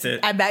missed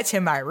it. I'm back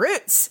to my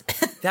roots.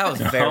 That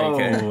was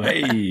very good.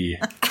 Hey.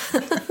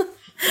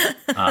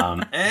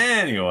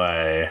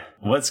 Anyway,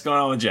 what's going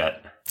on with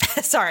Jet?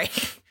 Sorry.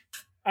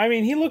 I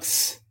mean, he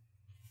looks...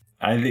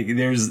 I think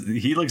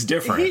he looks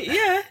different.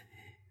 Yeah.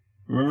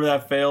 Remember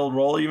that failed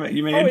roll you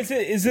made? Oh,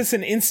 is this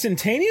an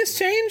instantaneous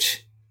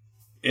change?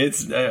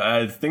 It's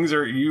things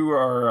are you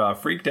are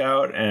freaked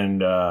out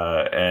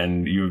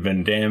and you've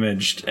been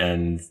damaged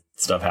and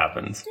stuff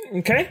happens.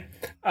 Okay.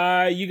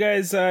 You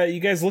guys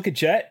look at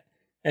Jet,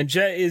 and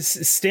Jet is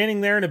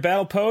standing there in a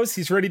battle pose.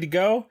 He's ready to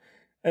go,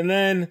 and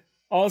then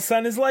all of a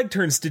sudden his leg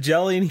turns to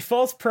jelly and he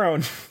falls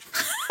prone.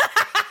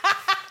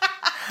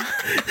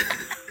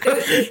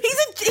 He's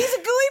a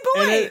gooey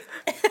boy.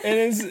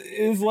 And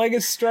his leg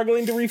is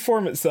struggling to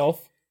reform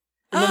itself.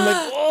 And I'm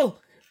like,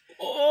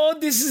 oh,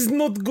 this is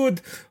not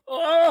good.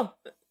 Oh.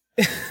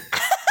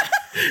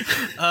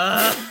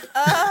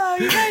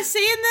 You guys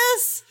seeing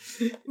this?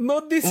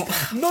 No,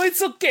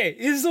 it's okay.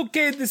 It's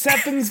okay. This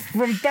happens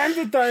from time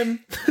to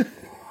time.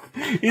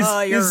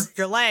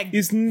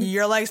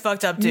 Your leg's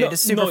fucked up, dude.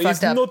 It's super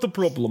fucked up. It's not a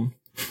problem.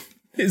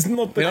 It's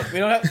not. We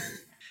don't have.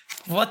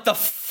 What the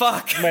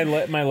fuck? My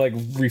leg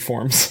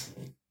reforms.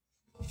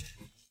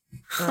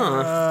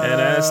 Huh.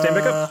 And stand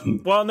back up.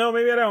 Well, no,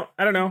 maybe I don't.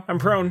 I don't know. I'm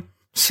prone.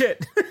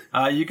 Shit.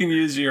 You can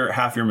use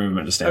half your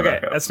movement to stand back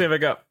up. Okay, let's stand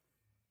back up.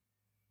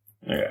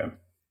 Okay.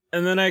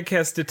 And then I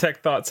cast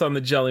Detect Thoughts on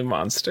the jelly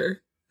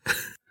monster.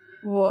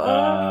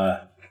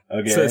 What?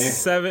 Okay.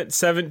 So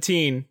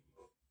 17.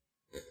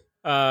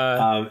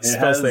 Spell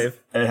save.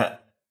 It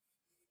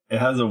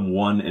has a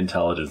 1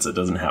 intelligence. It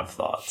doesn't have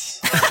thoughts.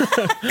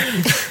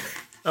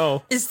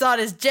 Oh. His thought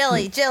is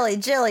jelly, jelly,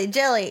 jelly,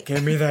 jelly.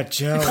 Give me that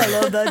jelly. I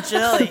love that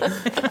jelly.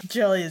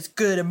 Jelly is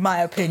good in my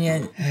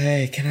opinion.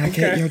 Hey, can I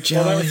get your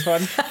jelly? Well, that was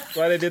fun.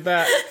 Glad I did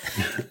that.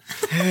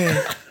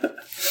 Hey.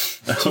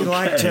 Do you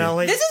like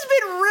jelly? This has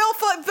been real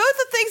fun. Both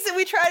the things that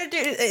we try to do,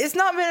 it's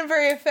not been a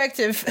very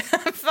effective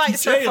fight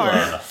so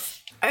far.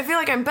 I feel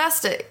like I'm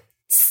best at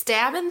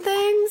stabbing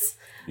things.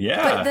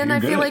 Yeah. But then I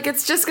feel like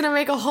it's just going to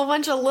make a whole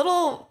bunch of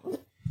little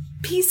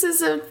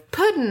pieces of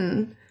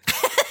pudding.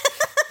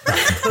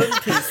 Pudding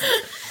pieces.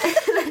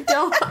 I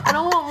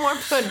don't want more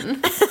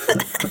pudding.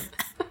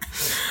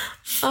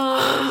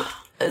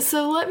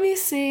 So let me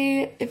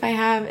see if I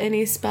have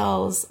any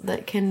spells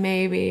that can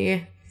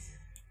maybe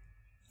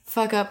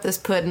fuck up this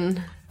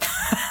pudding.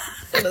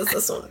 What does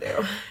this one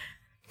do?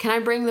 Can I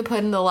bring the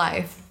pudding to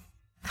life?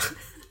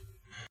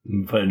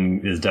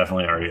 Pudding is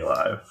definitely already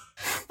alive.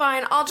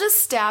 Fine, I'll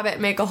just stab it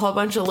and make a whole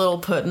bunch of little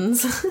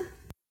puddings.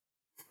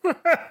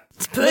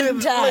 It's pudding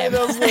time.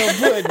 Those little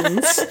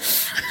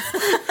puddings.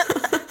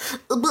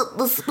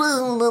 The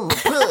spoon and the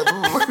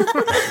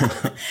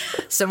pudding.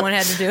 Someone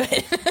had to do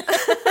it.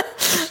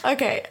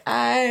 Okay,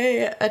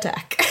 I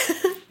attack.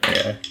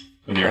 Okay.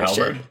 With your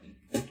halberd?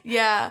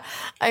 Yeah,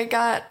 I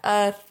got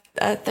a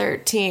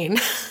 13.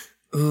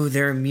 Ooh,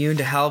 they're immune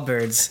to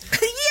halberds. Yeah,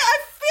 I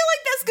feel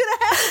like that's gonna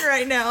happen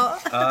right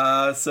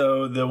now.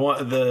 So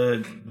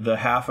the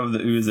half of the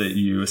ooze that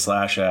you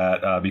slash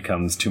at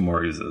becomes 2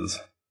 more oozes.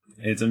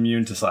 It's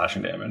immune to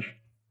slashing damage.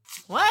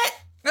 What?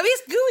 I mean,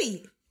 it's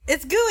gooey.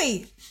 It's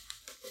gooey.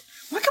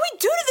 What can we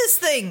do to this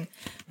thing?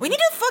 We need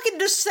to fucking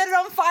just set it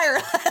on fire.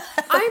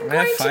 I'm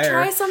going to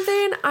try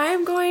something.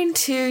 I'm going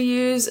to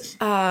use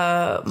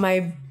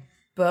my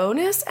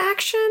bonus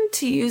action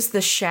to use the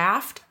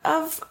shaft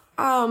of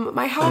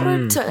my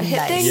halberd to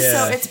hit things.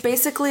 Yeah. So it's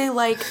basically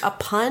like a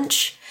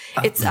punch.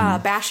 It's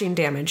bashing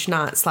damage,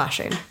 not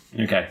slashing.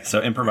 Okay,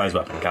 so improvised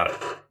weapon. Got it.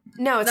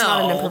 No, it's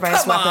not an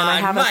improvised weapon. I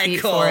have a feat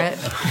for it.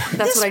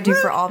 That's what I do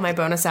for all my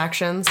bonus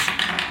actions.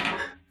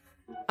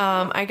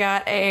 I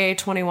got a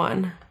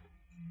 21.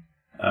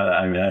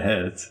 I mean, that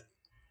hits.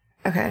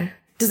 Okay.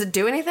 Does it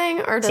do anything,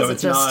 or does so it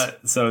it's just...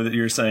 not. So that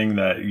you're saying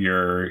that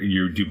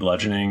you do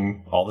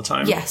bludgeoning all the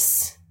time?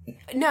 Yes.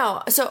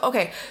 No. So,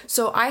 okay.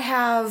 So I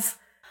have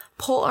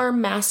Polearm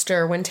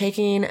Master. When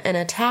taking an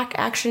attack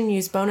action,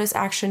 use bonus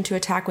action to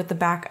attack with the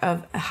back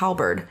of a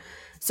halberd.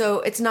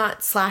 So it's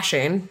not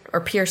slashing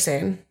or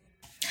piercing.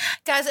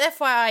 Guys,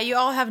 FYI, you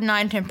all have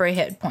 9 temporary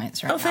hit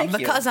points right now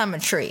because I'm a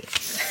tree.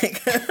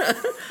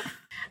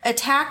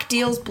 Attack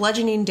deals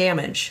bludgeoning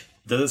damage.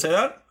 Does it say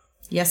that?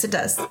 Yes, it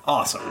does.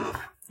 Awesome.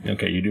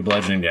 Okay, you do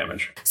bludgeoning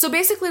damage. So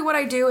basically what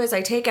I do is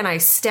I take and I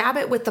stab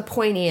it with the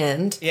pointy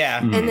end.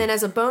 Yeah. Mm-hmm. And then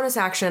as a bonus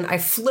action, I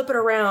flip it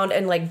around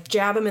and like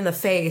jab him in the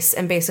face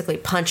and basically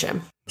punch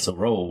him. So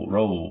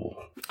roll.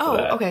 Oh,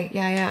 okay.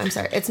 Yeah. I'm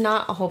sorry. It's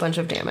not a whole bunch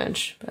of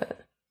damage, but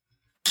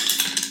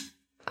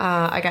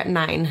I got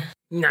 9.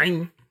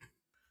 9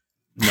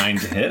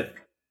 to hit?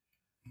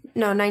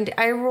 No, 9.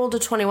 I rolled a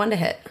 21 to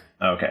hit.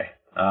 Okay.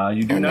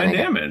 You do 9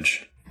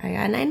 damage. I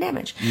got 9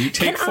 damage. You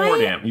take 4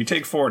 damage. You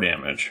take 4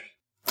 damage.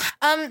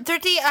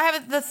 Thrifty, I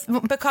have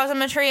because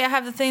I'm a tree, I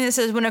have the thing that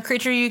says when a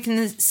creature you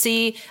can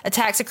see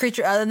attacks a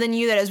creature other than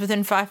you that is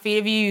within 5 feet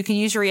of you can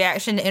use your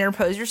reaction to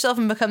interpose yourself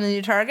and become the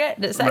new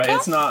target. Does that count?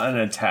 It's not an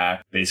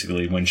attack.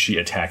 Basically, when she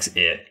attacks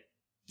it,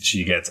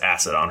 she gets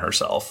acid on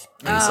herself.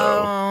 And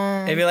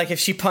so it'd be like if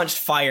she punched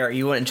fire,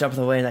 you wouldn't jump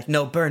away and like,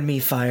 no, burn me,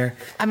 fire.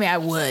 I mean, I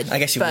would. I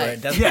guess you but-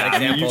 would. That's a good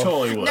example. you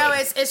totally would. No,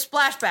 it's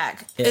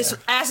splashback. Yeah. It's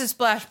acid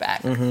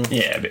splashback.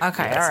 Yeah.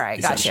 Okay, all right.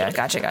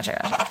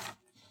 Gotcha.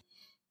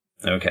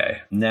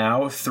 Okay.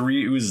 Now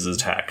 3 oozes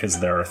attack, because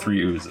there are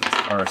 3 oozes.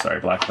 Or, sorry,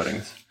 black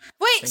puddings.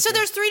 Wait, so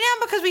there's 3 now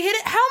because we hit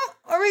it? How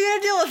are we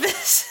going to deal with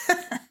this?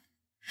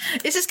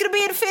 Is this going to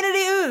be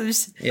infinity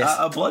ooze? Yes.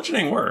 A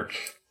bludgeoning work.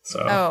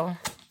 So Oh,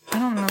 I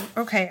don't know.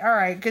 Okay, all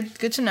right. Good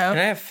to know. And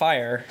I have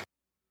fire.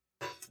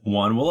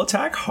 1 will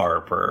attack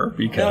Harper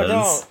because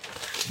Oh,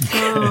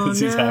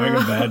 he's having a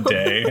bad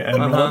day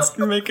and wants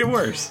to make it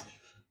worse.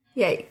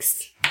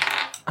 Yikes.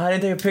 I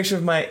didn't take a picture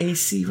of my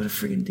AC. What a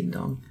freaking ding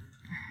dong.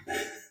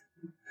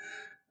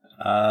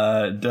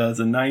 Does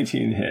a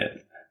 19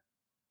 hit?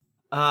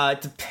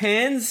 It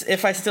depends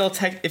if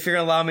if you're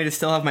gonna allow me to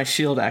still have my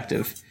shield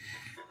active.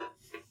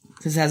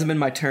 This hasn't been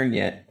my turn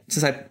yet.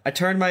 Since I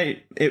turned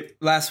it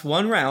lasts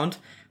 1 round,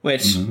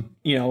 which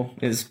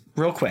is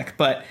real quick.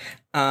 But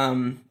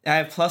I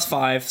have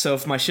 +5, so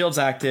if my shield's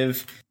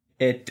active,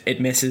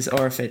 it misses,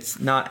 or if it's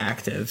not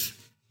active,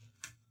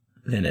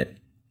 then it.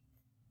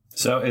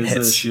 So is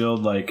hits. the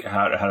shield like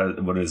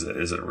what is it?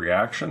 Is it a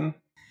reaction?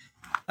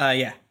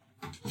 Yeah.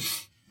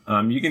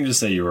 You can just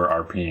say you were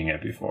RPing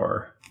it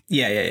before.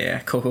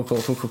 Yeah.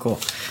 Cool.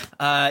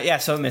 Yeah,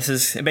 so it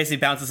misses. It basically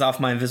bounces off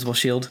my invisible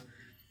shield.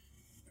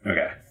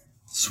 Okay.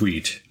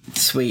 Sweet.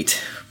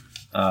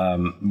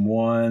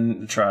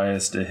 1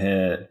 tries to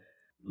hit,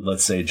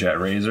 let's say, Jet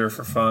Razor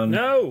for fun.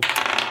 No!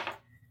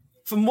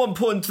 From one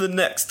point to the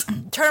next.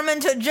 Turn him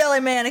into a jelly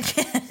man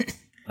again.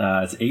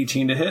 It's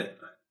 18 to hit.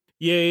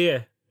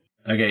 Yeah.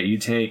 Okay, you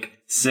take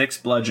 6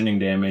 bludgeoning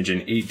damage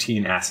and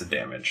 18 acid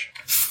damage.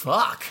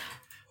 Fuck.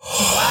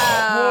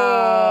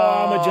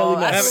 Oh, I'm a jelly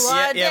That's mess. a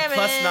lot of damage.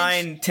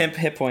 +9 temp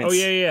hit points. Oh,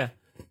 yeah.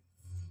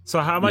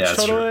 So how much Yeah, that's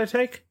total true. did I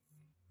take?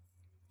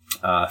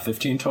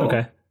 15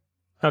 total.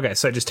 Okay,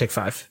 so I just take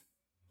 5.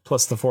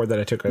 Plus the 4 that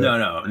I took earlier.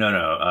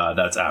 No.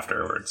 That's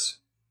afterwards.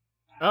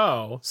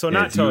 Oh, so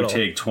not You total. would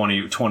take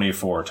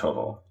 24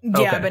 total. Yeah,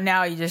 Okay. but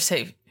now you just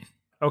say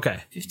Okay.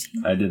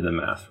 15. I did the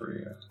math for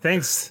you.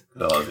 Thanks.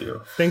 I love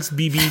you. Thanks,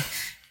 BB.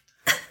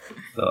 I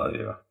love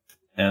you.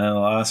 And then the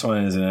last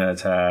one is an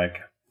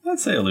attack.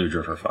 Let's say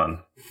Eludra for fun.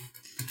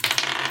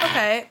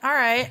 Okay, all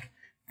right.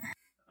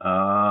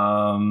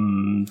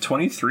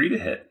 23 to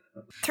hit.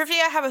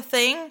 Thrifty, I have a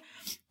thing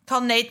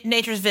called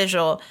Nature's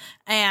Visual,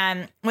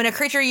 and when a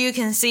creature you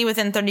can see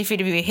within 30 feet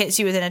of you hits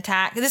you with an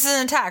attack, this is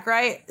an attack,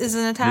 right? This is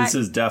an attack? This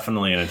is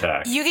definitely an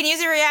attack. You can use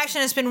a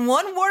reaction and spend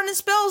 1 warden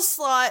spell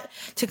slot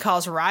to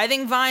cause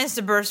writhing vines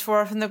to burst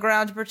forth from the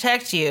ground to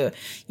protect you.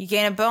 You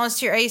gain a bonus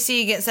to your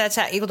AC against that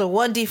attack equal to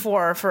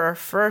 1d4 for a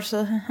first.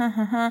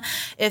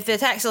 If the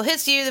attack still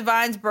hits you, the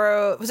vines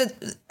burrow.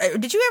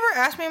 Did you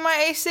ever ask me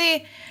my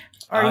AC?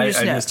 Or I you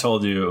just know? just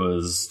told you it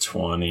was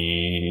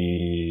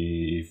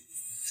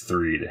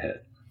 23 to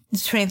hit.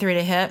 It's 23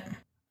 to hit.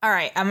 All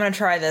right, I'm going to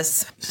try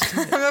this.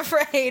 I'm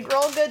afraid.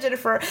 Roll good,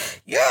 Jennifer.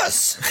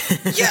 Yes!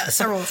 Yes,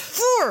 I rolled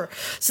 4.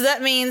 So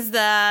that means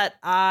that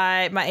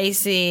my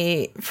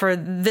AC for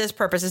this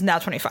purpose is now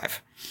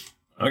 25.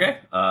 Okay,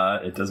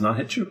 it does not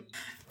hit you.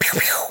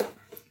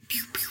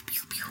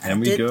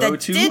 And we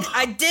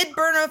I did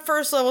burn a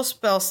first level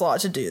spell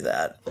slot to do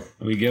that.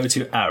 We go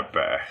to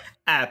Arper.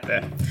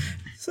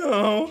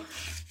 So,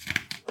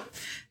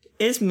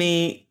 it's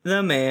me,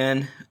 the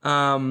man.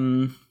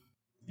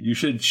 You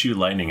should shoot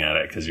lightning at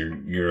it because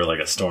you're like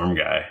a storm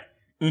guy.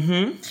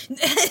 Mm-hmm.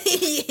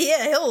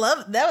 Yeah, he'll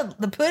love that.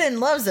 The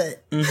pudding loves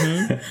it.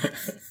 Mm-hmm.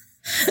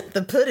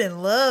 The pudding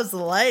loves the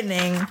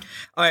lightning. All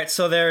right,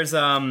 so there's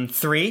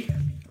 3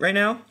 right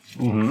now.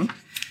 Mm-hmm.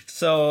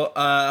 So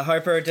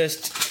Harper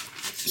just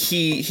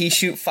he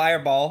shoot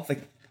fireball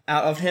like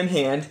out of him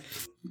hand.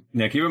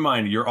 Now keep in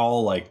mind you're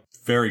all like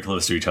very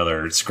close to each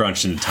other,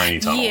 scrunched in a tiny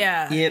tunnel.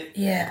 Yeah. Yep.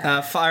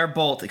 Yeah.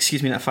 Firebolt.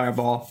 Excuse me, not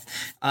fireball.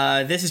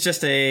 This is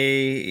just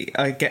a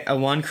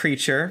one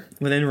creature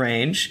within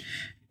range,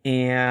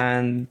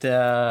 and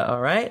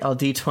all right, I'll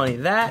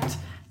d20 that.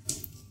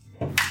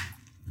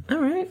 All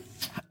right.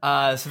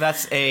 So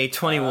that's a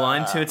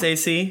 21 to its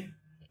AC.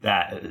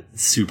 That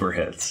super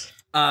hits.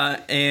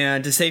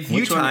 And to save you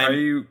Which one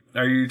time,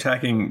 are you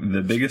attacking?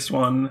 The biggest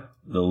one,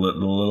 the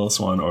littlest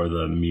one, or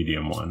the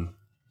medium one?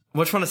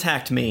 Which one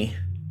attacked me?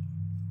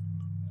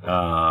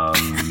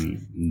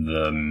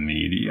 The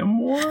medium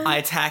one. I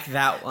attacked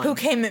that one. Who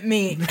came at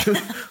me?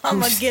 I'm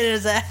gonna get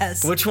his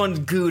ass. Which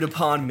one gooed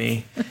upon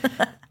me?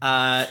 Okay,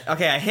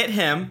 I hit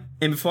him,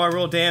 and before I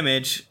roll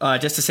damage,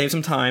 just to save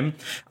some time,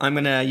 I'm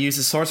gonna use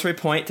a sorcery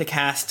point to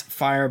cast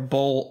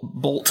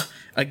Firebolt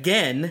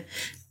again,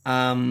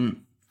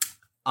 on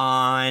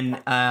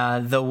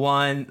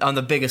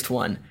the biggest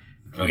one.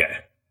 Okay.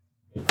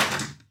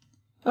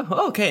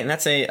 Oh, okay, and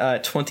that's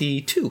a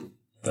 22.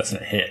 That's a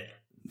hit.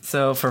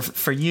 So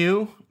for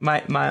you, my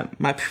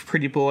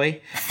pretty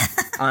boy,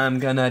 I'm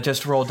gonna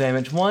just roll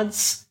damage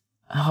once.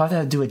 Oh, I have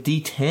to do a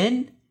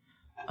D10?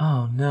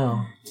 Oh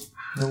no.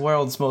 The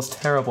world's most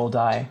terrible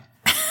die.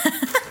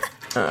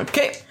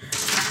 Okay.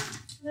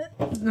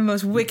 The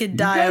most wicked You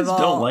die guys of all.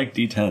 don't like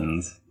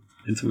D10s.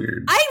 It's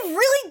weird. I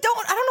really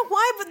don't. I don't know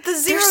why, but the They're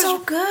zeros. so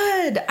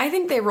good. I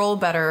think they roll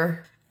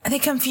better. They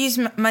confuse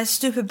my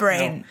stupid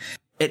brain.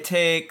 It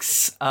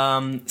takes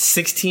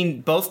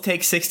 16. Both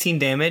take 16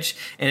 damage,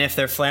 and if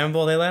they're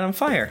flammable, they light on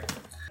fire.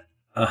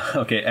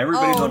 Okay,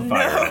 everybody's on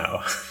fire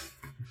now.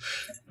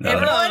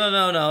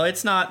 No.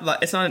 It's not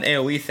an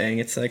AOE thing.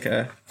 It's like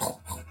a.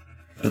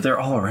 But they're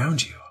all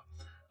around you.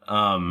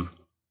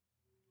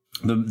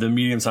 The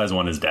medium-sized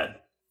one is dead.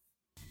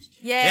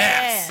 Yeah.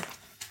 Yes.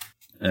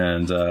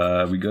 And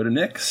we go to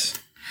Nyx.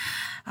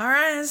 All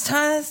right, it's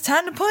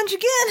time to punch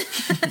again.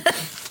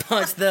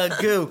 Punch the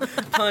goo.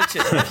 Punch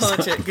it,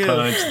 goo.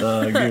 Punch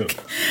the goo.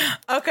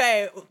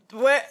 Okay,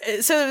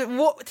 tell me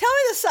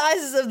the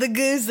sizes of the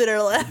goos that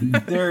are left.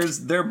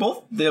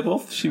 They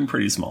both seem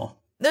pretty small.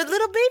 They're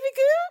little baby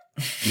goo?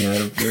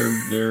 Yeah,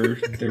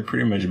 they're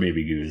pretty much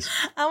baby goos.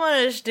 I want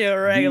to just do a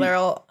regular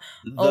old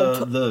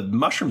The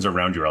mushrooms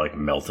around you are like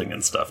melting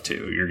and stuff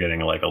too. You're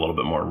getting like a little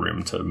bit more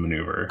room to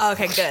maneuver.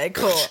 Okay, good,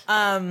 cool.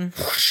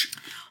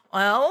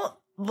 Well,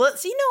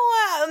 let's. You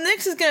know what?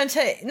 Nyx is gonna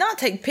not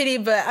take pity,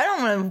 but I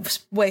don't want to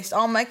waste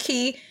all my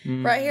key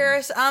right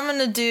here. So I'm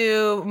gonna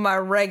do my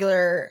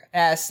regular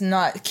ass,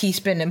 not key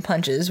spending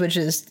punches, which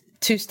is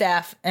 2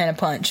 staff and a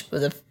punch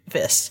with a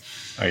fist.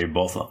 Are you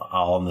both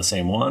all on the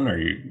same one, or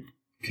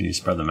can you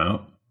spread them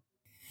out?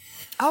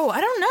 Oh,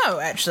 I don't know,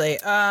 actually.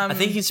 I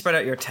think you spread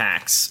out your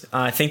attacks.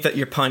 I think that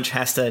your punch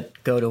has to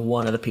go to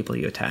one of the people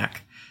you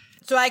attack.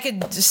 So I could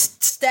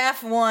just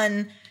staff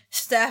one,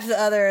 staff the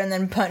other, and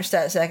then punch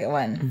that second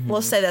one. Mm-hmm.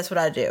 We'll say that's what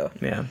I do.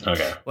 Yeah.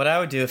 Okay. What I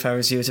would do if I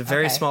was you is a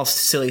very small,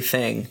 silly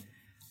thing.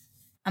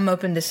 I'm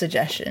open to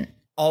suggestion.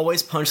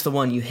 Always punch the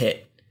one you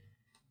hit.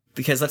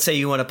 Because let's say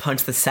you want to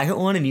punch the second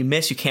one and you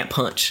miss, you can't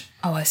punch.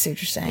 Oh, I see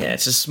what you're saying. Yeah,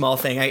 it's a small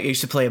thing. I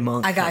used to play a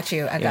monk. I got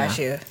you.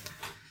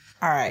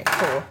 All right,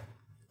 cool.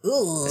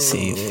 Ooh,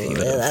 see,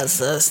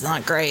 that's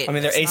not great. I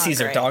mean, their ACs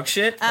are dog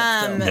shit.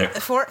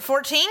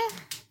 14?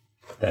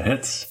 That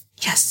hits.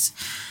 Yes.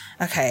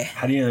 Okay.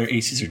 How do you know their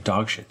ACs are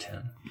dog shit,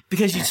 Tim?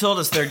 Because you told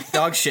us they're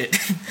dog shit.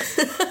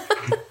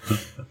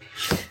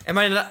 Am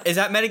I not, is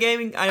that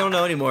metagaming? I don't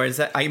know anymore.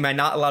 Am I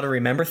not allowed to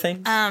remember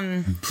things?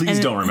 Please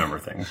don't remember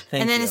things.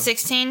 And then a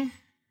 16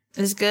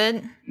 is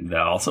good.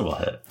 That also will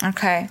hit.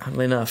 Okay.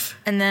 Oddly enough.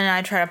 And then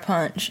I try to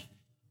punch.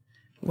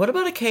 What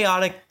about a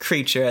chaotic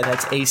creature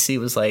that's AC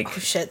was like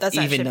that's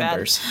even actually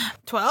numbers? Bad.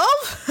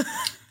 12?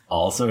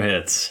 Also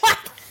hits.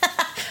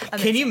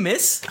 Can you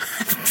miss?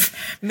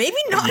 Maybe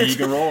not. You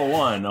can roll a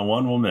 1. A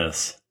 1 will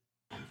miss.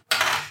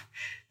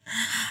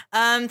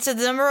 So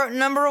the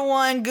number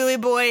 1 gooey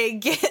boy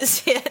gets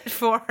hit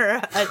for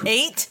an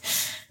 8.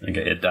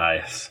 Okay, it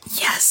dies.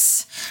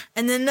 Yes.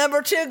 And then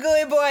number 2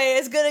 gooey boy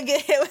is gonna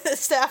get hit with a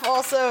staff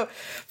also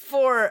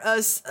for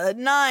a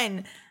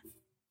 9.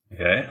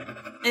 Okay.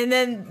 And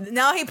then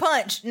now he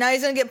punched. Now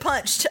he's gonna get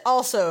punched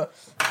also.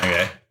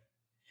 Okay.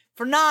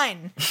 For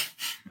 9.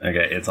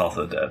 Okay, it's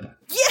also dead.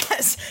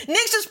 Yes!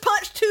 Nyx just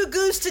punched 2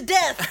 goos to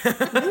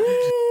death.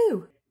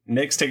 Woo!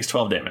 Nyx takes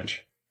 12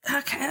 damage.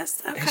 Okay,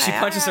 that's okay. She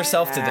punches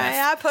herself to death.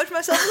 I punched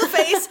myself in the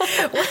face.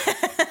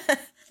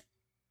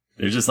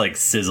 They're just like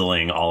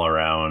sizzling all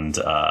around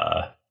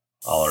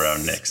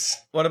Nyx.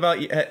 What about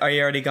you? Are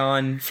you already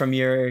gone from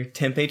your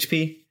temp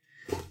HP?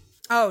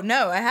 Oh,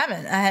 no, I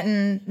haven't. I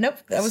hadn't. Nope,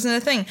 that wasn't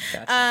a thing.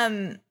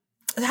 Gotcha.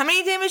 How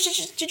many damage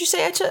did you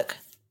say I took?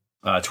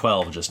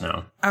 12 just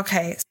now.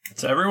 Okay.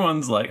 So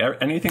everyone's like,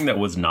 anything that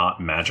was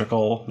not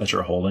magical that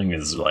you're holding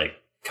is like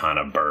kind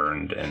of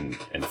burned and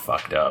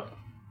fucked up.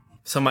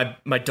 So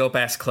my dope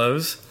ass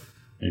clothes?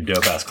 Your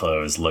dope ass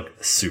clothes look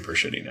super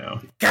shitty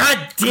now.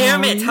 God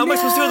damn it! How am I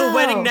supposed to do the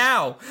wedding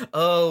now?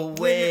 Oh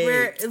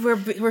wait,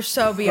 We're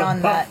so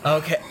beyond that.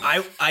 Okay,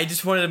 I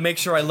just wanted to make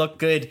sure I look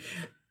good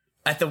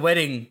at the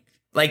wedding.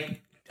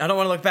 Like, I don't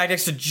want to look back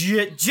next to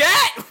Jet.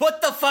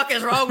 What the fuck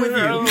is wrong with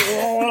you?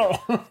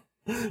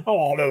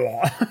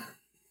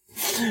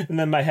 And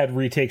then my head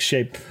retakes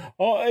shape.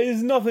 Oh,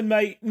 it's nothing,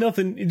 mate.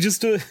 Nothing.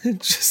 Just a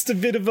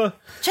bit of a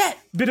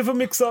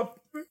mix up.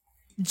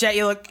 Jet,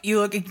 you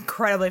look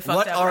incredibly fucked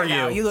What up are right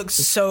now. you? You look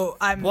so.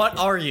 What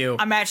are you?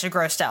 I'm actually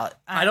grossed out.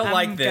 I don't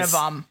like this.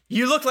 Gonna vom.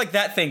 You look like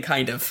that thing,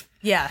 kind of.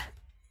 Yeah.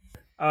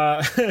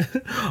 I'm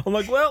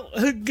like, well,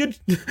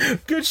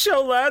 good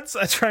show, lads.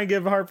 I try and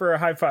give Harper a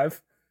high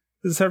five.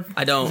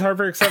 I don't. Does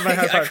Harper accept my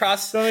high five?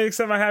 Don't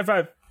accept my high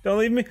five. Don't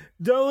leave me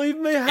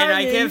hanging. And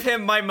I give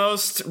him my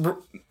most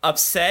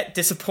upset,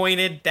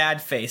 disappointed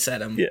dad face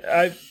at him.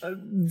 Yeah,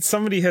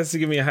 somebody has to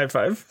give me a high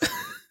five.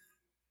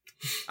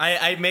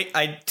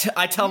 I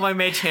tell my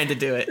mage hand to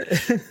do it.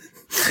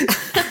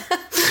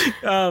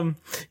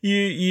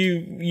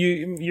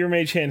 Your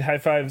mage hand high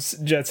fives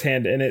Jet's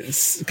hand, and it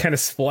kind of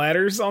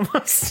splatters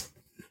almost.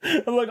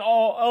 I'm like,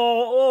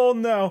 oh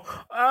no,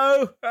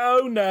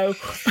 oh no.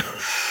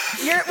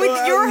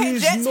 your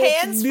Jet's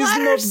hand splatters?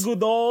 This not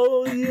good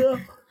all, yeah.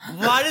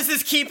 Why does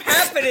this keep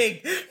happening?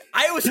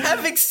 I was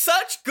having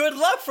such good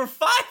luck for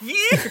 5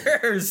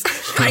 years.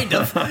 Kind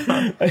of.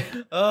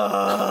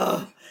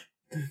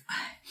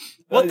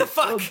 What the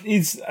fuck?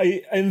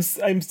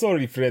 I'm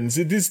sorry, friends.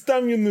 This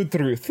time you knew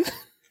truth.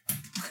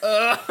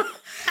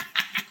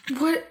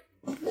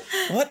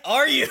 What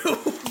are you?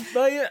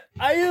 I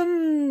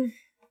am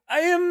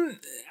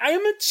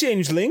a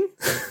changeling,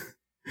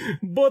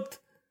 but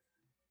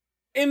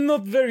I'm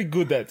not very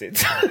good at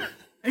it.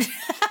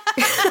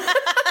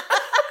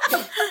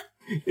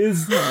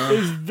 It's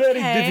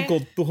very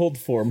difficult to hold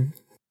form.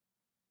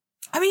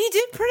 I mean, you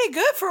did pretty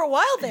good for a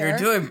while there. You're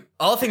doing,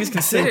 all things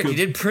considered, you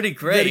did pretty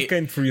great. Very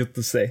kind for you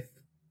to say.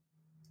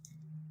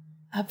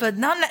 But today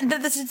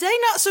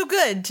not so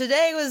good.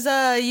 Today was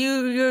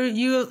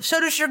you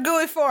showed us your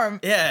gooey form.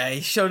 Yeah,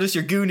 you showed us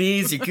your goo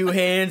knees, your goo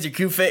hands, your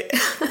goo face.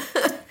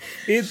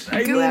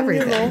 I do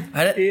everything.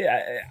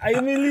 I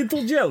am a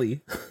little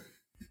jelly.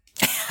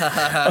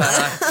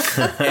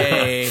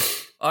 Hey,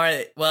 all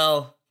right.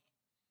 Well,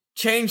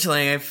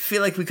 changeling. I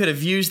feel like we could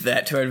have used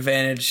that to our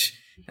advantage.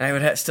 I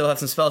would still have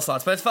some spell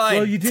slots, but it's fine.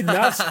 Well, you did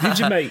not, did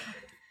you, mate?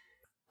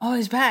 Oh,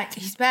 he's back.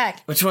 He's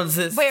back. Which one's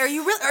this? Wait, are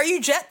you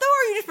Jet though, or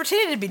are you just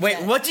pretending to be Jet?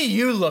 Wait, what do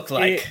you look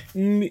like?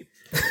 I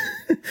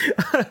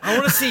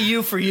want to see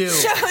you for you.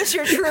 Show us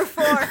your true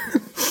form.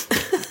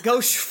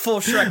 Go full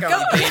Shrek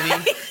on me,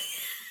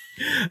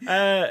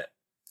 baby.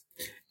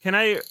 Can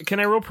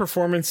I roll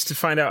performance to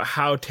find out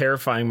how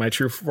terrifying my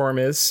true form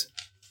is?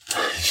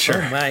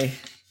 Sure.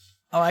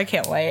 Oh, I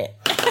can't wait.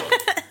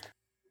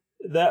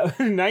 That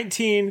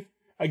 19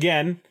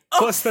 again.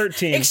 Plus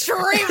 13.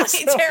 Extremely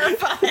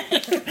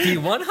terrifying. Do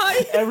you want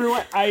high?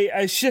 Everyone,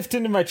 I shift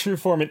into my true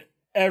form and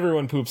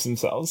everyone poops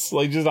themselves.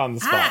 Like, just on the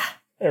spot.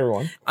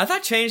 Everyone. I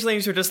thought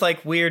changelings were just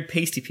like weird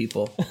pasty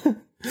people.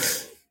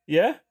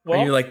 Yeah?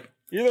 Well,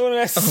 you're the one who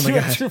has to see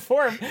my true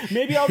form.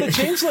 Maybe all the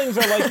changelings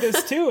are like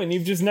this too, and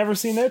you've just never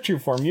seen their true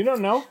form. You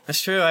don't know.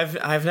 That's true. I've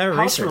never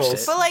House researched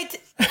rules. it. But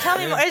like, tell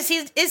me more. Is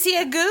he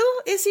a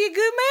goo? Is he a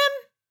goo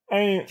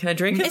man? Can I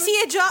drink it? Is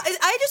he a Job?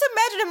 I just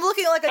imagine him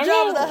looking like a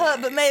Jabba the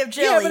Hutt, but made of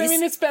jellies. Yeah, but I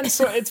mean, it's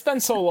been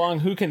so long.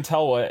 Who can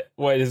tell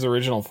what his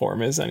original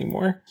form is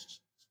anymore?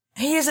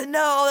 He doesn't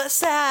know. That's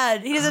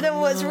sad. He doesn't know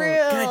what's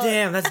real. God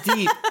damn, that's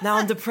deep. Now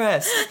I'm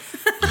depressed.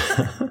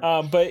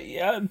 But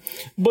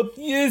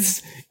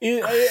yes,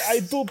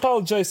 I do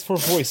apologize for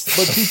voice,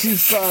 but it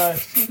is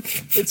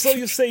it's so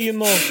you say,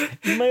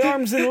 my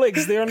arms and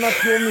legs, they are not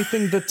the only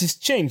thing that is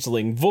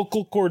changeling.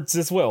 Vocal cords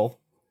as well.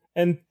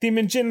 And Tim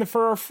and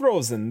Jennifer are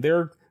frozen.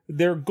 They're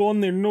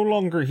gone. They're no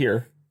longer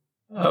here.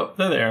 Oh,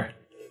 they're there.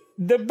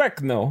 They're back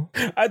now.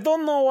 I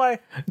don't know why.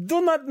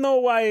 Do not know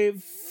why.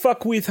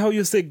 Fuck with how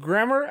you say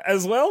grammar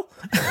as well.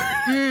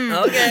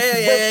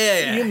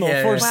 Okay,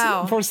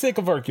 yeah. For sake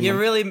of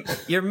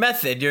argument. Your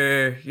method.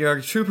 You're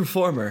a true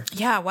performer.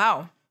 Yeah.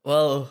 Wow.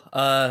 Well,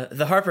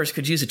 the Harpers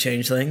could use a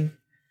changeling,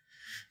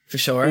 for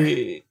sure.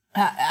 I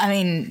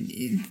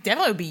mean,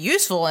 definitely would be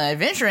useful in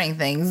adventuring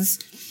things.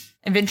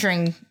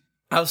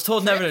 I was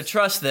told never to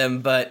trust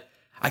them, but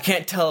I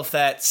can't tell if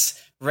that's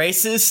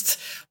racist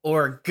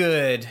or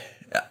good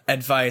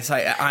advice.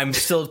 I'm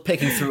still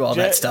picking through all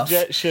that stuff.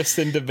 Jet shifts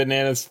into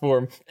Banana's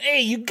form. Hey,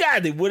 you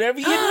got it.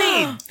 Whatever you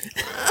need.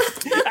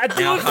 I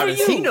do now, it for how does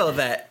you. he know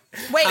that?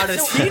 Wait, how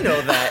does he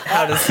know that?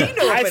 How does he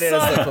know what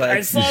bananas look like?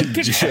 I saw a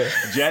picture.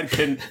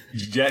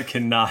 Jet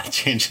cannot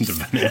change into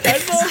banana. I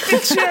saw a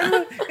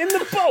picture in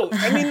the boat.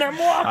 I mean, I'm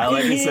walking. I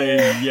like to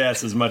say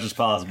yes as much as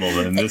possible,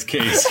 but in this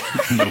case,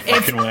 no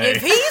fucking way.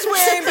 If he's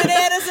wearing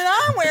bananas and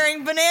I'm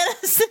wearing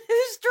bananas,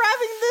 who's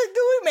driving the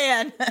gooey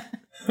man?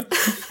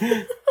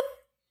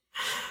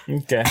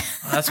 Okay.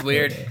 That's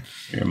weird.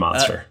 You're a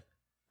monster.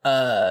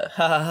 Ha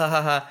ha ha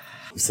ha ha.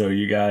 So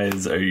you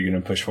guys, are you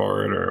going to push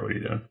forward or what are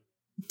you doing?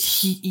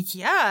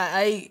 Yeah,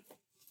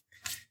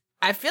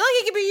 I feel like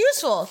it could be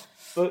useful.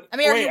 But, I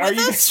mean, are you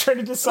guys trying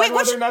to decide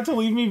whether or not to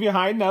leave me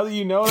behind now that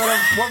you know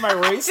what my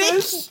race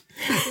is?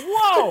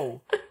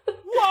 Whoa!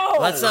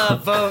 Let's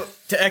vote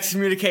to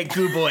excommunicate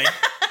Goo Boy.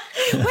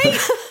 Wait, we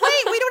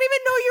don't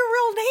even know your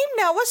real name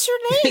now. What's your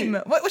name?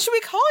 What should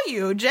we call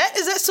you? Jet?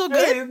 Is that still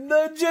good? Hey,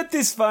 the Jet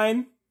is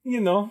fine.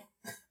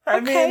 I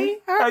mean,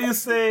 how you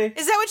say?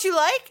 Is that what you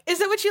like? Is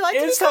that what you like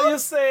to be It's called? how you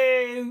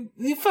say.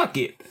 Fuck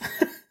it.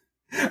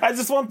 I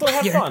just want to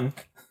have fun.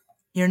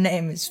 His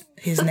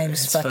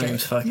name's fucking.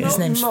 His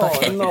name's No.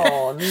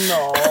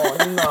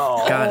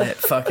 Got it.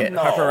 Fuck it.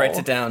 No. Harper writes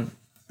it down.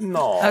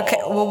 No.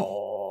 Okay.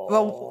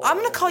 Well, I'm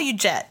gonna call you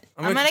Jet.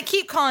 I'm gonna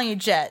keep calling you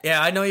Jet.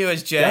 Yeah, I know you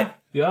as Jet.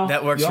 Yeah.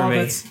 That works for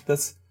me.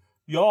 That's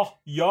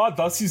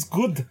that is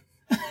good.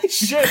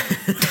 Shit.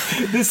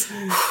 This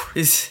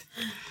is.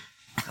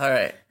 All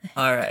right.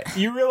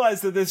 You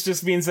realize that this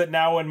just means that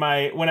now when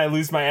I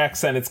lose my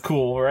accent, it's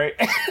cool, right?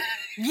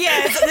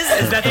 Yeah,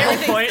 is that the whole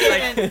point?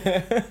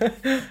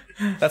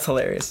 Like, that's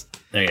hilarious.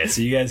 Okay,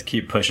 so you guys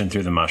keep pushing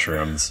through the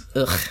mushrooms.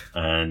 Ugh.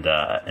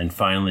 And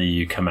finally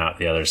you come out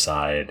the other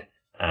side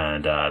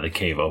and the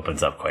cave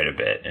opens up quite a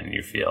bit and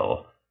you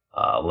feel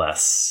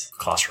less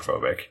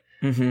claustrophobic.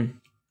 Mm-hmm.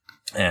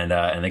 And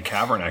the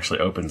cavern actually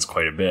opens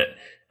quite a bit,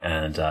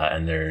 and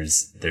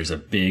there's a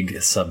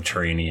big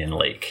subterranean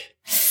lake,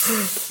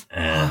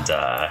 and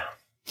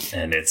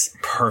it's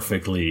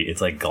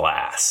like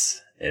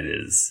glass. It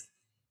is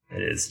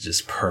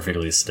just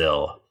perfectly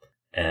still,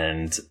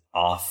 and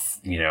off,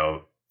 a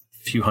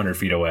few hundred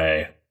feet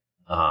away,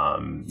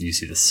 you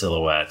see the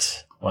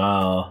silhouette.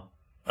 Well,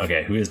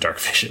 okay, who has dark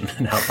vision,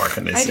 and how far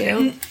can they see? I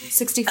do.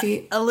 60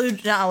 feet.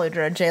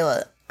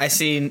 Jayla. I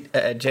see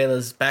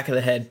Jayla's back of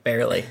the head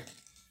barely.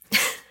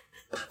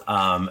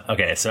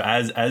 Okay, so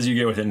as you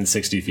get within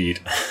 60 feet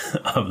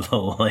of the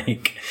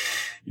lake,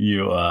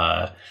 you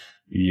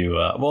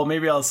well,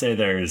 maybe I'll say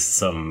there's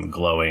some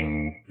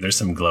glowing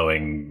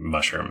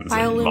mushrooms,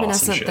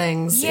 bioluminescent and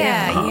things.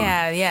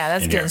 Yeah.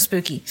 That's getting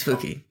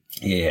spooky.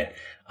 Yeah.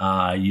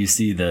 You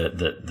see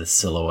the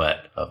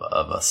silhouette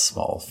of a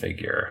small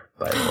figure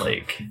by the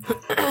lake.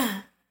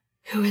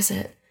 Who is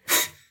it?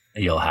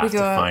 You'll have to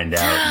find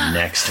out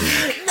next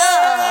week.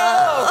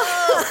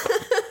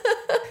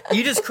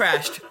 You just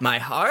crashed my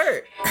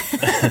heart.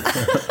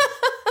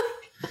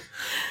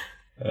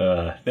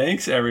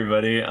 Thanks,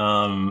 everybody.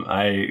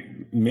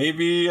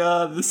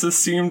 This has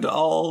seemed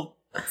all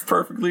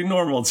perfectly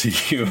normal to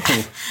you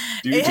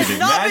due to the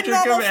magic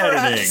of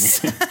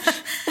editing.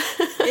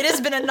 It has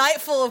been a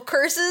night full of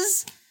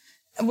curses.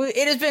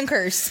 It has been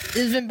cursed.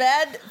 It has been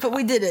bad, but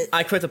we did it.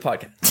 I quit the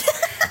podcast.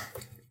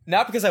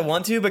 Not because I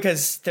want to,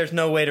 because there's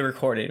no way to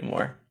record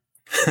anymore.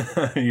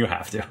 You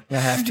have to. I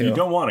have to. You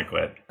don't want to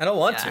quit. I don't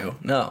want to.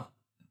 No.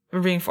 We're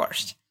being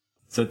forced.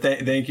 So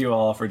thank you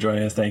all for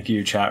joining us. Thank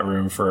you, chat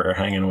room, for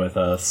hanging with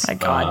us. My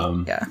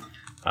God,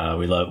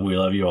 we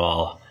love you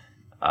all.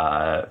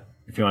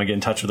 If you want to get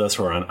in touch with us,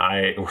 we're on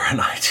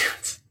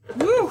iTunes.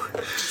 Woo!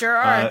 Sure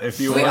are.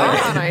 We are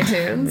on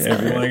iTunes.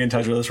 If you want to get in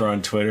touch with us, we're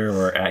on Twitter.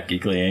 We're at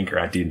Geekly Inc. or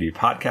at D&D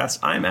Podcast.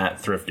 I'm at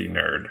Thrifty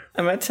Nerd.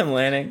 I'm at Tim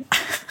Lanning.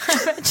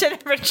 I'm at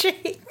Jennifer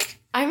Cheek.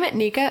 I'm at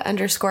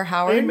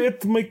Nika_Howard. I'm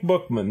at Mike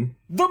Buckman.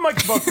 The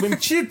Mike Buckman.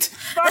 Cheat.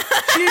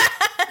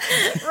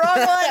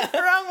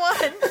 Wrong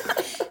one.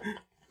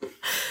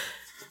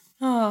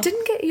 Oh.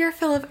 Didn't get your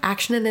fill of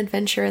action and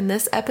adventure in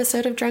this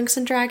episode of Drunks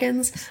and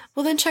Dragons?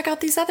 Well, then check out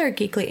these other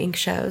Geekly Inc.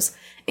 shows,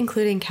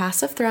 including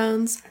Cast of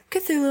Thrones,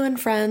 Cthulhu and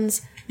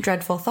Friends,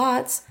 Dreadful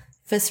Thoughts,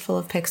 Fistful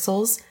of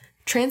Pixels,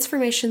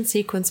 Transformation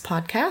Sequence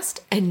Podcast,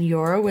 and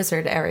You're a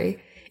Wizard,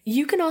 Ari.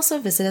 You can also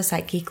visit us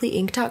at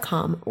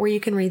geeklyinc.com, where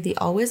you can read the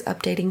always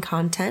updating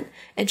content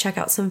and check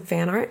out some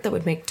fan art that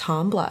would make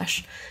Tom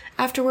blush.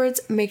 Afterwards,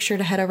 make sure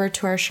to head over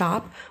to our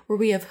shop, where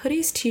we have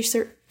hoodies,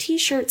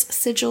 t-shirts,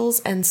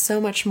 sigils, and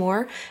so much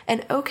more.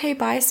 And okay,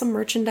 buy some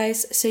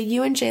merchandise so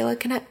you and Jayla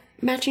can have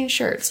matching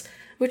shirts,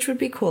 which would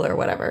be cool or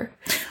whatever.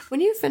 When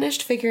you've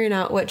finished figuring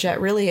out what Jet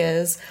really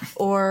is,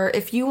 or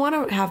if you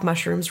want to have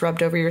mushrooms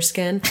rubbed over your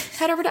skin,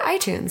 head over to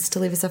iTunes to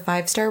leave us a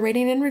 5-star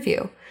rating and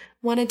review.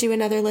 Want to do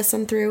another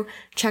listen through?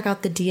 Check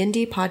out the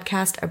D&D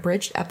Podcast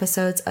abridged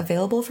episodes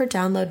available for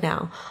download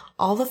now.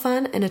 All the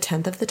fun in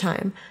 1/10 of the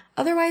time.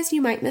 Otherwise,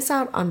 you might miss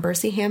out on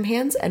Bercy Ham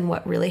Hands and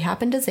what really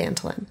happened to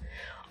Xantolin.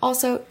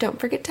 Also, don't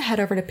forget to head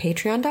over to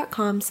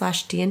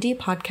patreon.com/D&D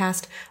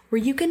Podcast,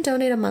 where you can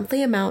donate a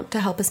monthly amount to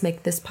help us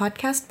make this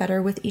podcast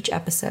better with each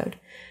episode.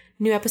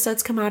 New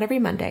episodes come out every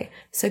Monday,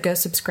 so go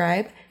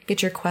subscribe,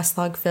 get your quest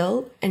log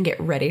filled, and get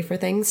ready for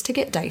things to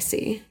get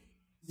dicey.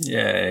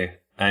 Yay.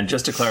 And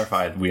just to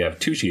clarify, we have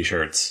 2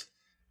 t-shirts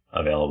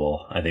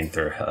available. I think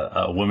they're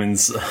a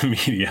women's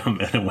medium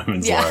and a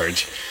women's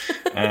large,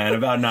 and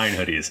about 9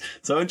 hoodies.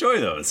 So enjoy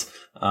those.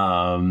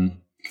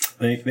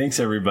 Thanks,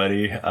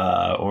 everybody.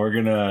 We're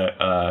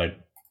gonna,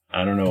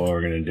 I don't know what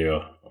we're gonna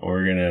do.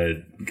 We're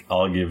gonna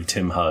all give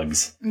Tim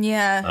hugs.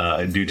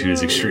 Yeah. Due to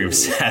his extreme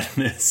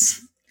sadness.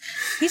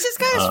 He's just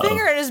got his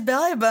finger in his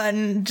belly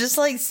button, just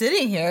like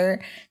sitting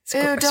here.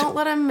 Ew, don't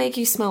let him make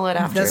you smell it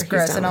after. That's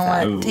gross. I don't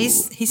want. He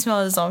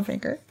smelled his own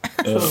finger.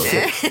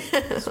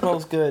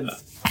 Smells good.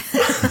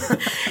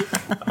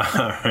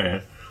 All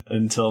right.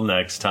 Until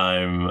next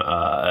time,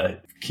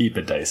 keep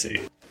it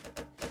dicey.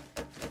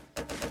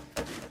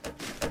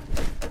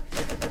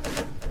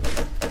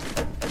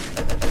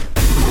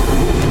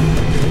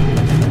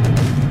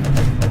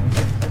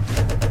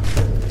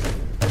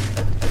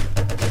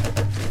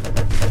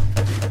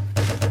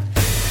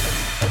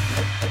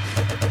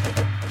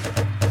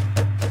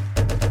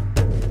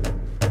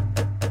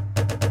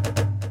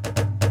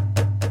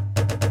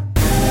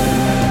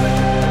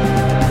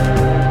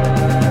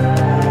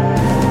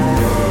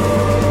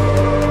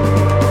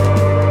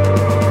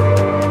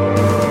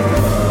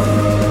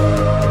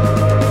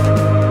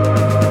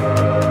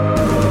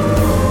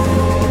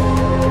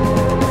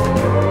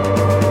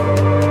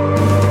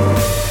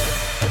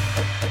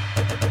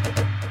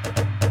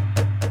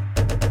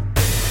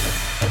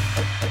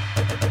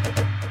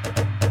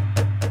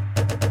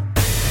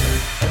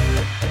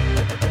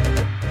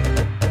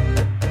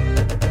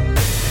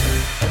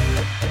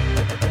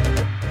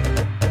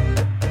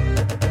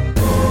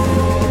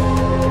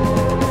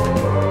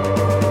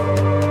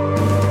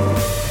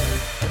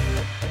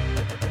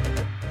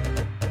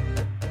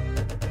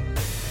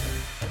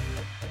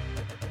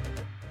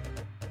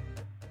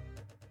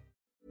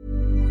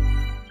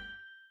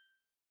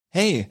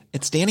 Hey,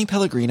 it's Danny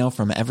Pellegrino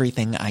from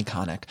Everything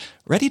Iconic.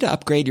 Ready to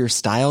upgrade your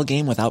style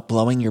game without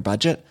blowing your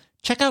budget?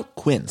 Check out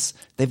Quince.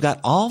 They've got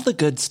all the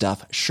good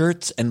stuff,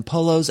 shirts and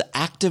polos,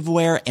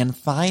 activewear, and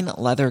fine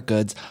leather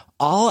goods,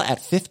 all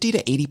at 50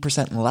 to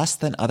 80% less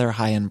than other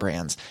high-end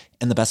brands.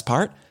 And the best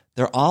part?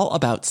 They're all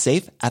about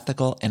safe,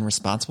 ethical, and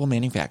responsible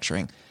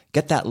manufacturing.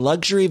 Get that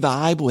luxury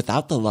vibe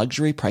without the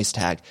luxury price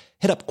tag.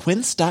 Hit up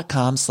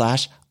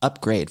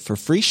quince.com/upgrade for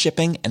free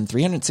shipping and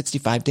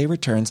 365-day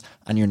returns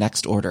on your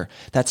next order.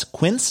 That's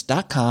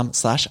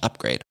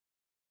quince.com/upgrade.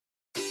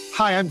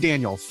 Hi, I'm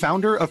Daniel,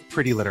 founder of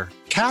Pretty Litter.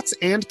 Cats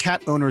and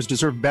cat owners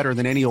deserve better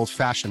than any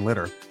old-fashioned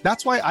litter.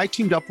 That's why I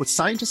teamed up with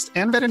scientists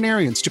and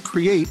veterinarians to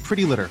create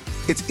Pretty Litter.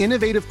 Its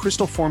innovative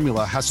crystal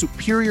formula has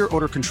superior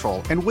odor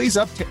control and weighs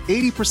up to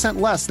 80%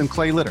 less than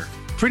clay litter.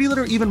 Pretty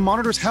Litter even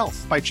monitors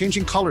health by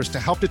changing colors to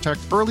help detect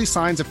early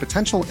signs of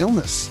potential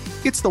illness.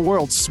 It's the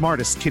world's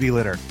smartest kitty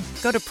litter.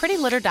 Go to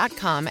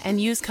prettylitter.com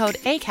and use code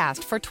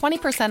ACAST for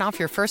 20% off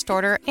your first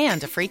order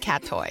and a free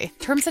cat toy.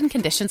 Terms and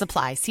conditions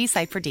apply. See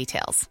site for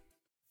details.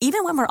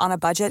 Even when we're on a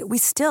budget, we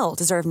still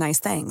deserve nice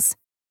things.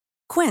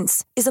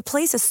 Quince is a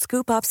place to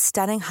scoop up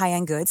stunning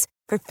high-end goods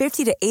for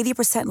 50 to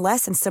 80%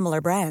 less than similar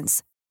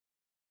brands.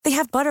 They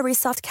have buttery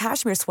soft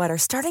cashmere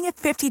sweaters starting at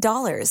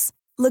 $50,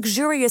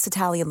 luxurious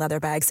Italian leather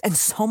bags, and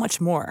so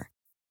much more.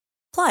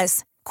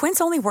 Plus,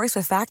 Quince only works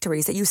with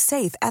factories that use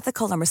safe,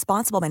 ethical, and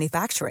responsible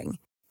manufacturing.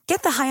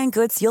 Get the high-end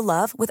goods you'll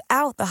love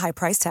without the high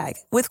price tag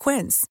with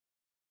Quince.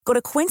 Go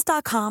to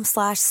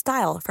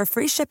quince.com/style for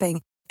free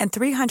shipping and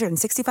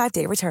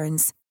 365-day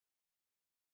returns.